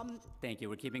thank you.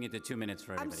 We're keeping it to 2 minutes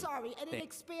for everybody. I'm sorry, and it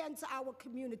expands our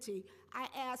community. I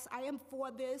am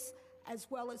for this as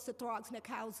well as the Throgs Neck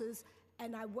Houses,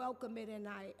 and I welcome it, and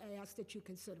I ask that you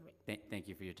consider it. Thank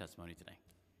you for your testimony today.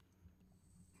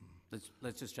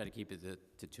 Let's just try to keep it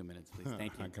to 2 minutes, please.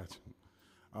 Thank you. I got you.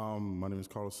 My name is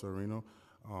Carlos Sereno.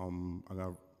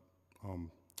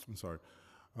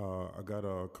 I got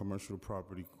a commercial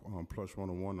property, Plush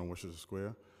 101 on Westchester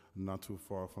Square, not too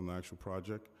far from the actual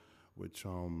project, which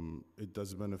it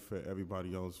does benefit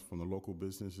everybody else from the local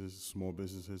businesses, small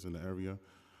businesses in the area.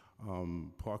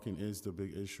 Parking is the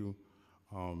big issue.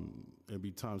 There'll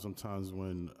be sometimes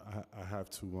when I have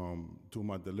to do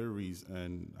my deliveries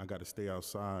and I got to stay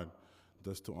outside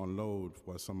just to unload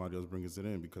while somebody else brings it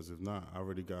in, because if not, I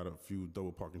already got a few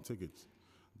double parking tickets.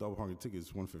 Double parking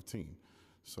tickets, $115.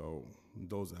 So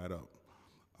those add up.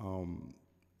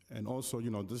 And also,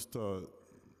 you know, just the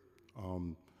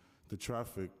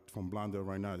traffic from Blondell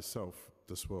right now itself,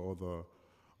 that's where all the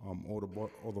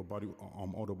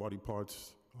body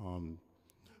parts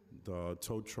the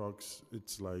tow trucks,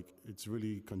 it's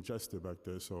really congested back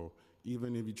there. So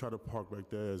even if you try to park back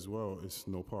there as well, it's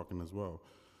no parking as well.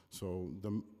 So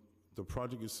the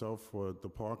project itself for the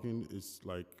parking is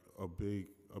like a big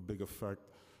effect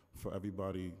for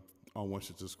everybody on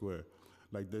Westchester Square.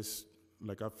 Like this,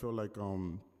 like I feel like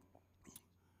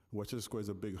Westchester Square is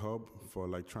a big hub for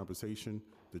like transportation,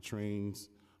 the trains,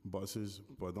 buses,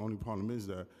 but the only problem is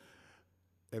that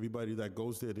everybody that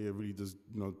goes there, they're really just,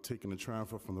 taking the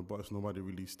transfer from the bus. Nobody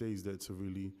really stays there to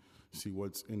really see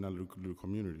what's in that little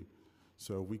community.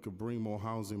 So if we could bring more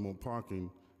housing, more parking,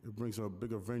 it brings a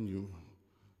bigger venue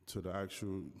to the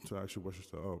actual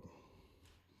Westchester Hub.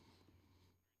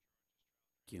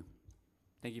 Thank you.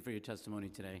 Thank you for your testimony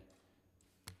today.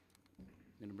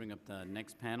 I'm going to bring up the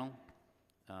next panel.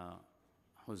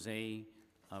 Jose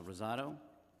Rosado,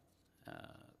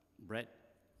 Brett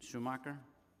Schumacher,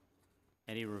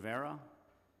 Eddie Rivera,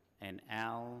 and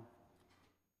Al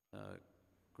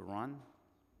Garon.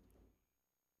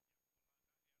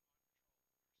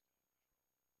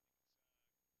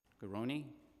 Garoni.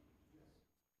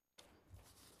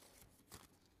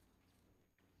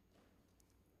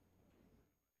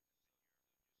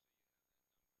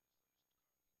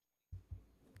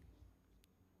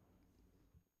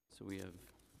 So we have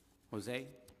Jose.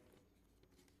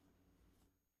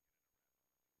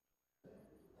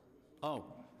 Oh,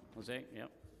 Jose, yep.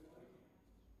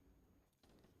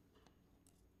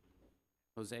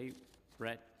 Jose,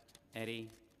 Brett, Eddie,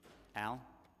 Al?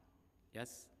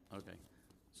 Yes? Okay.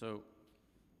 So,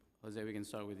 Jose, we can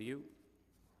start with you.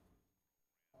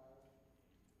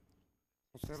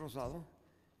 Jose Rosado.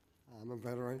 I'm a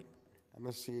veteran. I'm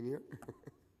a senior.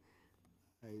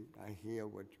 I hear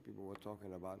what people were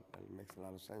talking about, and it makes a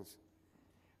lot of sense.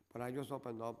 But I just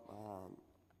opened up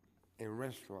a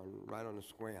restaurant right on the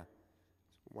square.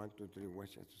 It's 123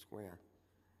 Westchester Square.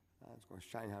 It's called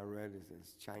Shanghai Red.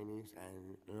 It's Chinese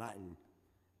and Latin.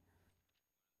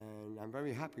 And I'm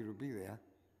very happy to be there.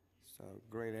 It's a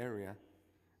great area,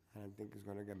 and I think it's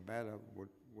going to get better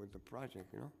with the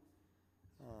project,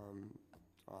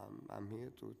 So I'm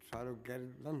here to try to get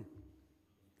it done.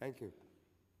 Thank you.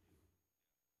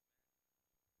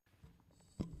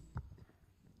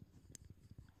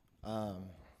 I'm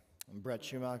Brett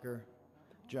Schumacher,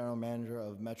 General Manager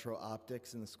of Metro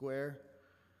Optics in the Square.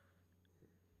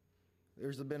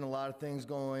 There's been a lot of things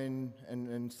going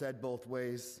and said both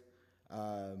ways.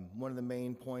 One of the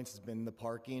main points has been the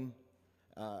parking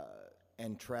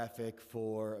and traffic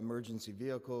for emergency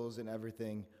vehicles and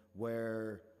everything,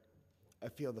 where I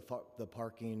feel the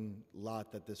parking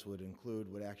lot that this would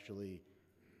include would actually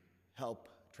help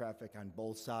traffic on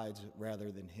both sides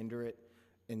rather than hinder it.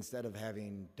 Instead of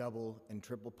having double and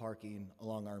triple parking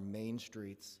along our main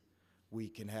streets, we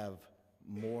can have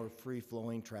more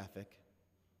free-flowing traffic.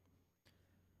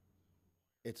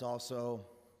 It's also,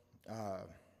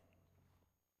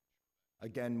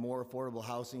 again, more affordable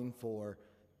housing for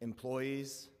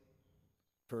employees,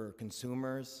 for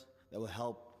consumers, that will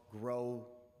help grow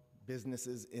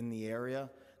businesses in the area,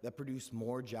 that produce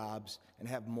more jobs and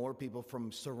have more people from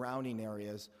surrounding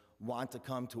areas want to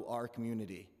come to our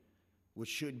community, which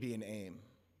should be an aim.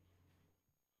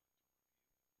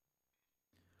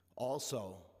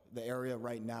 Also, the area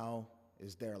right now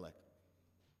is derelict.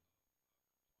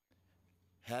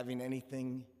 Having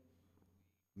anything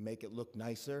make it look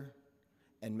nicer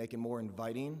and make it more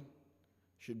inviting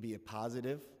should be a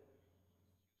positive.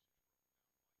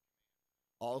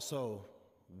 Also,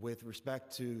 with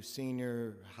respect to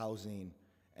senior housing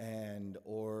and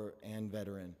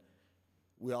veteran,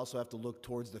 we also have to look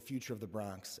towards the future of the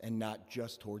Bronx and not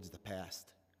just towards the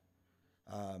past.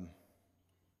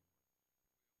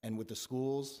 And with the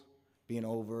schools being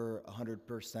over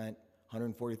 100%,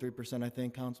 143%, I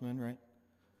think, Councilman, right?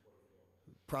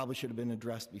 Probably should have been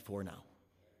addressed before now.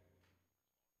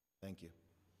 Thank you.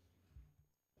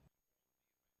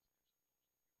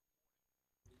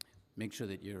 Make sure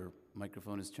that your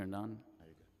microphone is turned on.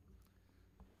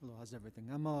 Hello, how's everything?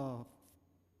 I'm a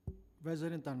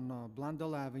resident on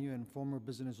Blondell Avenue and former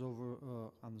business over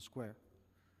on the square.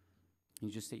 Can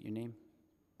you just state your name?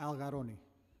 Al Garoni.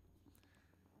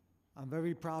 I'm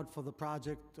very proud for the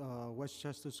project.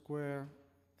 Westchester Square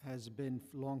has been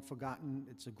long forgotten.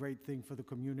 It's a great thing for the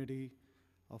community.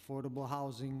 Affordable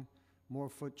housing, more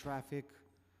foot traffic,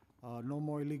 no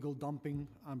more illegal dumping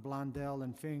on Blondell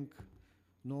and Fink,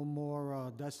 no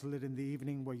more desolate in the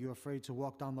evening where you're afraid to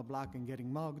walk down the block and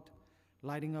getting mugged.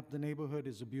 Lighting up the neighborhood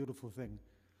is a beautiful thing.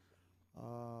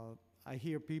 I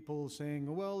hear people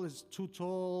saying, well, it's too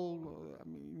tall. I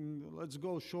mean, let's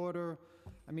go shorter.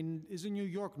 I mean, isn't New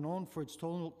York known for its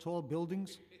tall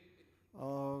buildings?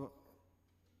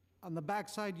 On the back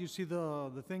side, you see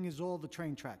the thing is all the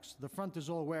train tracks. The front is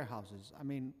all warehouses. I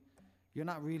mean, you're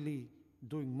not really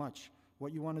doing much.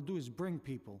 What you want to do is bring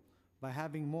people. By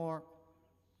having more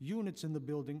units in the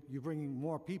building, you're bringing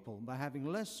more people. By having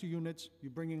less units,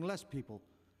 you're bringing less people.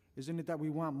 Isn't it that we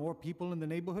want more people in the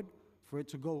neighborhood for it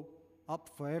to go up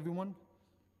for everyone?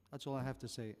 That's all I have to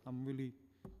say. I'm really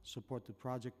support the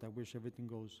project. I wish everything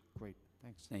goes great.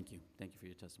 Thanks. Thank you. Thank you for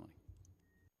your testimony.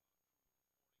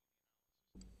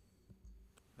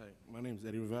 Hi, my name is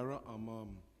Eddie Rivera.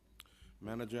 I'm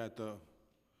manager at the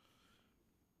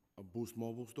Boost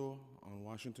Mobile store on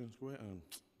Washington Square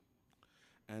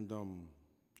and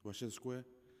Washington Square.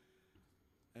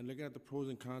 And looking at the pros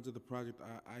and cons of the project,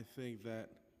 I think that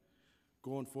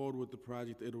going forward with the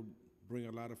project, it'll bring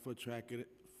a lot of foot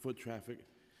traffic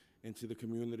into the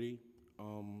community,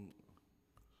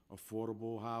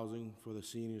 affordable housing for the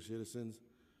senior citizens,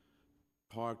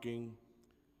 parking,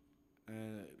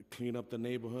 and clean up the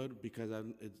neighborhood, because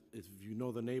if you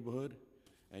know the neighborhood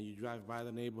and you drive by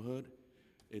the neighborhood,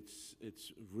 it's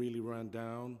really run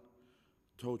down,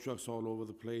 tow trucks all over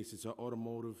the place. It's an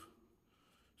automotive,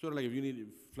 sort of like if you need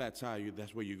a flat tire,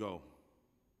 that's where you go.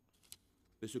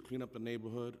 This will clean up the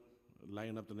neighborhood,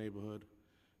 lighten up the neighborhood,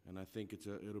 and I think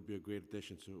it'll be a great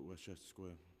addition to Westchester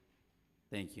Square.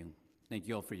 Thank you. Thank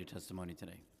you all for your testimony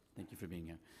today. Thank you for being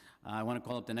here. I want to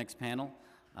call up the next panel.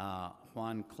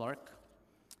 Juan Clark,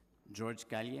 George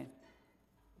Galle,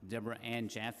 Deborah Ann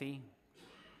Jaffe,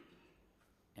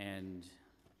 and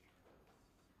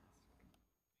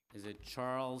is it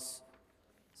Charles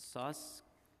Suss?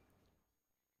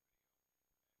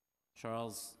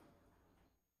 Charles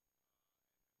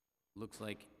looks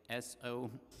like S-O.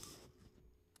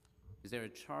 Is there a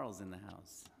Charles in the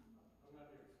house?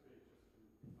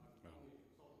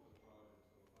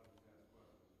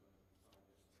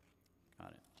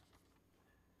 Got it.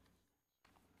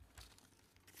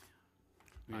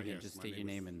 Again, yes, just my state your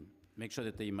name name and make sure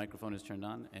that the microphone is turned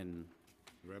on. And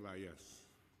Red light, yes.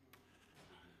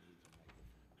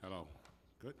 Hello.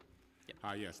 Good? Yep.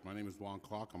 Hi, yes. My name is Juan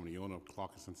Clark. I'm the owner of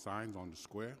Clarkson Signs on the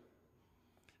square.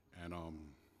 And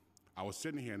I was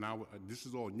sitting here, and this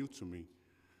is all new to me.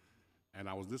 And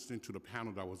I was listening to the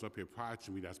panel that was up here prior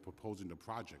to me that's proposing the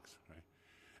projects, right?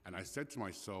 And I said to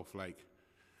myself, like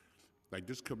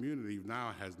this community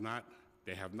now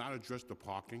they have not addressed the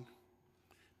parking.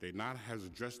 They not has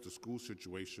addressed the school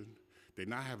situation. They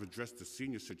not have addressed the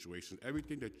senior situation.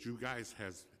 Everything that you guys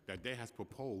that they has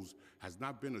proposed has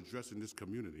not been addressed in this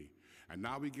community. And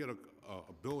now we get a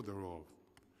builder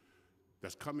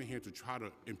that's coming here to try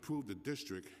to improve the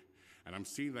district. And it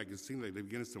seems like they're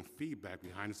getting some feedback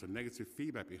behind it, some negative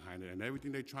feedback behind it, and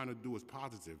everything they're trying to do is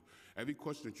positive. Every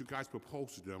question that you guys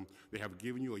propose to them, they have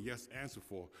given you a yes answer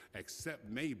for, except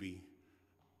maybe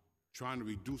trying to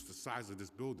reduce the size of this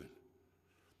building.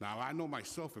 Now, I know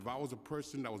myself, if I was a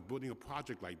person that was building a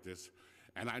project like this,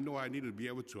 and I know I needed to be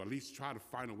able to at least try to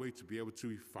find a way to be able to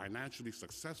be financially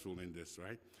successful in this,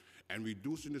 right? And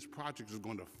reducing this project is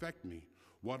going to affect me.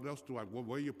 What else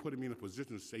where you're putting me in a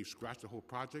position to say scratch the whole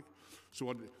project?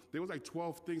 So there was like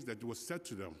 12 things that were said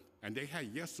to them, and they had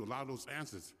yes to a lot of those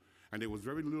answers, and there was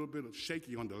very little bit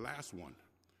shaky on the last one.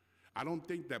 I don't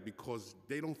think that because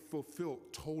they don't fulfill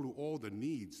all the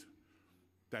needs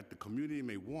that the community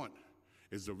may want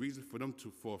is a reason for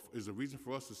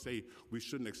us to say we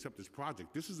shouldn't accept this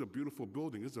project. This is a beautiful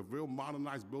building. It's a real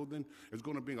modernized building. It's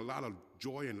going to bring a lot of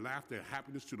joy and laughter and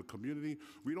happiness to the community.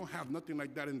 We don't have nothing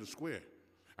like that in the square.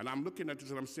 And I'm looking at this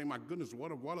and I'm saying, my goodness,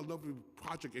 what a lovely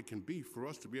project it can be for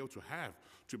us to be able to have,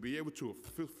 to be able to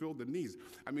fulfill the needs.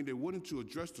 I mean, they're willing to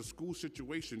address the school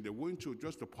situation. They're willing to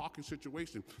address the parking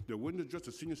situation. They're willing to address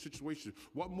the senior situation.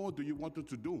 What more do you want them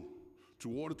to do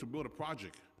in order to build a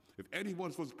project? If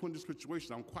anyone's supposed to put in this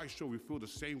situation, I'm quite sure we feel the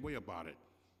same way about it.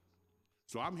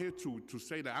 So I'm here to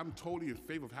say that I'm totally in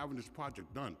favor of having this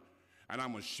project done. And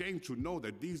I'm ashamed to know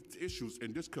that these issues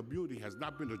in this community has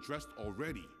not been addressed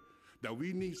already. That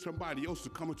we need somebody else to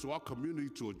come into our community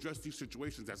to address these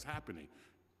situations that's happening.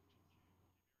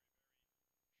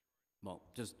 well,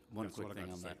 just one That's quick what I thing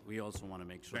got on to that. say. We also want to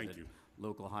make sure Thank that you.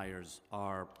 local hires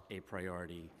are a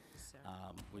priority,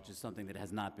 which is something that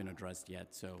has not been addressed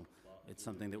yet. So it's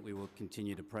something that we will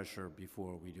continue to pressure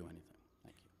before we do anything.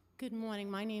 Thank you. Good morning.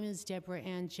 My name is Deborah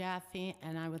Ann Jaffe,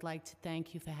 and I would like to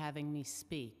thank you for having me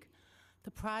speak.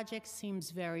 The project seems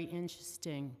very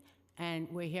interesting, and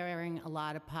we're hearing a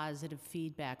lot of positive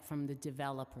feedback from the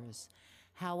developers.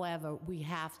 However, we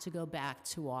have to go back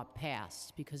to our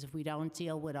past, because if we don't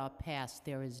deal with our past,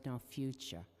 there is no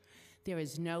future. There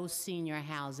is no senior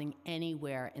housing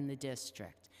anywhere in the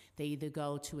district. They either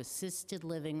go to assisted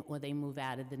living or they move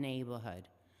out of the neighborhood.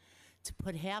 To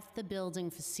put half the building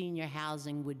for senior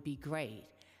housing would be great.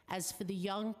 As for the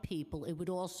young people, it would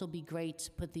also be great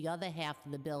to put the other half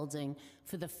of the building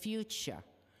for the future.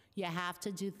 You have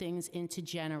to do things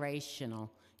intergenerational.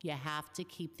 You have to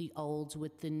keep the old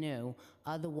with the new,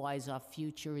 otherwise our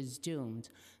future is doomed.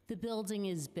 The building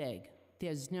is big.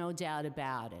 There's no doubt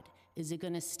about it. Is it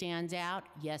going to stand out?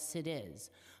 Yes, it is.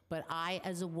 But I,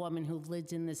 as a woman who've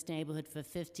lived in this neighborhood for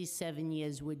 57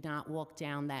 years, would not walk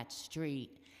down that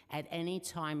street at any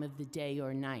time of the day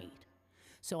or night.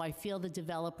 So I feel the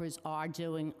developers are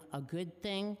doing a good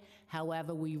thing.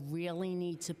 However, we really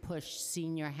need to push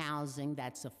senior housing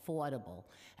that's affordable.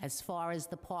 As far as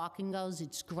the parking goes,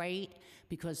 it's great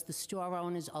because the store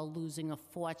owners are losing a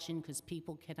fortune because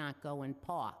people cannot go and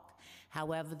park.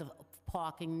 However, the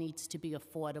parking needs to be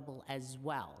affordable as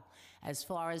well. As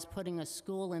far as putting a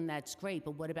school in, that's great,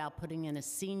 but what about putting in a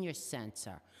senior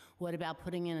center? What about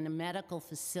putting in a medical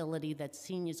facility that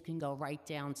seniors can go right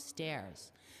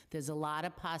downstairs? There's a lot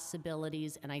of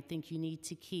possibilities, and I think you need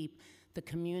to keep the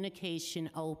communication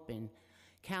open.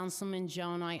 Councilman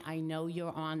Zoni, I know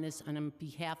you're on this on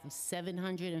behalf of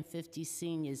 750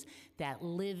 seniors that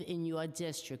live in your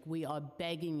district. We are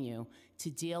begging you to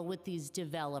deal with these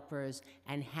developers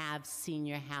and have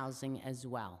senior housing as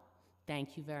well.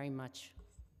 Thank you very much.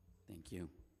 Thank you.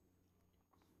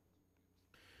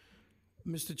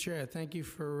 Mr. Chair, thank you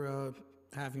for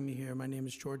having me here. My name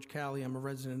is George Calley. I'm a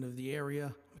resident of the area,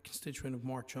 I'm a constituent of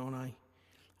Mark Zoni.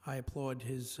 I applaud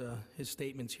his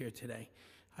statements here today.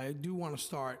 I do want to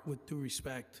start, with due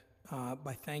respect,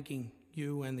 by thanking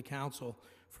you and the council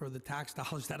for the tax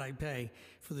dollars that I pay,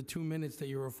 for the 2 minutes that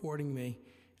you're affording me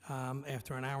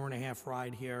after an hour and a half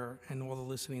ride here and all the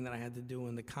listening that I had to do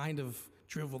and the kind of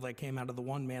drivel that came out of the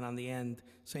one man on the end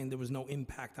saying there was no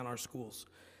impact on our schools.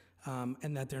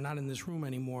 And that they're not in this room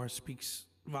anymore speaks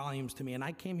volumes to me. And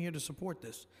I came here to support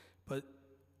this. But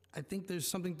I think there's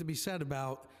something to be said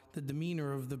about the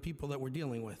demeanor of the people that we're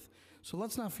dealing with. So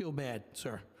let's not feel bad,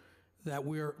 sir, that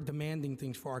we're demanding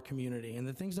things for our community. And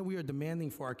the things that we are demanding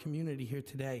for our community here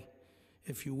today,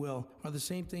 if you will, are the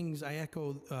same things I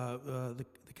echo the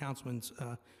councilman's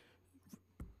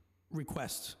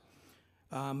requests.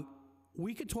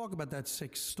 We could talk about that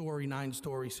 6-story,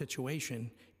 9-story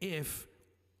situation if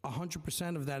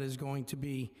 100% of that is going to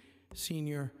be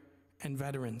senior and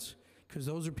veterans, because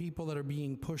those are people that are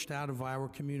being pushed out of our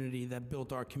community that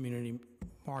built our community.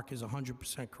 Mark is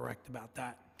 100% correct about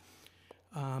that.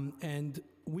 And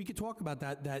we could talk about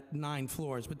that 9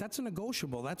 floors, but that's a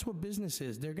negotiable. That's what business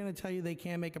is. They're going to tell you they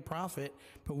can't make a profit,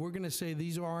 but we're going to say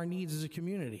these are our needs as a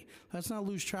community. Let's not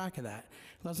lose track of that.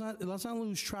 Let's not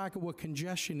lose track of what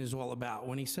congestion is all about.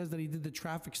 When he says that he did the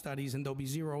traffic studies and there'll be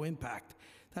zero impact,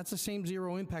 that's the same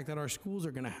zero impact that our schools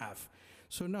are going to have.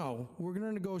 So no, we're going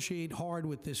to negotiate hard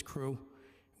with this crew.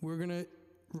 We're going to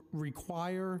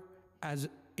require, as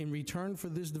in return for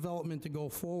this development to go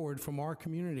forward from our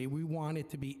community, we want it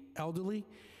to be elderly,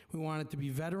 we want it to be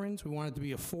veterans, we want it to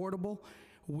be affordable.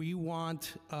 We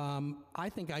want, I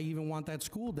think I even want that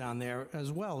school down there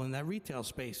as well in that retail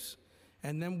space.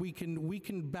 And then we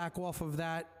can back off of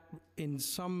that in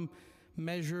some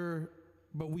measure,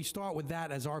 but we start with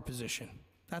that as our position.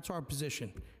 That's our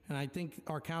position. And I think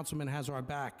our councilman has our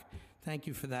back. Thank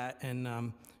you for that,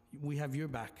 and we have your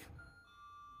back.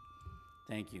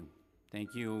 Thank you.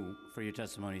 Thank you for your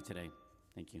testimony today.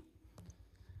 Thank you.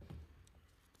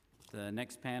 The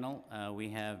next panel, we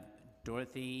have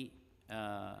Dorothy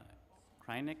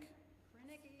Kreinicke.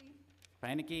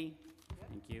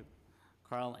 Thank you.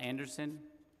 Carl Anderson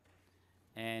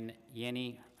and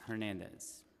Yenny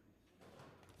Hernandez.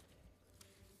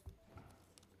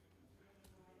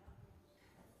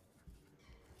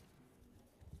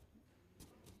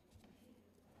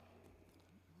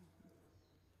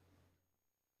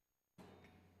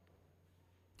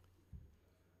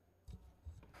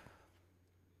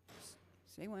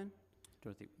 Say when.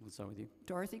 Dorothy, we'll start with you.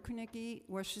 Dorothy Kreinicke,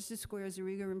 Westchester Square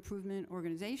Zariga Improvement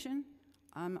Organization.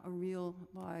 I'm a real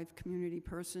live community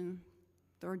person,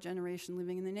 3rd generation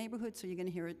living in the neighborhood, so you're going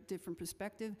to hear a different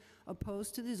perspective,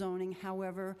 opposed to the zoning.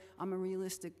 However, I'm a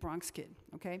realistic Bronx kid,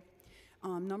 okay?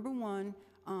 Number one,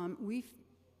 we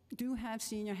do have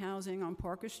senior housing on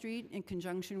Parker Street in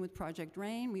conjunction with Project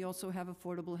Rain. We also have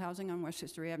affordable housing on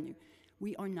Westchester Avenue.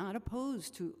 We are not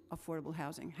opposed to affordable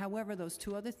housing. However, those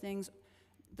two other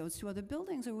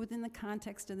buildings are within the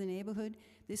context of the neighborhood.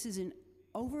 This is an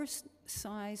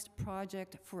oversized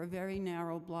project for a very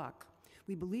narrow block.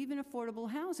 We believe in affordable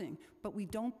housing, but we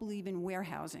don't believe in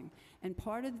warehousing. And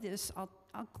part of this, I'll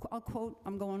quote,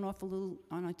 I'm going off a little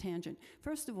on a tangent.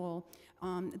 First of all,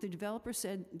 the developer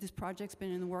said this project's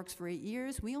been in the works for 8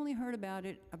 years. We only heard about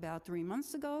it about 3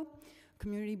 months ago.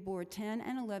 Community Board 10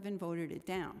 and 11 voted it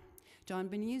down. John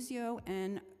Benizio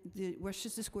and the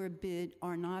Westchester Square bid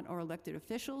are not our elected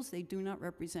officials. They do not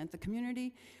represent the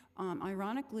community.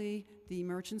 Ironically, the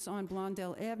merchants on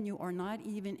Blondell Avenue are not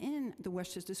even in the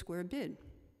Westchester Square bid.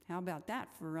 How about that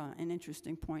for an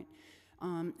interesting point?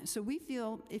 So we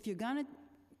feel if you're going to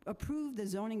approve the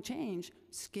zoning change,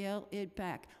 scale it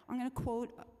back. I'm going to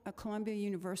quote a Columbia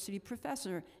University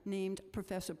professor named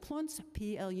Professor Plunz,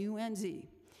 P-L-U-N-Z.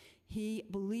 He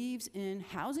believes in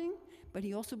housing, but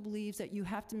he also believes that you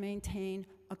have to maintain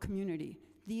a community.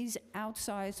 These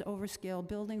outsized, overscale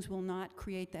buildings will not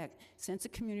create that sense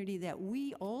of community that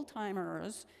we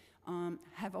old-timers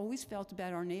have always felt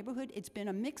about our neighborhood. It's been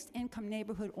a mixed-income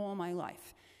neighborhood all my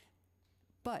life.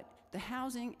 But the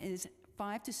housing is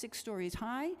 5 to 6 stories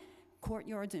high,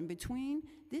 courtyards in between.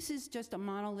 This is just a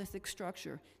monolithic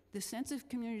structure. The sense of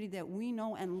community that we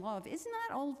know and love is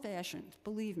not old-fashioned,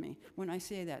 believe me, when I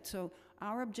say that. So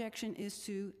our objection is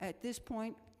to, at this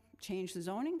point, change the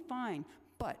zoning, fine.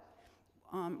 But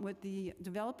what the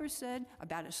developer said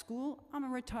about a school, I'm a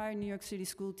retired New York City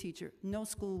school teacher. No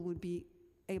school would be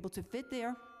able to fit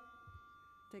there.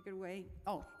 Take it away.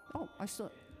 Oh, I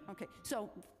still, okay. So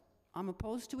I'm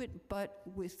opposed to it, but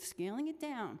with scaling it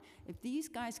down, if these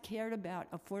guys cared about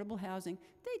affordable housing,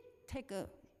 they'd take a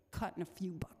cut in a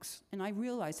few bucks. And I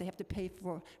realize they have to pay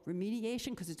for remediation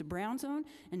because it's a brown zone,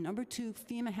 and number 2,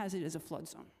 FEMA has it as a flood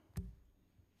zone.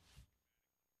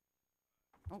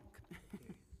 Oh.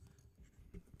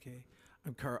 Okay,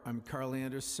 I'm Carl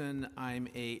Anderson. I'm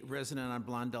a resident on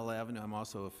Blondell Avenue. I'm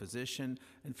also a physician.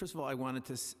 And first of all, I wanted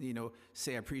to,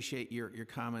 say I appreciate your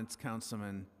comments,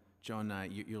 Councilman Jonah.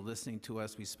 You're listening to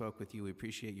us. We spoke with you. We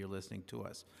appreciate your listening to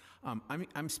us.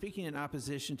 I'm speaking in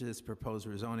opposition to this proposed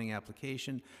zoning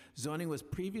application. Zoning was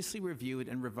previously reviewed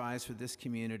and revised for this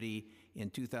community in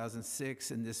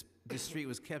 2006, and this street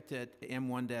was kept at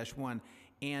M1-1.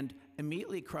 And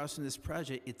immediately across from this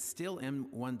project, it's still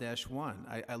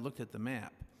M1-1. I looked at the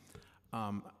map.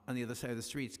 On the other side of the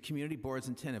streets, community boards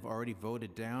in 10 have already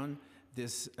voted down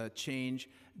this change.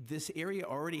 This area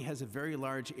already has a very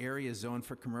large area zoned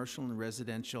for commercial and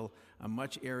residential, a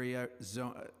much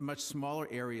smaller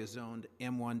area zoned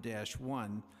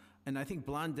M1-1. And I think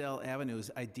Blondell Avenue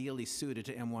is ideally suited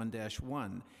to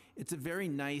M1-1. It's a very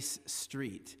nice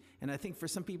street. And I think for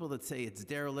some people that say it's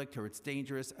derelict or it's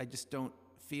dangerous, I just don't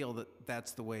feel that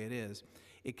that's the way it is.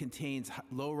 It contains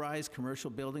low-rise commercial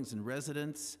buildings and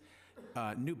residents.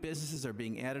 New businesses are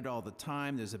being added all the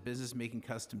time. There's a business making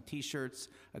custom t-shirts,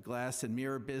 a glass and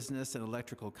mirror business, an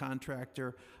electrical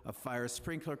contractor, a fire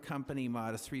sprinkler company,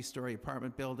 modest 3-story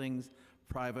apartment buildings,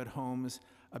 private homes,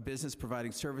 a business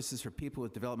providing services for people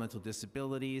with developmental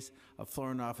disabilities, a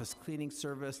floor and office cleaning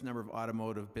service, a number of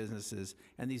automotive businesses,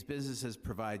 and these businesses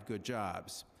provide good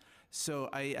jobs. So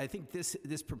I think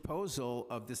this proposal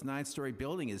of this 9-story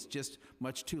building is just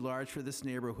much too large for this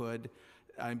neighborhood.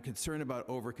 I'm concerned about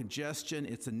over-congestion.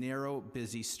 It's a narrow,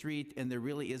 busy street, and there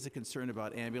really is a concern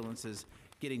about ambulances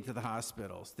getting to the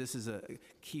hospitals. This is a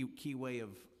key way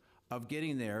of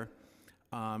getting there.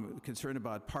 Concerned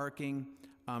about parking.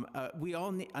 We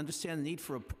all understand the need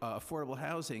for affordable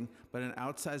housing, but an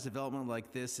outsized development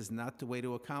like this is not the way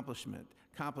to accomplish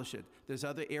it. There's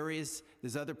other areas,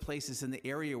 there's other places in the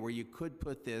area where you could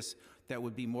put this that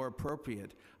would be more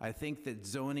appropriate. I think that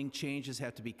zoning changes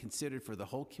have to be considered for the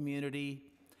whole community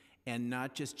and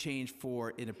not just change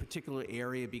for in a particular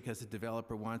area because the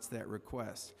developer wants that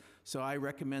request. So I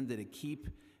recommend that it keep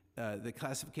the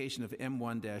classification of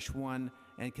M1-1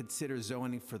 and consider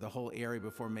zoning for the whole area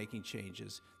before making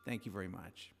changes. Thank you very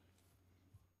much.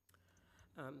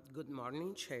 Good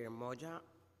morning, Chair Moya,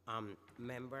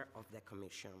 member of the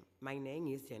Commission. My name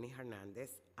is Jenny Hernandez.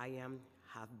 I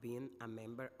have been a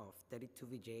member of 32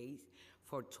 VJs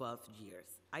for 12 years.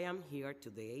 I am here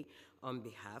today on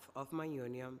behalf of my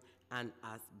union and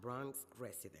as Bronx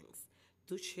residents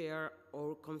to share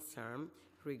our concern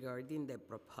regarding the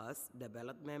proposed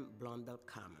development Blondell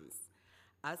Commons.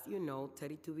 As you know,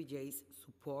 32 VJs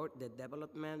support the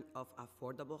development of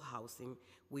affordable housing.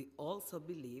 We also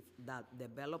believe that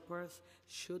developers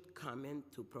should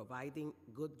commit to providing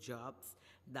good jobs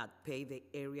that pay the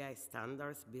area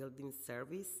standards building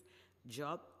service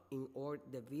job in order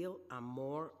to build a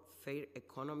more fair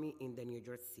economy in the New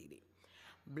York City.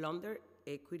 Blondell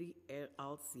Equity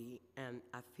LLC, an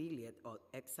affiliate of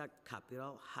Exact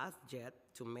Capital, has yet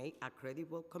to make a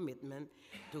credible commitment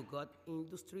to good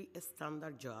industry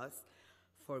standard jobs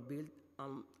for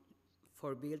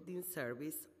building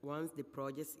service once the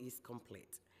project is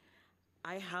complete.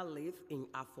 I have lived in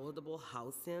affordable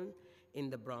housing in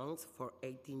the Bronx for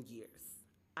 18 years.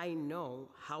 I know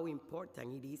how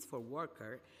important it is for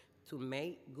workers to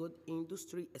make good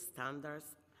industry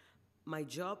standards. My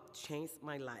job changed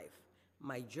my life.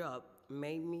 My job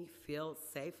made me feel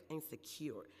safe and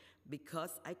secure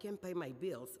because I can pay my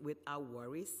bills without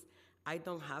worries. I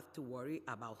don't have to worry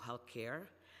about health care.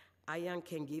 I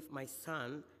can give my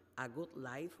son a good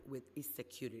life with his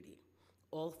security.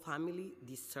 All families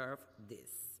deserve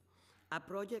this. A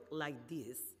project like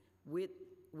this,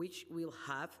 which will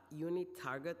have unit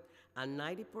target at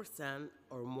 90%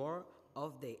 or more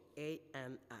of the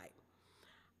ANI,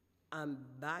 and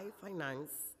by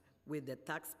finance with the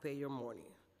taxpayer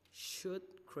money, should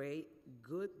create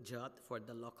good jobs for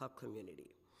the local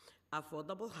community.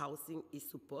 Affordable housing is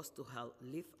supposed to help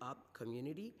lift up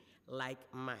community like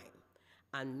mine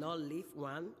and not leave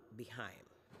one behind.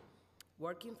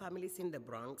 Working families in the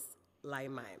Bronx, like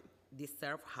mine,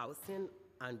 deserve housing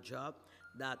and jobs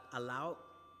that allow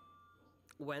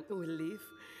when we live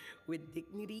with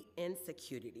dignity and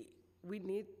security. We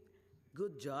need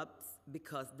good jobs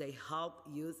because they help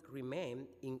youth remain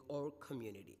in our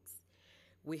communities.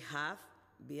 We have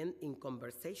been in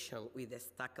conversation with the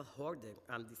stakeholders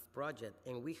on this project,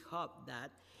 and we hope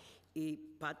that it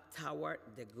path toward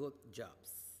the good jobs.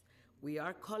 We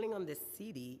are calling on the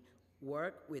city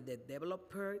work with the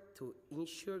developer to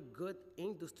ensure good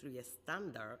industry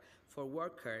standard for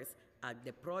workers at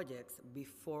the projects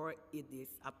before it is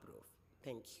approved.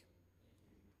 Thank you.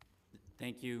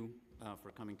 Thank you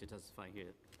for coming to testify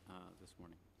here this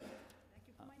morning. Thank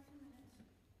you for my 2 minutes.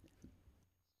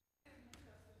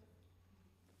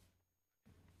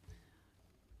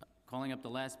 Calling up the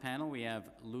last panel, we have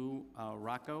Lou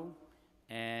Rocco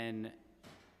and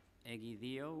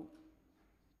Egidio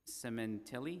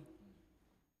Cementelli.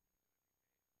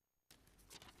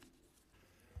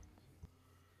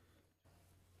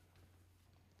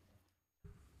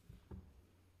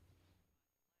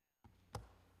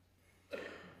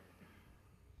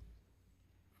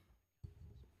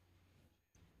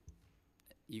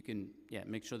 You can,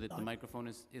 make sure that the microphone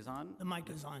is on. The mic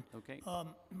is on. Okay.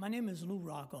 My name is Lou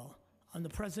Rocco. I'm the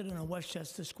president of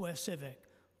Westchester Square Civic,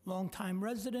 longtime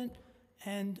resident,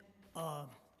 and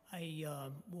I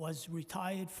was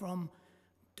retired from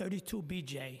 32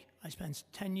 BJ. I spent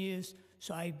 10 years,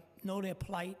 so I know their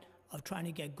plight of trying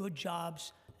to get good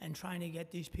jobs and trying to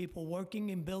get these people working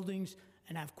in buildings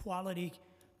and have quality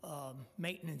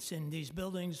maintenance in these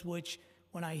buildings, which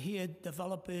when I hear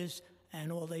developers and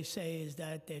all they say is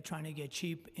that they're trying to get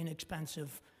cheap,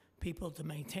 inexpensive people to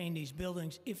maintain these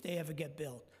buildings if they ever get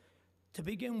built. To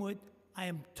begin with, I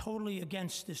am totally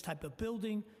against this type of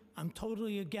building. I'm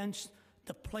totally against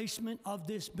the placement of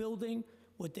this building.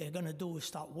 What they're gonna do is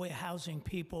start warehousing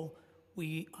people.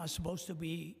 We are supposed to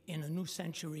be in a new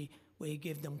century where you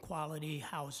give them quality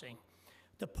housing.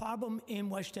 The problem in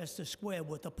Westchester Square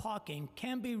with the parking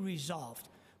can be resolved.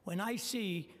 When I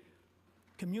see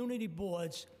community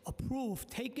boards approve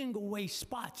taking away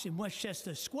spots in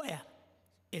Westchester Square,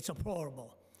 it's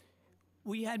deplorable.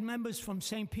 We had members from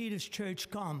St. Peter's Church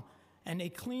come, and they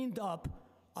cleaned up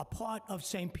a part of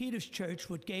St. Peter's Church,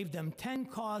 which gave them 10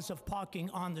 cars of parking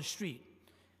on the street.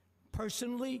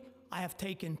 Personally, I have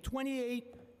taken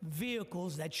 28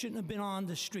 vehicles that shouldn't have been on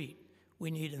the street.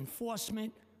 We need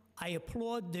enforcement. I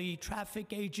applaud the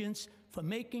traffic agents for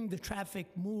making the traffic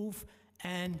move,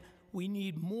 and we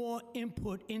need more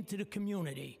input into the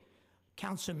community.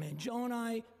 Councilman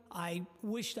Zoni, I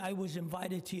wished I was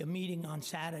invited to your meeting on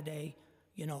Saturday.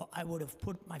 You know, I would have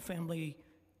put my family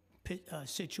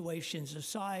situations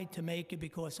aside to make it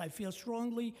because I feel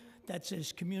strongly that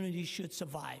this community should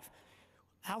survive.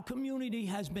 Our community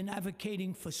has been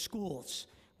advocating for schools.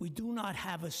 We do not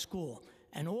have a school.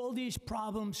 And all these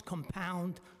problems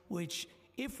compound, which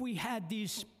if we had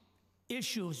these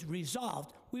issues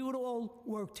resolved, we would all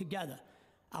work together.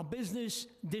 Our business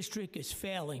district is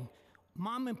failing.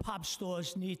 Mom and pop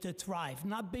stores need to thrive,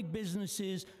 not big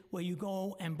businesses where you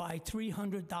go and buy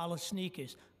 $300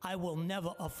 sneakers. I will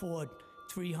never afford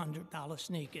 $300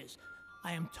 sneakers.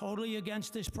 I am totally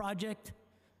against this project.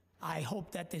 I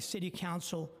hope that the city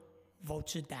council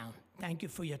votes it down. Thank you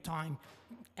for your time,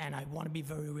 and I want to be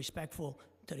very respectful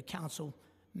to the council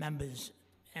members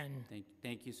and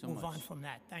thank you so much. Move on from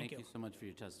that. Thank you. Thank you so much for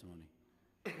your testimony.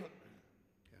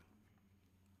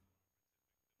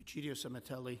 Egidio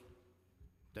Cementelli.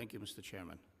 Thank you, Mr.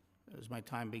 Chairman. Has my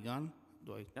time begun?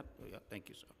 Do I? Yep. Yeah, thank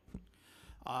you, sir.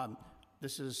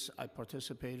 I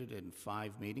participated in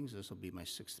 5 meetings. This will be my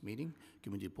 6th meeting.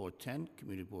 Community Board 10,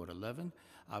 Community Board 11.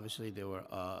 Obviously, there were,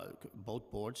 both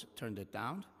boards turned it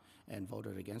down and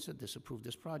voted against it, disapproved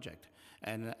this project.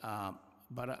 And,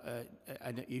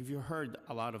 you've heard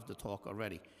a lot of the talk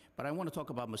already. But I want to talk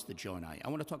about Mr. Zoni. I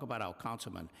want to talk about our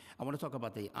councilman. I want to talk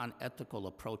about the unethical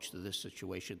approach to this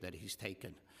situation that he's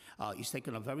taken. He's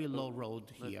taken a very low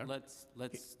road here. Let's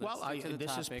Well, stick to the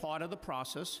this is topic. part of the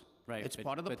process. Right. It's but-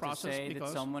 part of the process But to say that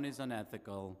because someone is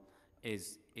unethical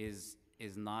is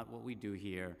not what we do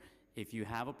here. If you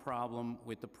have a problem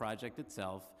with the project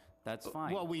itself, that's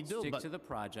fine. well, we do, Stick but- to the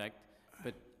project,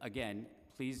 but again,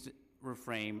 please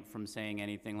refrain from saying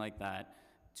anything like that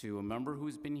to a member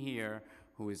who's been here,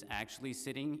 who is actually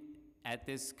sitting at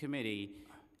this committee,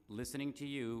 listening to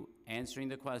you, answering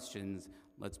the questions.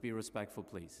 Let's be respectful,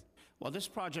 please. Well, this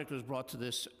project was brought to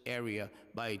this area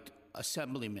by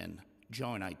Assemblyman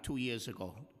Zoni 2 years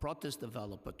ago, brought this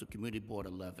developer to Community Board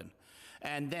 11.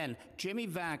 And then Jimmy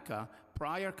Vaca,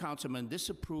 prior councilman,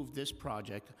 disapproved this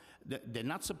project, did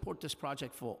not support this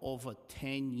project for over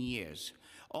 10 years.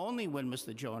 Only when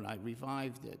Mr. Zoni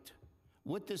revived it,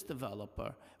 with this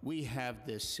developer, we have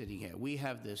this sitting here. We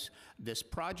have this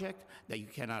project that you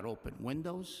cannot open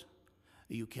windows,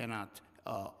 you cannot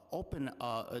open,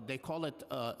 they call it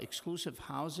exclusive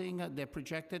housing, they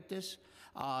projected this.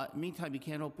 Meantime, you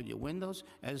can't open your windows,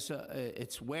 as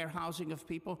it's warehousing of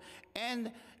people.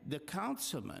 And the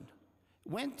councilman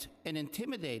went and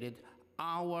intimidated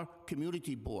our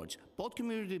community boards, both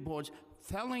community boards,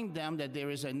 telling them that there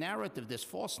is a narrative, this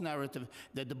false narrative,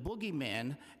 that the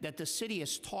boogeyman, that the city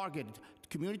has targeted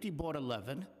Community Board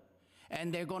 11,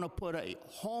 and they're going to put a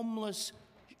homeless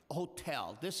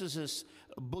hotel. This is this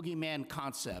boogeyman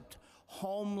concept.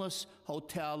 Homeless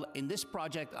hotel in this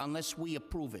project unless we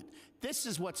approve it. This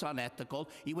is what's unethical.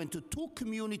 He went to 2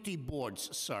 community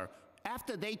boards, sir.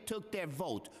 After they took their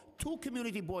vote, 2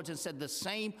 community boards and said the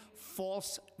same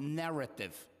false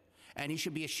narrative. And he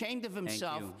should be ashamed of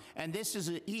himself. And this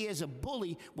is he is a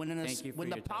bully when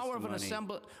the power of an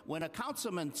assembly, when a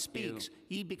councilman speaks,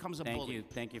 he becomes a bully.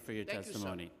 Thank you for your Thank you, sir.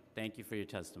 testimony. Thank you for your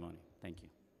testimony. Thank you.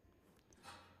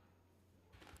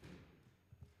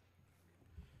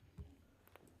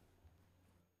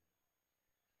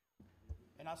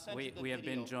 And I'll send you the We have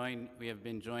been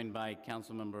video. joined by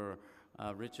Councilmember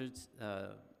Richards.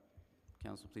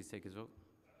 Council, please take his vote.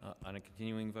 On a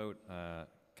continuing vote,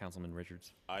 Councilman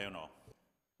Richards. Aye or no?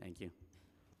 Thank you.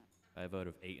 By a vote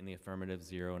of 8 in the affirmative,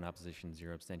 0 in opposition,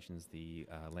 0 abstentions, the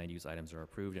land use items are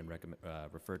approved and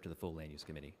referred to the full land use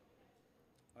committee.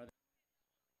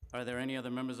 Are there any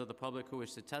other members of the public who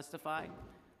wish to testify?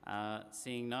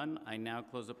 Seeing none, I now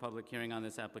close the public hearing on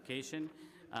this application,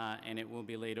 and it will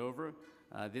be laid over.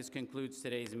 This concludes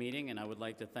today's meeting, and I would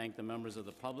like to thank the members of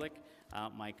the public,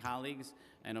 my colleagues,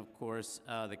 and of course,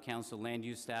 the council land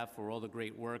use staff for all the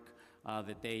great work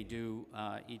that they do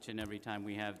each and every time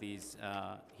we have these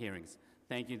hearings.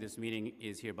 Thank you. This meeting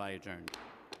is hereby adjourned.